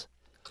females.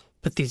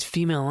 But these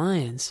female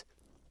lions,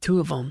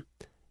 two of them,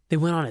 they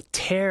went on a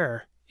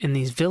tear in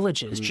these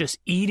villages just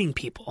eating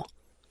people.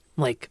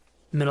 Like,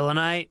 middle of the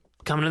night,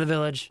 coming to the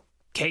village,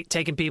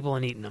 taking people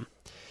and eating them.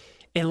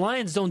 And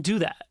lions don't do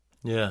that.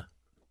 Yeah.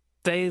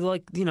 They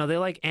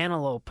like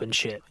antelope and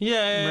shit.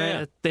 Yeah.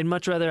 Right? They'd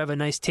much rather have a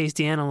nice,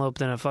 tasty antelope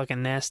than a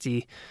fucking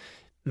nasty,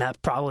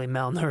 probably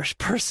malnourished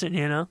person,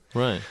 you know?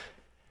 Right.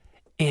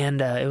 And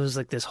it was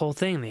like this whole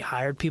thing. They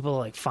hired people to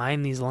like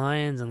find these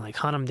lions and like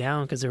hunt them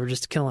down because they were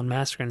just killing,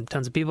 massacring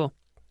tons of people.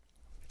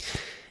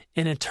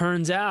 And it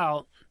turns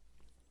out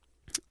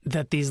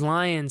that these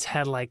lions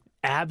had like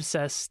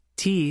abscess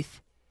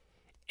teeth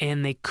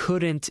and they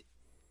couldn't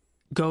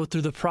go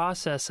through the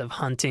process of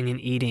hunting and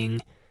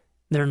eating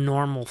their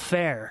normal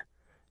fare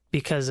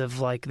because of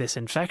like this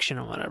infection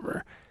or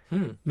whatever.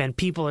 And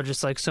people are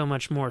just like so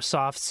much more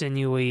soft,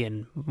 sinewy,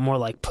 and more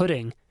like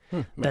pudding.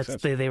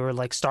 They were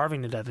like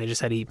starving to death. They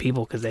just had to eat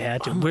people because they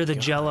had to. We're the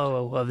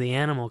Jello of the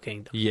animal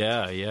kingdom.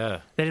 Yeah.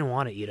 They didn't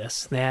want to eat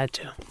us. They had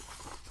to.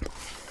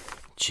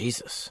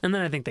 Jesus. And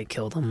then I think they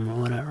killed them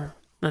or whatever.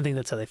 I think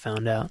that's how they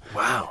found out.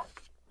 Wow.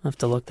 I'll have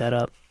to look that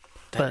up.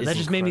 But is that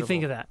just made me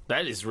think of incredible.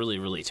 that. That is really,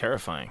 really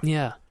terrifying.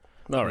 Yeah.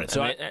 All right.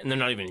 So And they're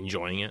not even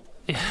enjoying it.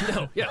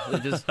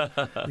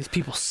 These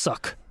people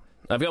suck.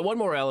 I've got one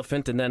more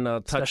elephant, and then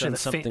I'll touch on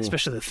something.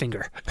 Especially the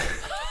finger.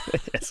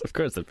 Yes, of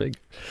course, the pig.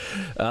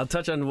 I'll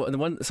touch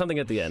on something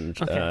at the end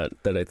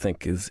that I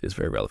think is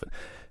very relevant.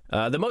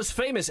 The most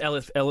famous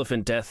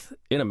elephant death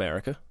in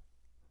America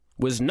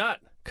was not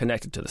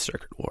connected to the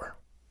Circuit War.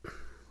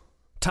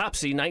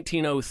 Topsy,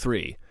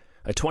 1903,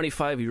 a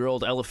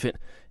 25-year-old elephant,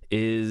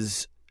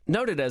 is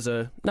noted as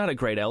not a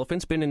great elephant.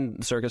 It's been in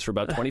the circus for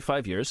about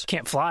 25 years.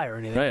 Can't fly or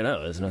anything. Right,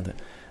 no, there's nothing.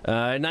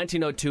 In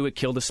 1902, it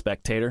killed a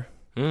spectator.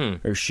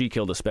 Or she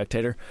killed a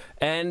spectator.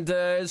 And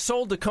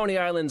sold to Coney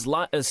Island's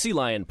Sea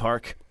Lion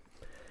Park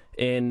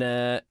in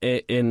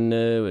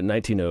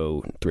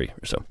 1903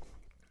 or so.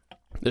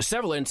 There's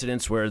several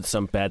incidents where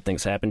some bad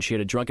things happened. She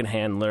had a drunken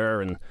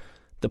handler, and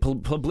the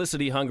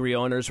publicity-hungry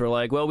owners were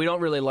like, well, we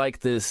don't really like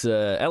this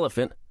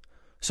elephant,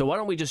 so why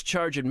don't we just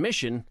charge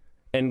admission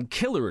and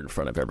kill her in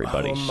front of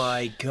everybody? Oh,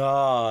 my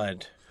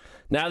God.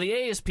 Now, the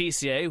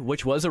ASPCA,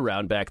 which was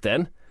around back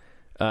then,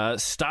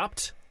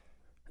 stopped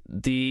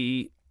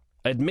the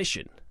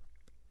admission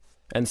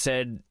and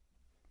said,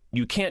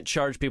 you can't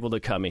charge people to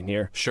come in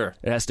here. Sure.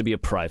 It has to be a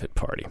private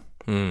party.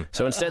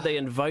 So instead they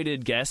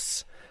invited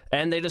guests,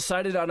 and they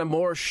decided on a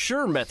more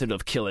sure method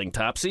of killing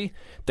Topsy.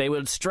 They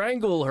would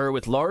strangle her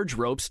with large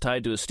ropes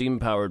tied to a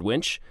steam-powered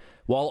winch,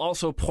 while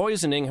also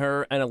poisoning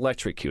her and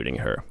electrocuting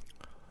her.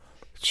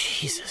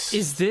 Jesus.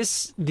 Is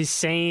this the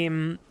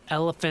same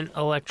elephant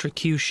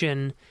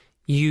electrocution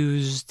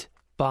used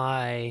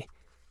by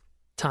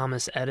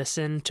Thomas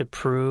Edison to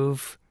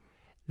prove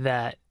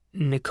that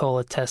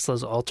Nikola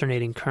Tesla's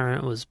alternating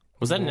current was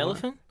that an born?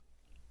 elephant?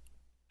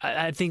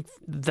 I think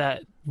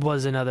that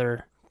was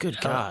another. Good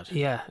God.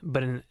 Yeah,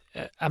 but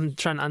I'm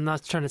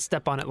not trying to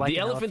step on it like The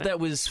an elephant that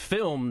was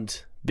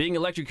filmed being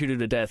electrocuted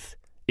to death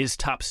is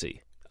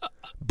Topsy,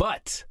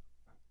 but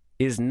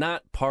is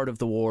not part of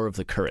the War of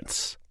the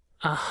Currents.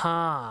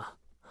 Aha.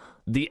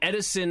 The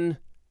Edison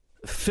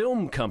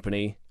Film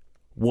Company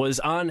was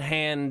on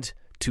hand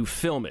to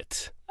film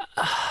it,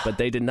 but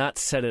they did not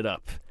set it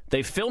up.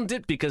 They filmed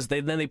it because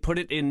they put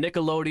it in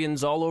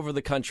Nickelodeons all over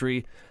the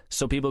country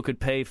so people could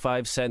pay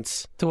 5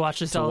 cents To watch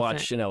this to elephant.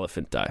 watch an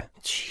elephant die.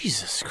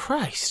 Jesus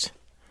Christ.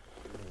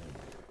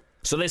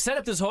 So they set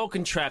up this whole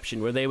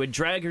contraption where they would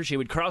drag her, she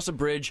would cross a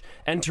bridge,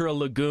 enter a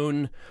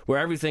lagoon where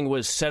everything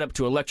was set up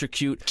to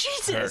electrocute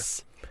Jesus.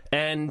 her.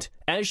 And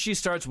as she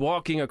starts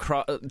walking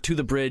across to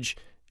the bridge,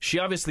 she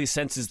obviously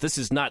senses this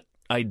is not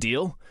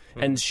ideal,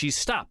 and she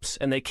stops,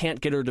 and they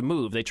can't get her to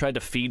move. They tried to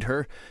feed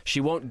her.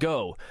 She won't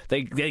go.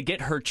 They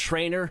get her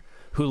trainer,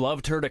 who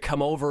loved her, to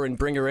come over and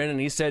bring her in, and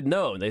he said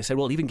no. And they said,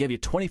 well, we'll even give you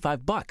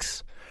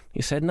 $25.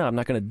 He said, no, I'm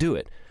not going to do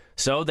it.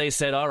 So they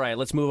said, all right,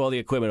 let's move all the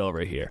equipment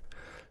over here.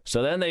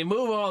 So then they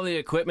move all the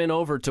equipment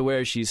over to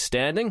where she's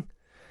standing.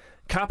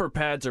 Copper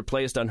pads are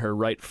placed on her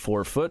right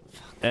forefoot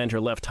and her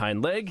left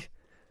hind leg.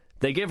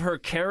 They give her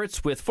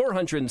carrots with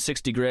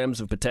 460 grams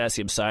of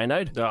potassium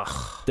cyanide.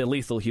 The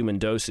lethal human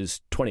dose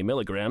is 20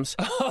 milligrams.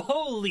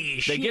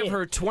 Holy shit. They give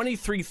her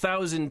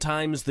 23,000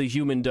 times the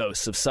human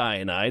dose of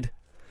cyanide.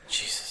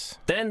 Jesus.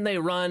 Then they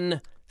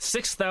run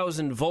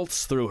 6,000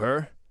 volts through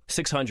her,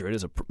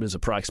 600 is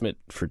approximate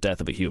for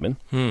death of a human.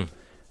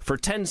 For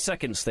 10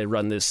 seconds, they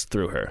run this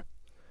through her.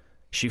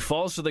 She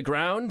falls to the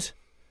ground,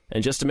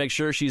 and just to make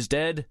sure she's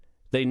dead,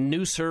 they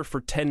noose her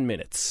for 10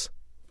 minutes.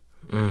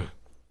 The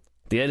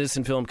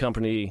Edison Film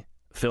Company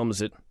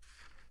films it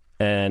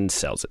and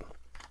sells it.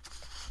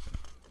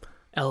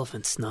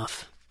 Elephant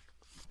snuff.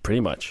 Pretty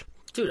much.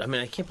 Dude, I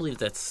mean, I can't believe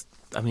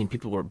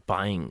people were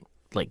buying,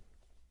 like,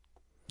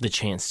 the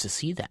chance to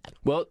see that.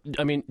 Well,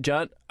 I mean,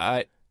 John,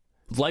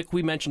 like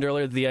we mentioned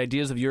earlier, the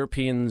ideas of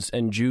Europeans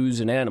and Jews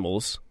and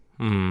animals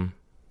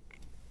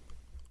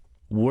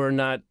were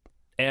not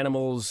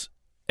animals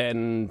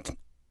and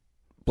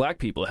black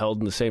people held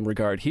in the same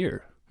regard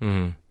here.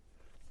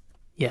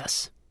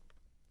 Yes.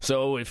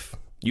 So if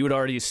you had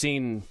already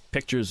seen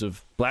pictures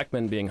of black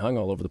men being hung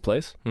all over the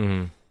place,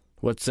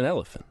 what's an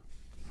elephant?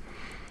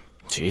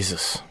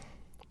 Jesus.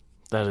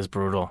 That is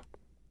brutal.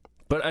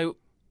 But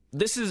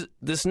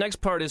this next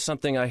part is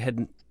something I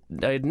had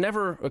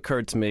never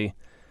occurred to me,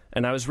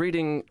 and I was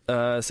reading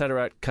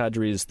Saderat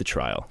Kadri's The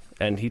Trial,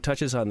 and he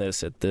touches on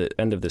this at the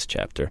end of this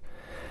chapter.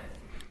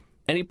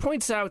 And he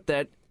points out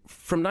that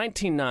from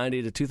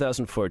 1990 to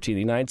 2014, the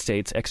United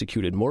States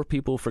executed more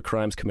people for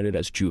crimes committed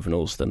as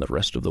juveniles than the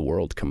rest of the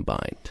world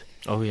combined.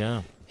 Oh,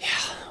 yeah.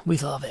 We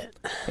love it.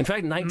 In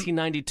fact, in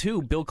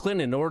 1992, Bill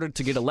Clinton, in order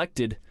to get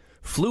elected,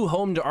 flew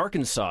home to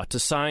Arkansas to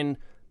sign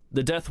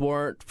the death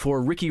warrant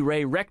for Ricky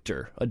Ray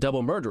Rector, a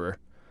double murderer.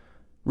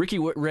 Ricky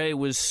Ray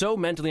was so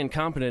mentally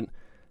incompetent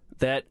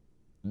that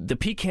the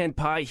pecan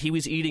pie he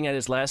was eating at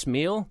his last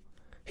meal,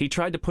 he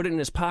tried to put it in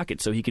his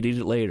pocket so he could eat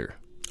it later.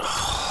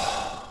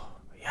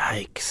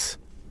 Yikes.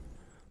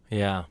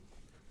 Yeah.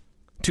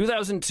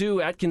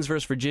 2002, Atkins v.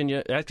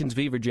 Virginia,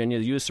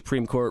 the U.S.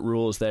 Supreme Court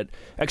rules that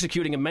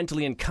executing a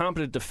mentally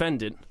incompetent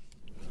defendant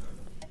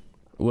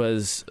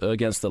was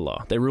against the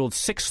law. They ruled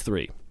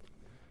 6-3.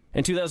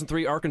 In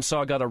 2003,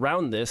 Arkansas got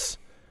around this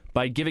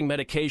by giving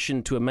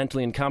medication to a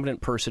mentally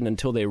incompetent person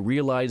until they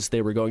realized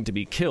they were going to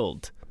be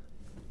killed.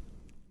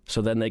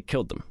 So then they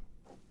killed them.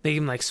 They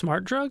give him, like,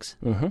 smart drugs?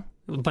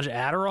 Mm-hmm. A bunch of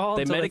Adderall?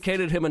 They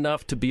medicated him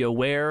enough to be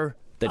aware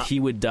that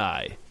he would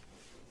die.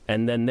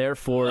 And then,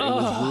 therefore, it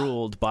was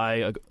ruled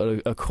by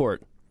a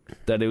court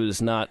that he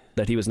was not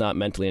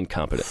mentally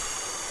incompetent.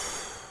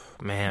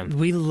 Man.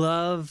 We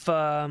love,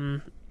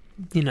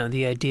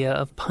 the idea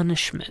of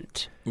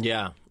punishment.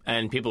 Yeah,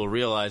 and people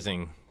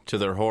realizing to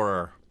their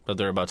horror that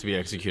they're about to be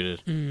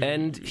executed.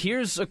 And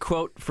here's a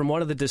quote from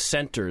one of the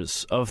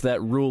dissenters of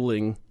that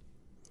ruling,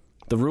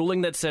 the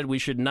ruling that said we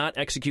should not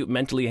execute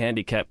mentally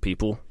handicapped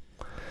people.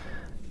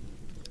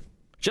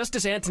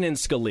 Justice Antonin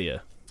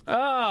Scalia.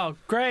 Oh,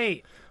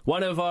 great.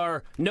 One of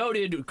our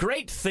noted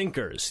great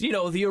thinkers, the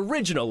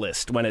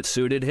originalist when it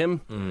suited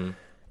him.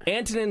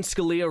 Antonin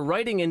Scalia,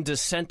 writing in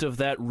dissent of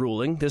that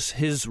ruling,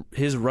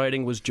 his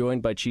writing was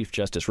joined by Chief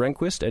Justice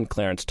Rehnquist and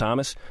Clarence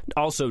Thomas,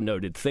 also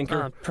noted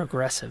thinker.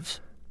 Progressive.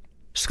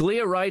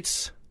 Scalia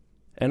writes,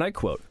 and I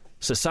quote,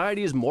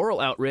 "Society's moral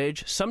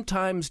outrage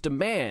sometimes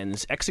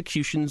demands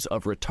executions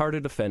of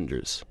retarded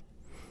offenders.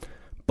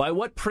 By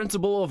what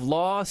principle of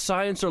law,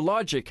 science, or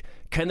logic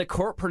can the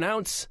court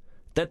pronounce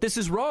that this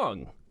is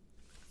wrong?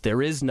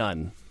 There is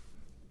none."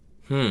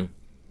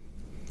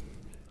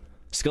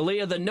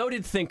 Scalia, the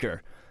noted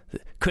thinker,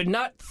 could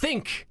not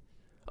think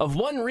of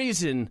one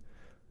reason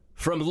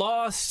from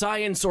law,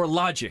 science, or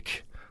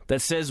logic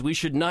that says we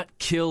should not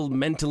kill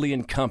mentally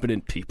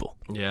incompetent people.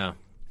 Yeah.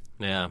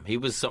 Yeah. He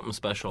was something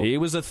special. He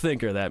was a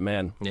thinker, that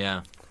man.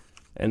 Yeah.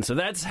 And so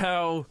that's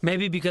how...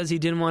 Maybe because he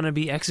didn't want to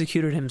be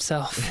executed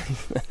himself.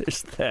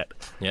 There's that.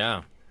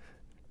 Yeah.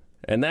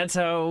 And that's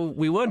how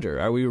we wonder,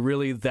 are we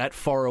really that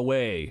far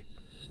away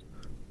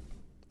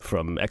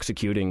from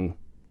executing...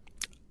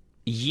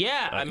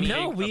 Yeah, I mean,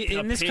 no,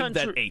 in this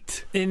country that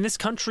ate. In this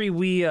country,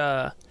 we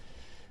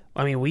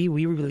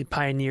really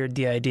pioneered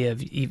the idea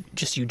of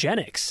just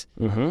eugenics.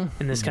 In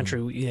this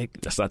country,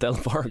 That's not that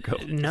far ago.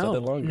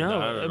 No,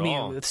 Not at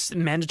all. It's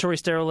mandatory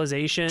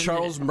sterilization.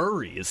 Charles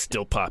Murray is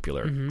still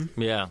popular.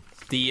 Yeah.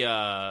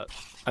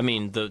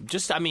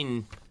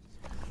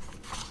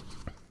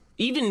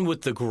 Even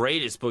with the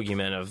greatest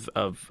boogeyman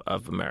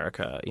of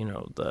America,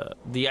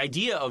 the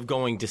idea of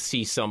going to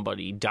see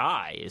somebody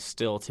die is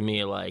still, to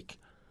me, like,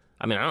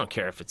 I mean, I don't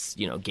care if it's,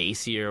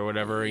 Gacy or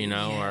whatever,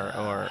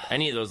 or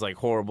any of those, like,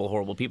 horrible,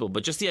 horrible people.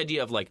 But just the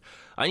idea of, like,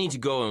 I need to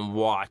go and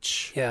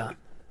watch a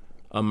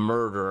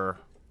murder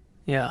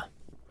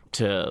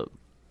to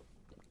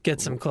get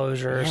some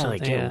closure or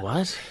something. Like,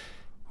 what?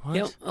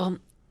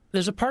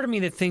 There's a part of me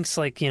that thinks,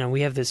 like,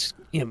 we have this,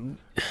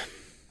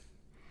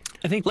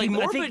 I think...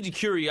 morbid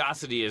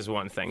curiosity is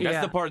one thing.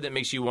 That's the part that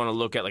makes you want to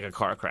look at, like, a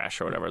car crash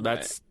or whatever.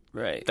 That's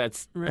right.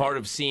 That's part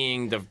of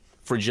seeing the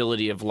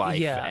fragility of life.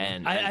 Yeah,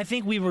 and I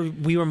think we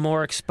were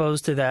more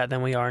exposed to that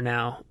than we are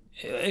now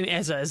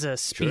as a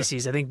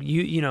species. Sure. I think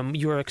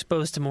you were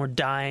exposed to more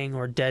dying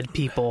or dead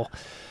people,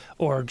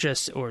 or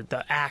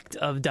the act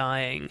of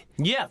dying.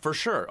 Yeah, for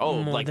sure. Oh,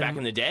 like back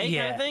in the day,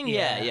 kind of thing.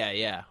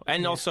 Yeah.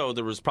 And also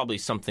there was probably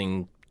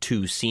something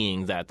to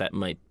seeing that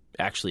might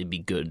actually be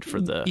good for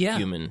the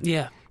human.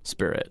 Yeah.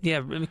 spirit.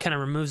 Yeah, it kind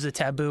of removes the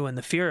taboo and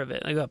the fear of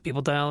it. Like, oh,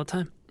 people die all the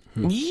time.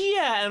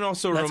 Yeah, and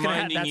also That's gonna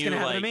reminding that's you, gonna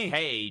happen to like, me.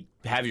 hey,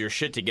 have your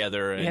shit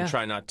together and Yeah.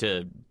 try not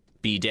to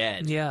be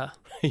dead. Yeah.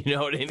 You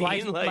know what I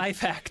mean? Life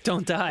hack,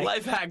 don't die.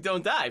 Life hack,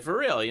 don't die, for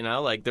real, you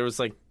know? Like, there was,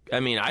 like, I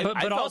mean, I but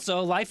felt,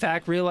 also, life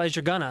hack, realize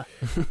you're gonna.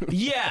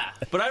 yeah,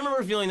 but I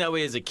remember feeling that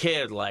way as a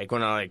kid, like,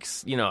 when I, like,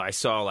 you know, I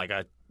saw, like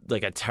a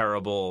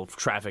terrible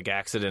traffic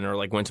accident or,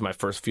 like, went to my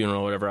first funeral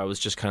or whatever. I was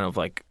just kind of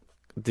like,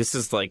 this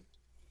is, like,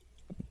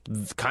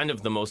 kind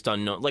of the most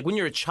unknown. Like, when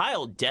you're a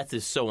child, death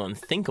is so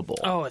unthinkable.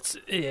 Oh, it's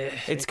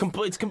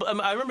Complete.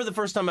 I remember the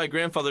first time my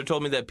grandfather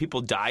told me that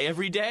people die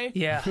every day.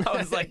 Yeah. I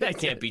was like, that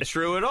can't be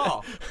true at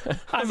all.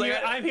 I'm, like,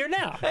 I'm here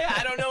now. Hey,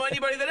 I don't know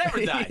anybody that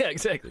ever died. Yeah,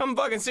 exactly. I'm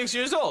fucking 6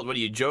 years old. What are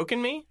you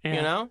joking me? Yeah.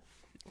 You know?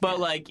 But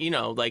like, you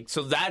know, like,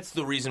 so that's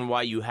the reason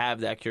why you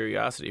have that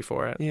curiosity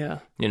for it. Yeah.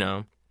 You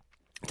know?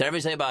 Did I ever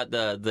say about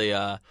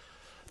the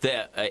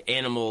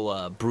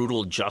animal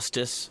brutal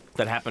justice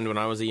that happened when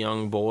I was a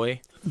young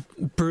boy?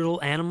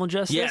 Brutal animal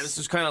justice. Yeah, this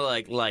was kind of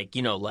like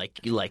you know, like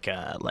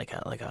a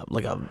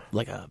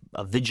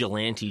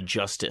vigilante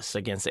justice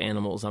against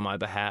animals on my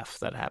behalf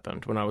that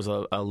happened when I was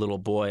a little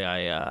boy.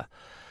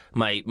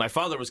 My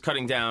father was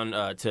cutting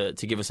down to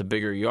give us a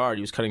bigger yard.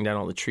 He was cutting down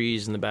all the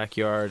trees in the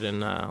backyard and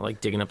like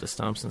digging up the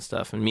stumps and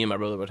stuff. And me and my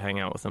brother would hang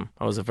out with him.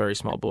 I was a very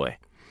small boy,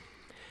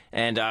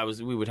 and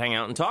we would hang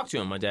out and talk to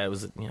him. My dad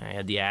was, you know, I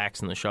had the axe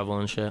and the shovel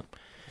and shit.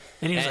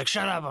 And he was like,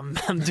 "Shut up!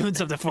 I'm doing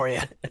something for you."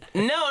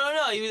 No.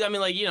 He was, I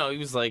mean, like, you know, he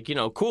was like, you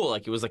know, cool.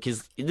 Like, it was like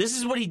this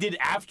is what he did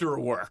after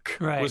work.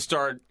 Right. Was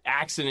start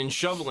axing and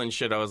shoveling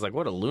shit. I was like,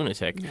 what a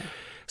lunatic. Yeah.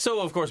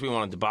 So, of course, we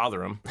wanted to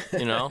bother him,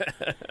 you know?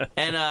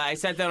 And I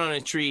sat down on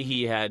a tree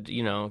he had,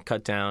 you know,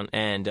 cut down,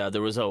 and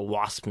there was a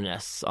wasp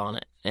nest on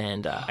it.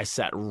 And I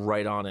sat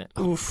right on it.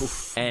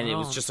 Oof. And it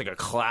was just like a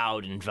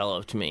cloud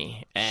enveloped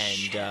me.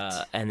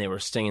 And they were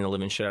stinging the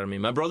living shit out of me.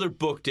 My brother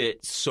booked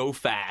it so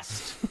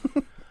fast.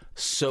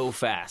 So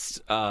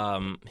fast.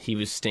 He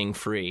was sting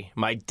free.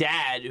 My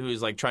dad, who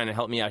was like trying to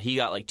help me out, he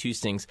got like 2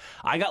 stings.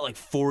 I got like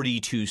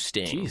 42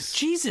 stings.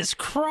 Jesus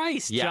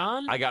Christ, Yeah,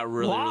 John. I got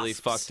really Wasps.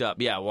 fucked up.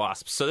 Yeah,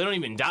 wasps. So they don't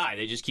even die.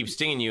 They just keep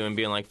stinging you and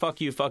being like,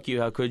 fuck you,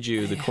 how could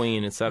you, the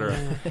queen,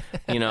 etc.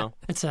 You know?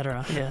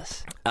 Etc.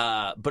 Yes.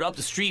 But up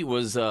the street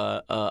was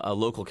a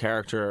local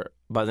character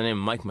by the name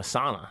of Mike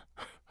Masana,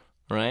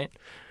 right?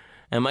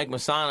 And Mike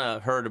Masana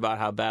heard about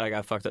how bad I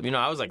got fucked up. You know,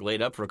 I was like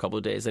laid up for a couple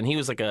of days, and he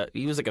was like a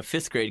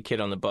 5th grade kid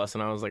on the bus,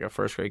 and I was like a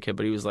 1st grade kid,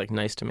 but he was like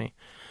nice to me.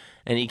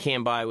 And he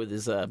came by with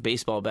his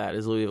baseball bat,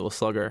 his Louisville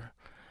Slugger,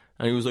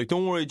 and he was like,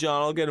 "Don't worry,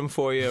 John, I'll get him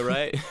for you,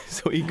 right?"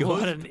 So he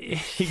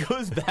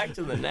goes back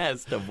to the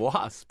nest of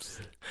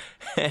wasps,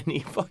 and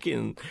he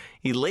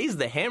lays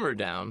the hammer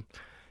down.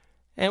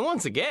 And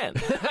once again.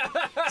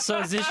 So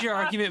is this your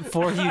argument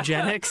for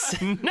eugenics?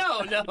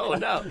 No.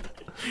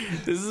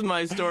 This is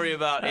my story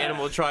about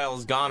animal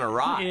trials gone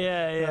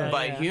awry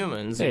by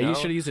humans. Yeah, you you know?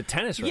 should have used a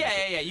tennis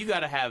racket. Yeah. You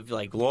got to have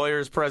like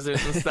lawyers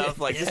present and stuff.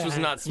 Like this was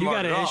not You smart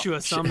got at all. to issue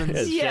a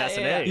summons.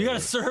 Yeah. You got to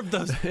serve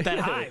that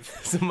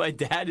hive. So my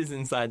dad is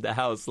inside the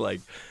house,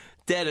 like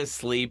dead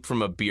asleep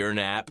from a beer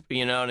nap.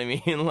 You know what I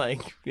mean?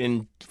 Like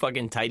in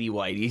fucking tighty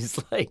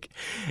whities, like.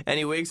 And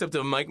he wakes up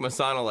to Mike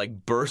Masana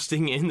like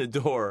bursting in the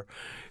door,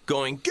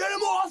 going, "Get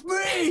him off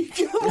me!"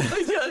 Get him off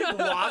me! Like,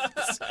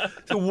 wasps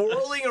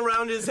whirling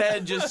around his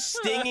head, just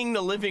stinging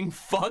the living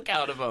fuck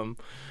out of him.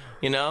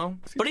 You know?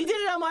 But he did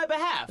it on my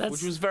behalf,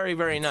 which was very,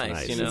 very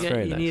nice. You know? That's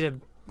very You nice. need a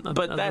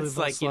But a that's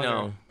Louisville like, Slugger. you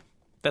know,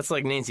 that's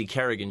like Nancy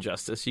Kerrigan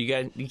justice. You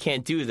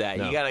can't do that.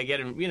 No. You gotta get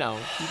him. You know,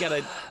 you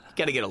gotta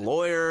get a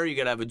lawyer. You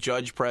gotta have a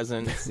judge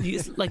present.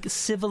 He's like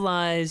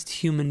civilized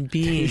human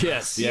beings.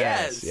 Yes.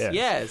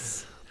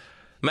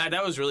 Matt,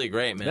 that was really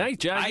great, man.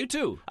 Thanks, John. You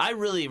too. I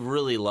really,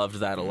 really loved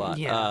that a lot.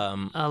 Yeah.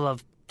 I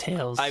love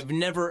tales. I've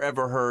never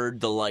ever heard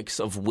the likes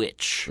of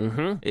which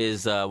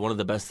is one of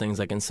the best things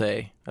I can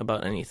say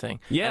about anything.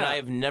 Yeah. And I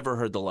have never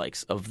heard the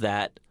likes of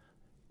that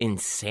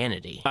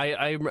insanity.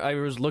 I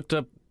was looked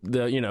up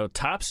the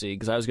Topsy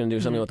because I was going to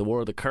do something with the War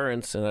of the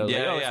Currents, and I was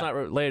Yeah, it's yeah. not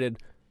related.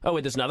 Oh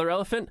wait, there's another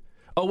elephant.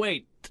 Oh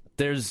wait,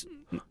 there's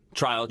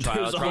Trial.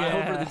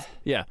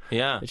 yeah.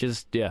 Yeah. It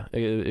just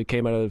it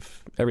came out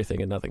of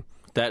everything and nothing.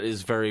 That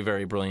is very,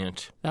 very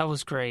brilliant. That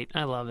was great.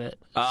 I love it.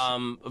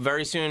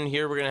 Very soon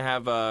here we're going to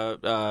have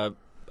the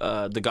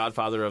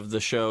godfather of the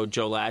show,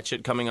 Joe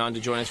Latchett, coming on to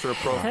join us for a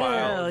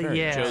profile. Hell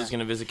yeah. Joe's going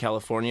to visit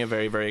California.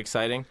 Very, very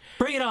exciting.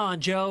 Bring it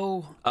on,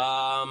 Joe.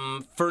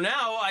 For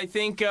now, I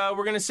think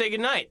we're going to say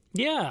goodnight.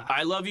 Yeah.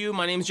 I love you.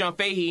 My name's John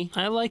Fahey.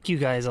 I like you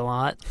guys a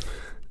lot.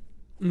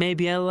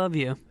 Maybe I love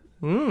you.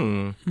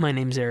 My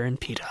name's Aaron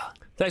Pita.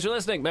 Thanks for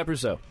listening, Matt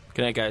Brousseau.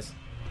 Good night, guys.